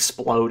side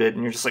exploded,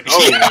 and you're just like,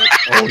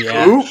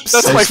 oops.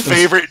 That's my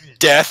favorite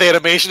death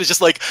animation. It's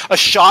just like a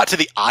shot to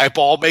the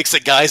eyeball makes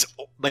the guy's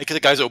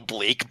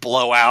oblique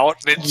blow out,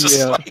 and it's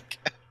just like.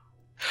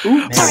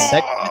 Man,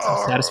 that's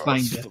a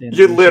satisfying death.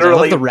 You literally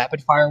I love the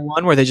rapid fire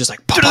one where they just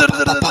like pop,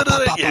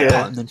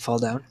 and then fall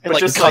down. It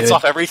like cuts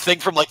off everything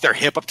from like their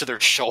hip up to their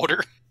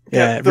shoulder.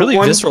 Yeah, the really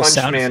one visceral Punch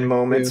sound Man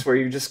moments where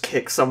you just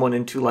kick someone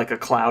into like a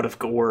cloud of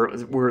gore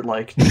were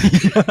like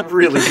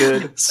really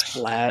good.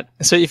 Splat.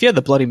 So if you had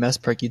the bloody mess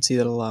perk, you'd see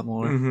that a lot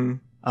more. Mm-hmm.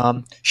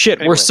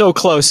 Anyway. We're so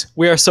close.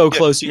 We are so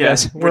close, you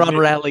guys. We're on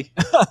rally.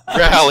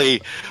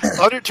 Rally.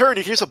 On your turn,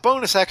 you use a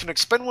bonus action to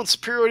expend one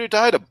superiority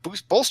die to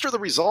bolster the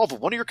resolve of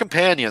one of your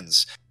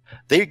companions.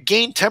 They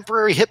gain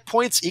temporary hit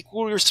points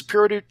equal to your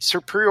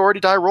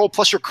superiority die roll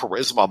plus your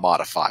charisma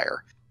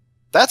modifier.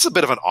 That's a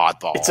bit of an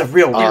oddball. It's a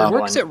real weird one. It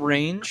works at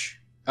range.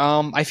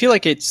 I feel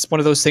like it's one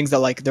of those things that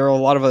like there are a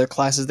lot of other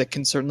classes that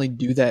can certainly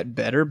do that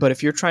better, but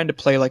if you're trying to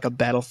play like a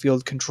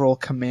battlefield control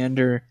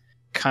commander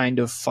kind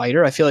of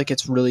fighter, I feel like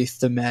it's really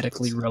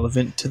thematically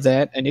relevant to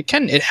that, and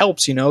it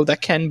helps, that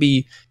can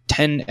be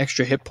 10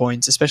 extra hit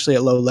points, especially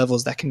at low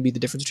levels. That can be the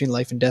difference between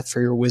life and death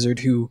for your wizard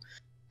who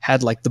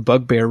had like the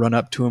bugbear run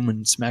up to him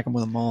and smack him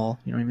with a maul.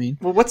 You know what I mean?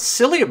 Well, what's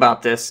silly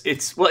about this,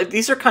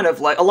 these are kind of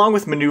like, along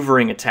with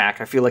maneuvering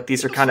attack, I feel like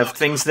these are kind of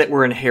things that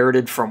were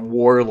inherited from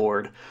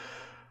Warlord.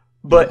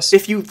 But Yes.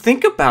 if you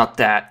think about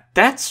that,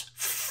 that's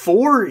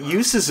 4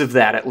 uses of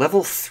that at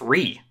level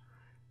 3.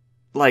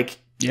 Like,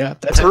 Yeah,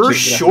 that's per actually-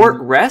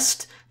 short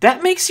rest,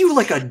 that makes you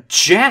like a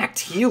jacked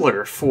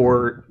healer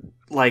for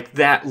like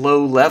that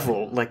low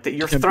level. Like that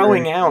you're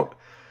throwing out.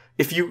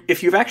 If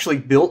you've actually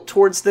built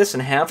towards this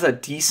and have a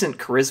decent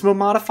charisma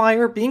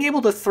modifier, being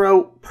able to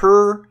throw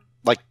per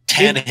Like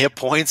 10 hit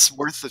points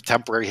worth of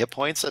temporary hit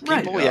points at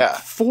people, right, yeah.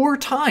 4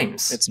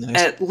 times It's nice.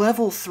 at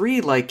level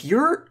 3, like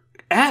you're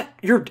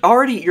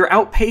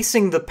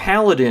outpacing the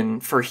paladin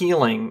for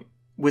healing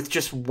with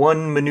just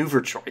one maneuver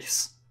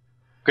choice.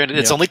 Granted,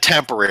 it's only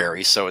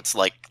temporary, so it's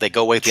like they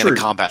go away at the end of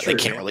combat. They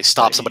can't really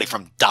stop somebody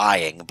from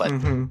dying, but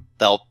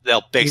they'll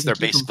base their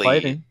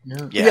basically.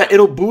 Yeah,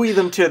 it'll buoy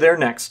them to their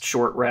next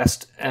short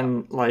rest,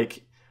 and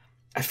like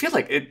I feel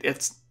like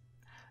it's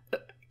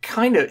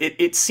kind of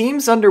it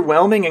seems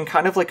underwhelming and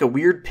kind of like a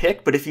weird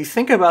pick, but if you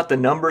think about the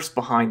numbers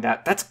behind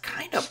that, that's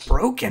kind of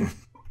broken.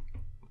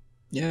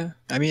 Yeah,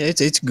 I mean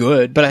it's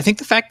good, but I think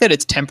the fact that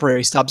it's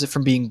temporary stops it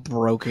from being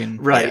broken.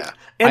 Right. Yeah.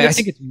 And I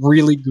think it's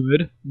really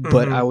good,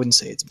 but I wouldn't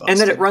say it's busted. And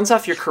then it runs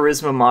off your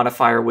charisma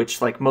modifier,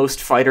 which like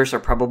most fighters are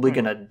probably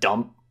gonna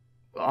dump.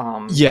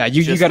 Yeah,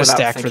 you just got to without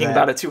stack for thinking that.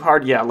 about it too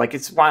hard. Yeah, like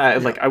it's why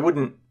I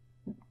wouldn't.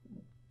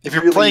 If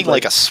you're really, playing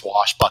like a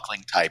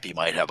swashbuckling type, you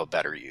might have a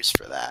better use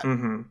for that.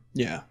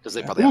 Yeah. Because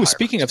they probably have Ooh, higher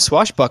speaking of charisma.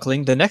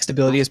 swashbuckling, the next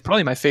ability is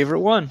probably my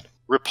favorite one.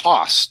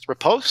 Riposte.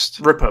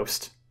 Riposte.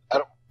 Riposte,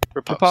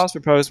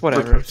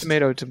 whatever. Riposte.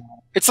 Tomato.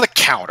 It's a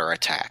counter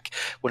attack.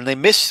 When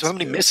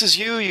somebody misses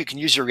you, you can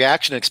use your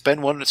reaction and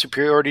expend one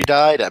superiority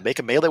die to make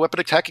a melee weapon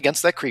attack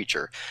against that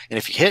creature. And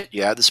if you hit,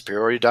 you add the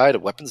superiority die to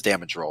weapons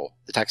damage roll,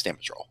 attack's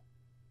damage roll.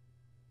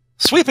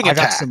 Sweeping I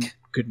attack. got some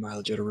good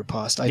mileage out of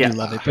Riposte. I Yeah. do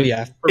love it, but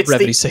yeah, for It's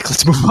brevity's sake,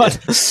 let's move on.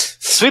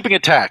 Sweeping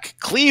attack.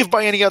 Cleave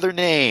by any other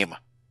name.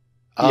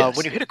 Yes.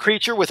 When you hit a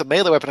creature with a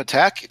melee weapon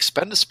attack,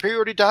 expend a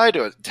superiority die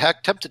to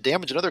attempt to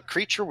damage another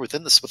creature with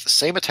the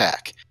same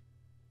attack.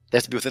 They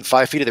have to be within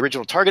 5 feet of the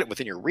original target,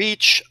 within your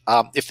reach.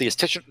 If the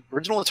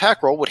original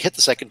attack roll would hit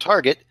the second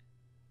target, it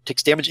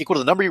takes damage equal to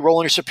the number you roll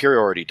on your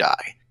superiority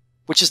die,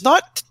 which is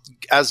not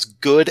as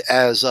good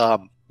as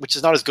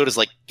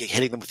like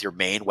hitting them with your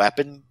main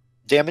weapon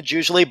damage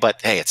usually.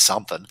 But hey, it's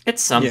something.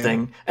 It's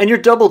something, and you're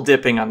double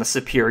dipping on the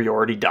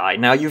superiority die.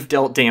 Now you've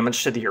dealt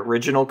damage to the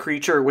original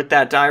creature with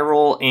that die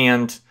roll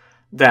and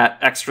that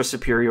extra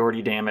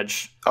superiority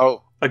damage.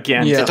 Oh.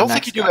 Again, Yeah. to I the don't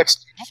next think you do guy. I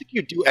don't think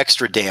you do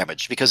extra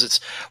damage because it's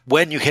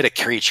when you hit a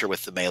creature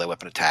with the melee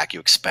weapon attack, you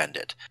expend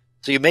it.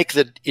 So you make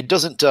it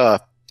doesn't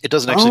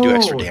actually do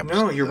extra damage.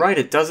 No, you're right.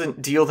 It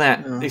doesn't deal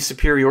that No. the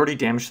superiority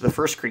damage to the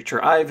first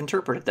creature. I've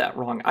interpreted that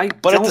wrong.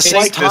 But don't at the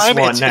same like time,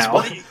 this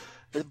one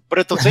now. but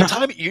at the same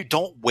time, you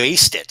don't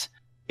waste it.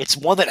 It's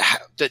one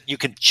that you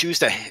can choose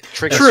to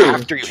trigger True,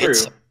 after you hit true,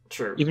 something.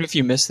 true. Even if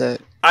you miss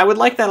that. I would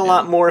like that a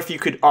lot more if you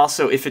could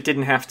also, if it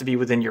didn't have to be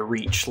within your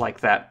reach,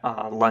 like that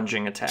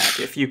lunging attack.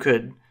 If you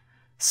could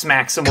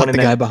smack someone Cut and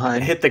the then guy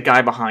behind. hit the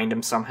guy behind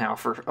him somehow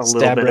for a little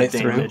Stab bit right of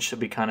through. damage, it'd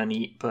be kind of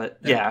neat. But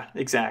yeah,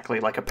 exactly,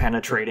 like a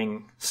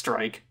penetrating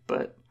strike.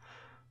 But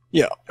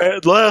Yeah.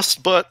 And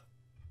last, but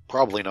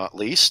probably not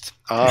least,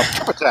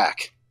 trip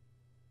attack.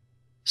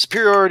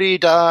 Superiority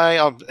die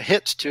on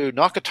hit to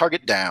knock a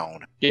target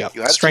down. Yeah.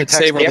 You add it to Strength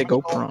attack's save or they damage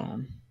go roll.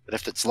 prone. But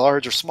if it's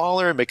large or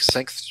smaller, make a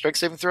strength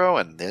saving throw,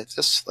 and it's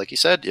just like you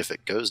said, if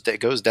it goes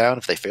down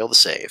if they fail to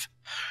save.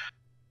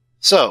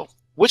 So,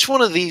 which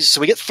one of these?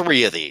 So we get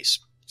 3 of these.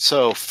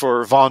 So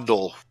for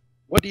Vondel,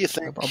 what do you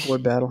think?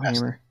 Aboard Battle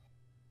Hammer.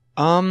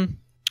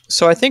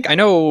 So I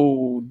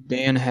know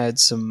Dan had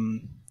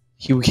some.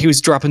 He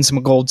was dropping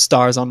some gold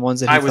stars on ones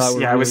that he thought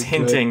were I was really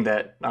good. hinting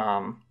that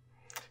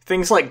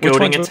things like Which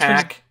goading ones?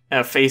 attack,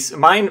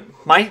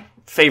 my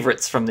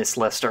favorites from this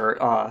list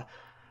are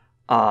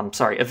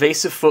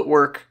evasive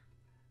footwork,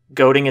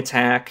 goading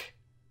attack.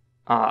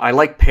 I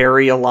like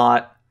parry a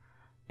lot,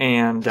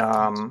 and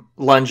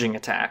lunging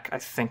attack. I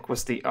think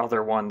was the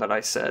other one that I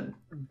said.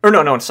 Or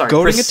no, sorry.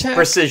 Goading attack?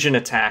 Precision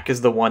attack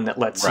is the one that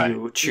lets Right.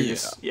 you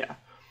choose. Yeah.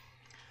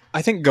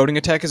 I think goading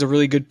attack is a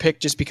really good pick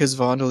just because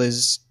Vondel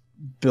is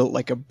built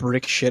like a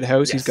brick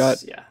shithouse. He's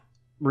got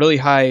really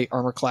high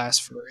armor class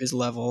for his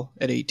level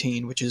at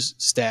 18, which is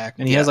stacked,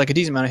 and he has like a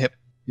decent amount of hit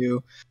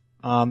too,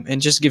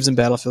 and just gives him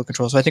battlefield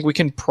control. So I think we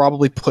can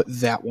probably put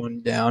that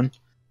one down.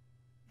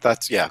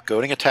 That's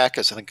goading attack.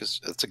 I think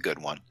it's a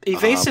good one.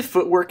 Evasive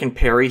footwork and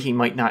parry he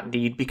might not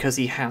need because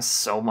he has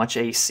so much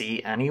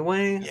AC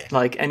anyway. Yeah.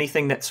 Like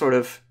anything that sort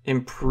of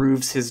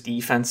improves his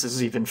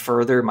defenses even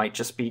further might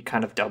just be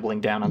kind of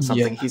doubling down on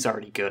something he's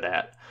already good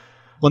at.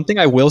 One thing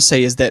I will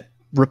say is that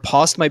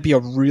Riposte might be a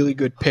really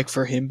good pick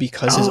for him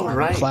because his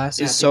armor class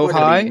is so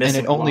high, and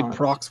it only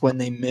procs when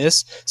they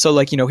miss. So,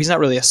 like, he's not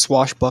really a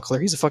swashbuckler.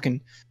 He's a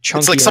fucking chunky.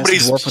 It's like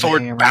somebody's dwarf with a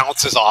sword hammer.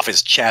 bounces off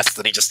his chest,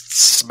 and he just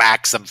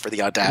smacks him for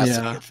the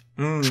audacity of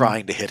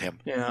trying to hit him.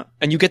 Yeah,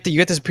 and you get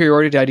the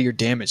superiority die to your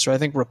damage. So I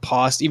think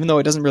Riposte, even though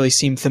it doesn't really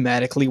seem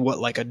thematically what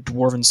like a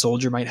dwarven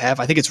soldier might have,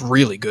 I think it's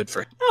really good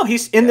for him. No,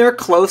 he's in there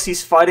close.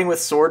 He's fighting with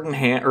sword and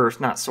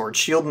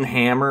shield and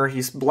hammer.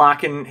 He's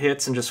blocking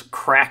hits and just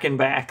cracking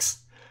backs.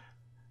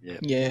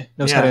 Yeah,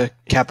 knows how to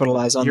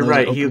capitalize on. You're those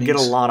right. openings. He'll get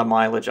a lot of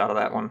mileage out of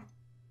that one.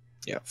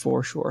 Yeah,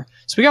 for sure.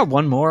 So we got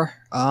one more.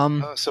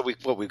 So we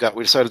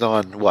decided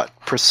on what?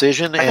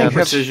 Precision I think and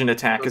precision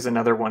attack is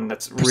another one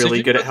that's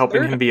really good at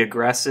helping him be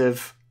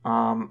aggressive.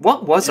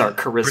 What was our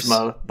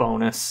charisma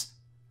bonus?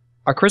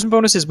 Our charisma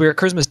bonus is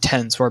charisma's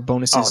 10, so our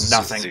bonus is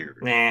nothing. 0.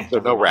 Nah. So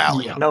no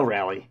rally. Yeah. No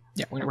rally.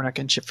 Yeah, we're not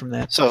getting shit from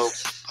that. So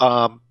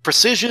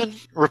precision,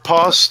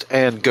 riposte,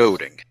 and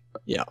goading.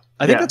 Yeah,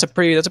 I think that's a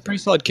pretty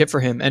solid kit for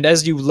him. And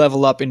as you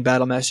level up in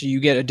Battle Master, you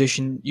get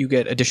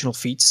additional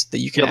feats that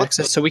you can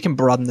access. So we can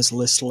broaden this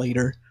list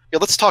later. Yeah,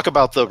 let's talk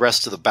about the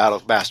rest of the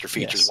Battle Master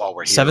features while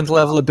we're here. 7th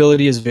level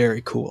ability is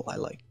very cool. I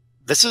like.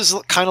 This is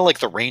kind of like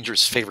the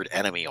Ranger's favorite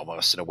enemy,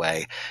 almost, in a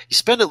way. You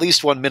spend at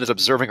least 1 minute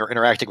observing or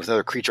interacting with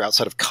another creature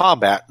outside of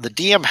combat. The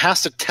DM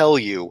has to tell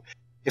you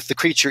if the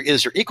creature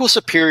is your equal,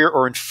 superior,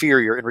 or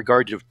inferior in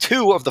regard to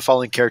 2 of the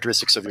following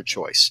characteristics of your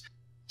choice.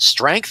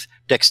 Strength,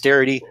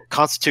 dexterity,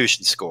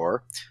 constitution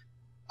score,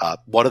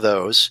 one of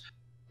those,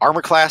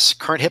 armor class,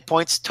 current hit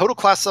points, total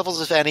class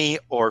levels, if any,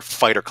 or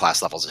fighter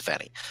class levels, if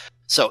any.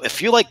 So if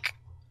you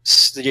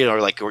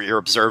or you're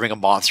observing a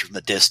monster from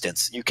the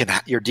distance, the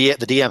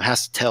DM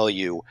has to tell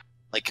you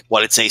like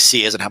what its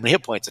AC is and how many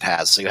hit points it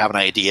has, so you have an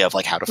idea of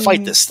like how to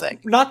fight this thing.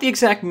 Not the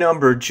exact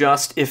number,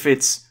 just if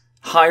it's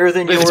higher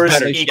than yours,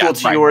 equal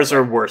to yours,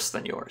 or worse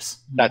than yours.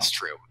 That's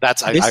true.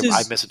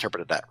 I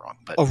misinterpreted that wrong.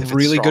 But a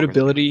really good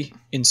ability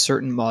in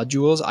certain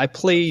modules. I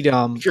played.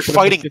 If you're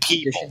fighting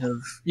people.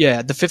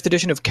 The 5th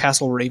edition of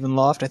Castle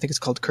Ravenloft. I think it's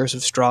called Curse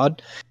of Strahd.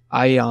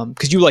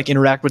 Because you like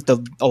interact with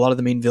a lot of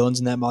the main villains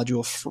in that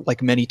module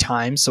like many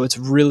times, so it's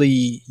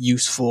really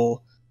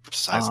useful.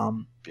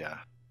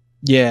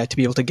 Yeah, to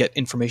be able to get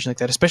information like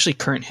that, especially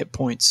current hit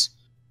points.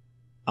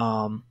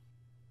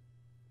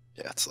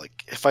 Yeah, it's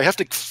like, if I have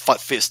to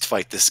fist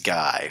fight this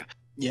guy,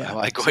 am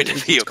I going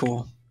to be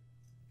cool?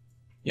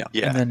 Yeah.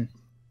 Yeah. And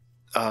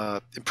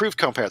then improved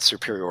combat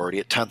superiority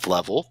at 10th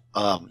level.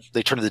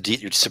 They turn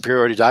your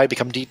superiority die,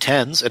 become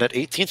D10s, and at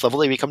 18th level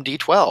they become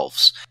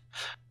D12s.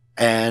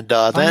 And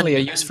finally, a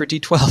use for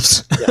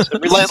D12s. Yes,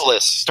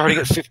 relentless. Starting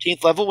at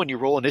 15th level, when you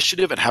roll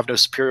initiative and have no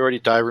superiority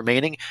die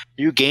remaining,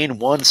 you gain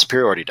 1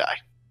 superiority die.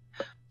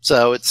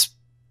 So it's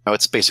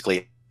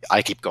basically,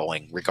 I keep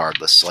going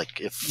regardless. Like,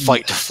 if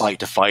fight to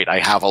fight,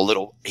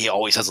 he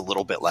always has a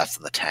little bit left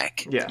in the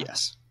tank. Yeah.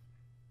 Yes.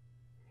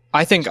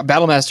 I think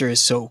Battlemaster is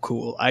so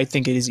cool. I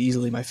think it is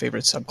easily my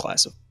favorite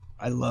subclass.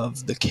 I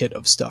love the kit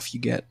of stuff you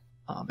get.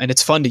 And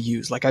it's fun to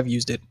use. Like, I've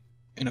used it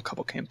in a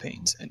couple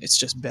campaigns, and it's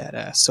just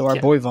badass. So our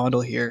boy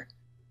Vondel here,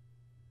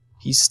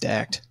 he's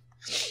stacked.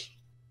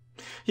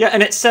 Yeah,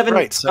 and at 7,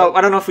 right, so,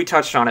 I don't know if we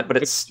touched on it, but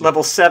it's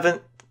level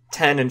 7,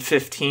 10, and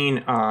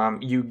 15,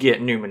 you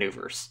get new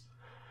maneuvers.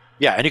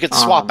 Yeah, and you can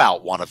swap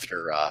out one of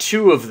your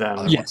 2 of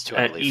them too,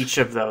 at each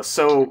of those.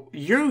 So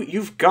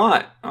you've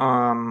got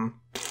 9,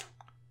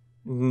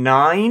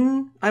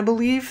 I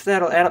believe.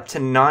 That'll add up to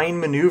 9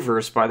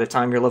 maneuvers by the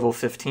time you're level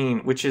 15,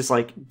 which is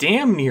like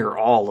damn near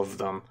all of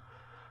them.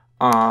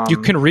 You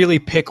can really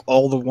pick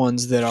all the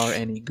ones that are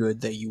any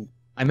good that you.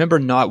 I remember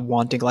not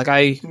wanting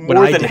I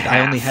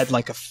only had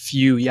like a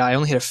few. Yeah, I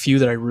only had a few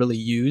that I really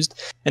used,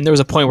 and there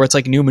was a point where it's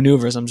like new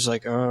maneuvers. I'm just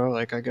like,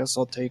 I guess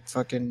I'll take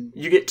fucking.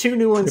 You get 2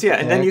 new ones,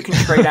 and then you can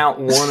trade out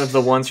one of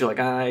the ones you're like,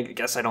 I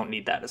guess I don't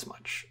need that as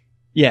much.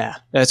 Yeah,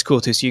 that's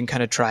cool too. So you can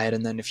kind of try it,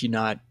 and then if you're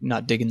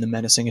not digging the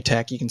menacing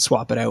attack, you can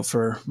swap it out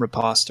for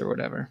riposte or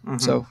whatever. Mm-hmm.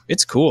 So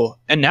it's cool.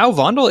 And now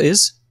Vondel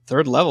is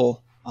 3rd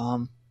level.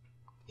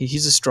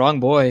 He's a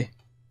strong boy.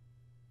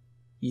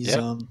 He's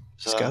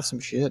got some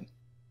shit.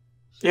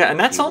 Yeah, and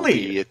that's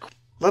only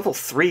level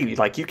 3.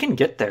 Like, you can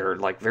get there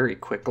like very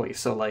quickly.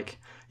 So like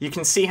you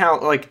can see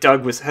how, like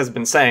Doug has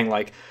been saying,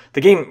 like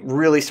the game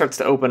really starts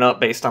to open up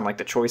based on like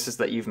the choices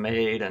that you've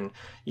made, and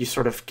you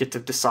sort of get to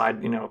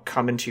decide,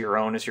 come into your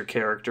own as your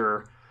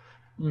character.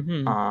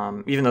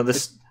 Mm-hmm. Even though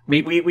this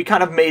we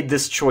kind of made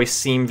this choice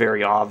seem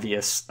very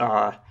obvious.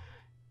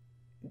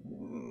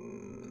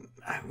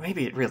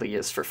 Maybe it really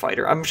is for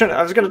fighter. I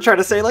was going to try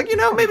to say, like,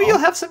 maybe you'll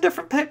have some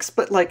different picks,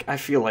 but like I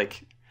feel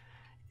like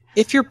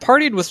if you're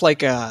partied with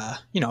like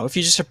if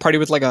you just are partied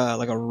with like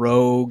a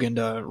rogue and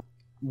a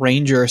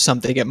ranger or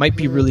something, it might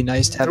be really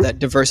nice to have that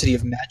diversity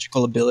of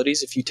magical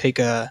abilities. If you take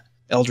a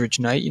Eldritch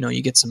Knight,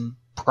 you get some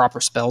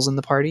proper spells in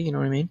the party. You know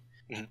what I mean?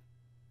 Mm-hmm.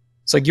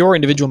 It's like your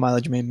individual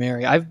mileage may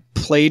vary. I've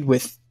played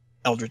with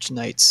Eldritch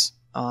Knights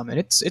and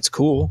it's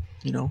cool.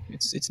 You know,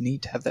 it's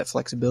neat to have that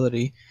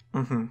flexibility.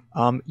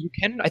 You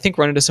can, I think,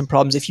 run into some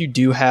problems if you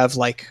do have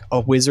like a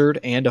wizard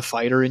and a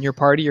fighter in your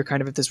party. You're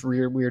kind of at this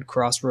weird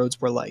crossroads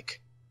where,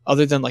 like,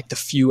 other than like the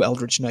few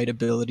Eldritch Knight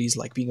abilities,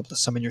 like being able to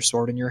summon your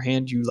sword in your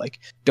hand, you like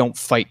don't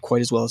fight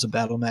quite as well as a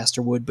battle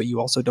master would, but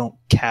you also don't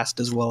cast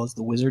as well as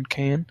the wizard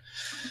can.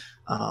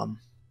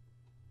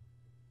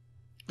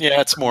 Yeah,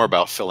 it's more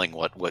about filling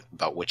what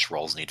about which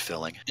roles need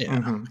filling. Yeah,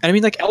 and I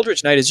mean, like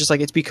Eldritch Knight is just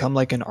like, it's become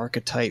like an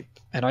archetype,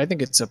 and I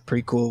think it's a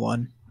pretty cool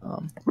one.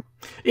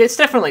 It's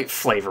definitely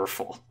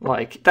flavorful.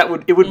 Like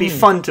it would be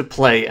fun to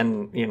play,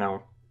 and you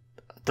know,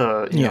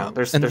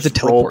 there's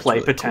the role play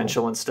really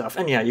potential cool. and stuff,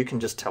 and yeah, you can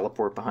just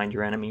teleport behind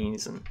your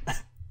enemies and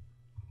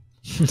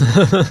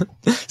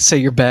say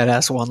your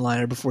badass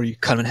one-liner before you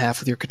cut him in half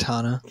with your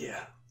katana.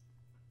 Yeah,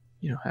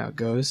 you know how it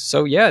goes.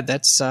 So yeah,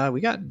 that's we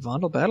got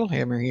Vondel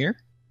Battlehammer here.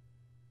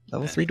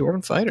 Level 3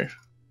 Dwarven Fighter.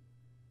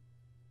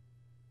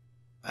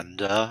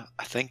 And I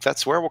think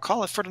that's where we'll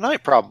call it for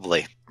tonight,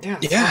 probably.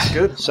 Yeah,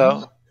 good.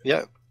 So,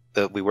 yeah,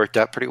 we worked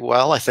out pretty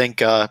well. I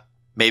think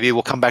maybe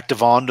we'll come back to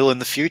Vondel in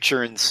the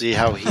future and see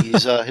how he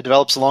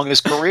develops along his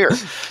career.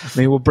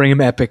 Maybe we'll bring him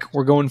epic.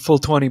 We're going full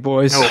 20,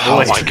 boys.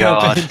 Oh my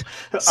god.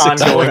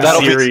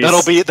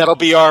 That'll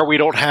be our, we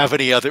don't have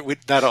any other,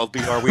 that'll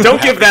be our, we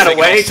don't give that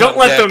away. Don't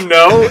let them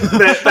know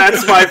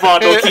that's why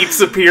Vondel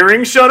keeps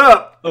appearing. Shut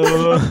up.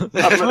 I'm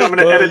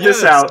gonna edit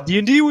this out.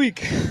 D&D week.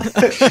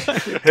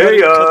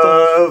 Hey,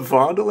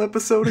 Vondel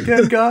episode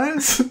again,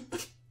 guys.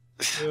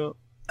 Yeah.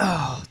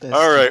 All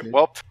right.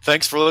 Well,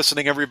 thanks for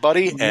listening,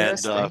 everybody,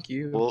 yes, and thank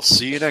you. We'll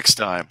see you next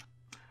time.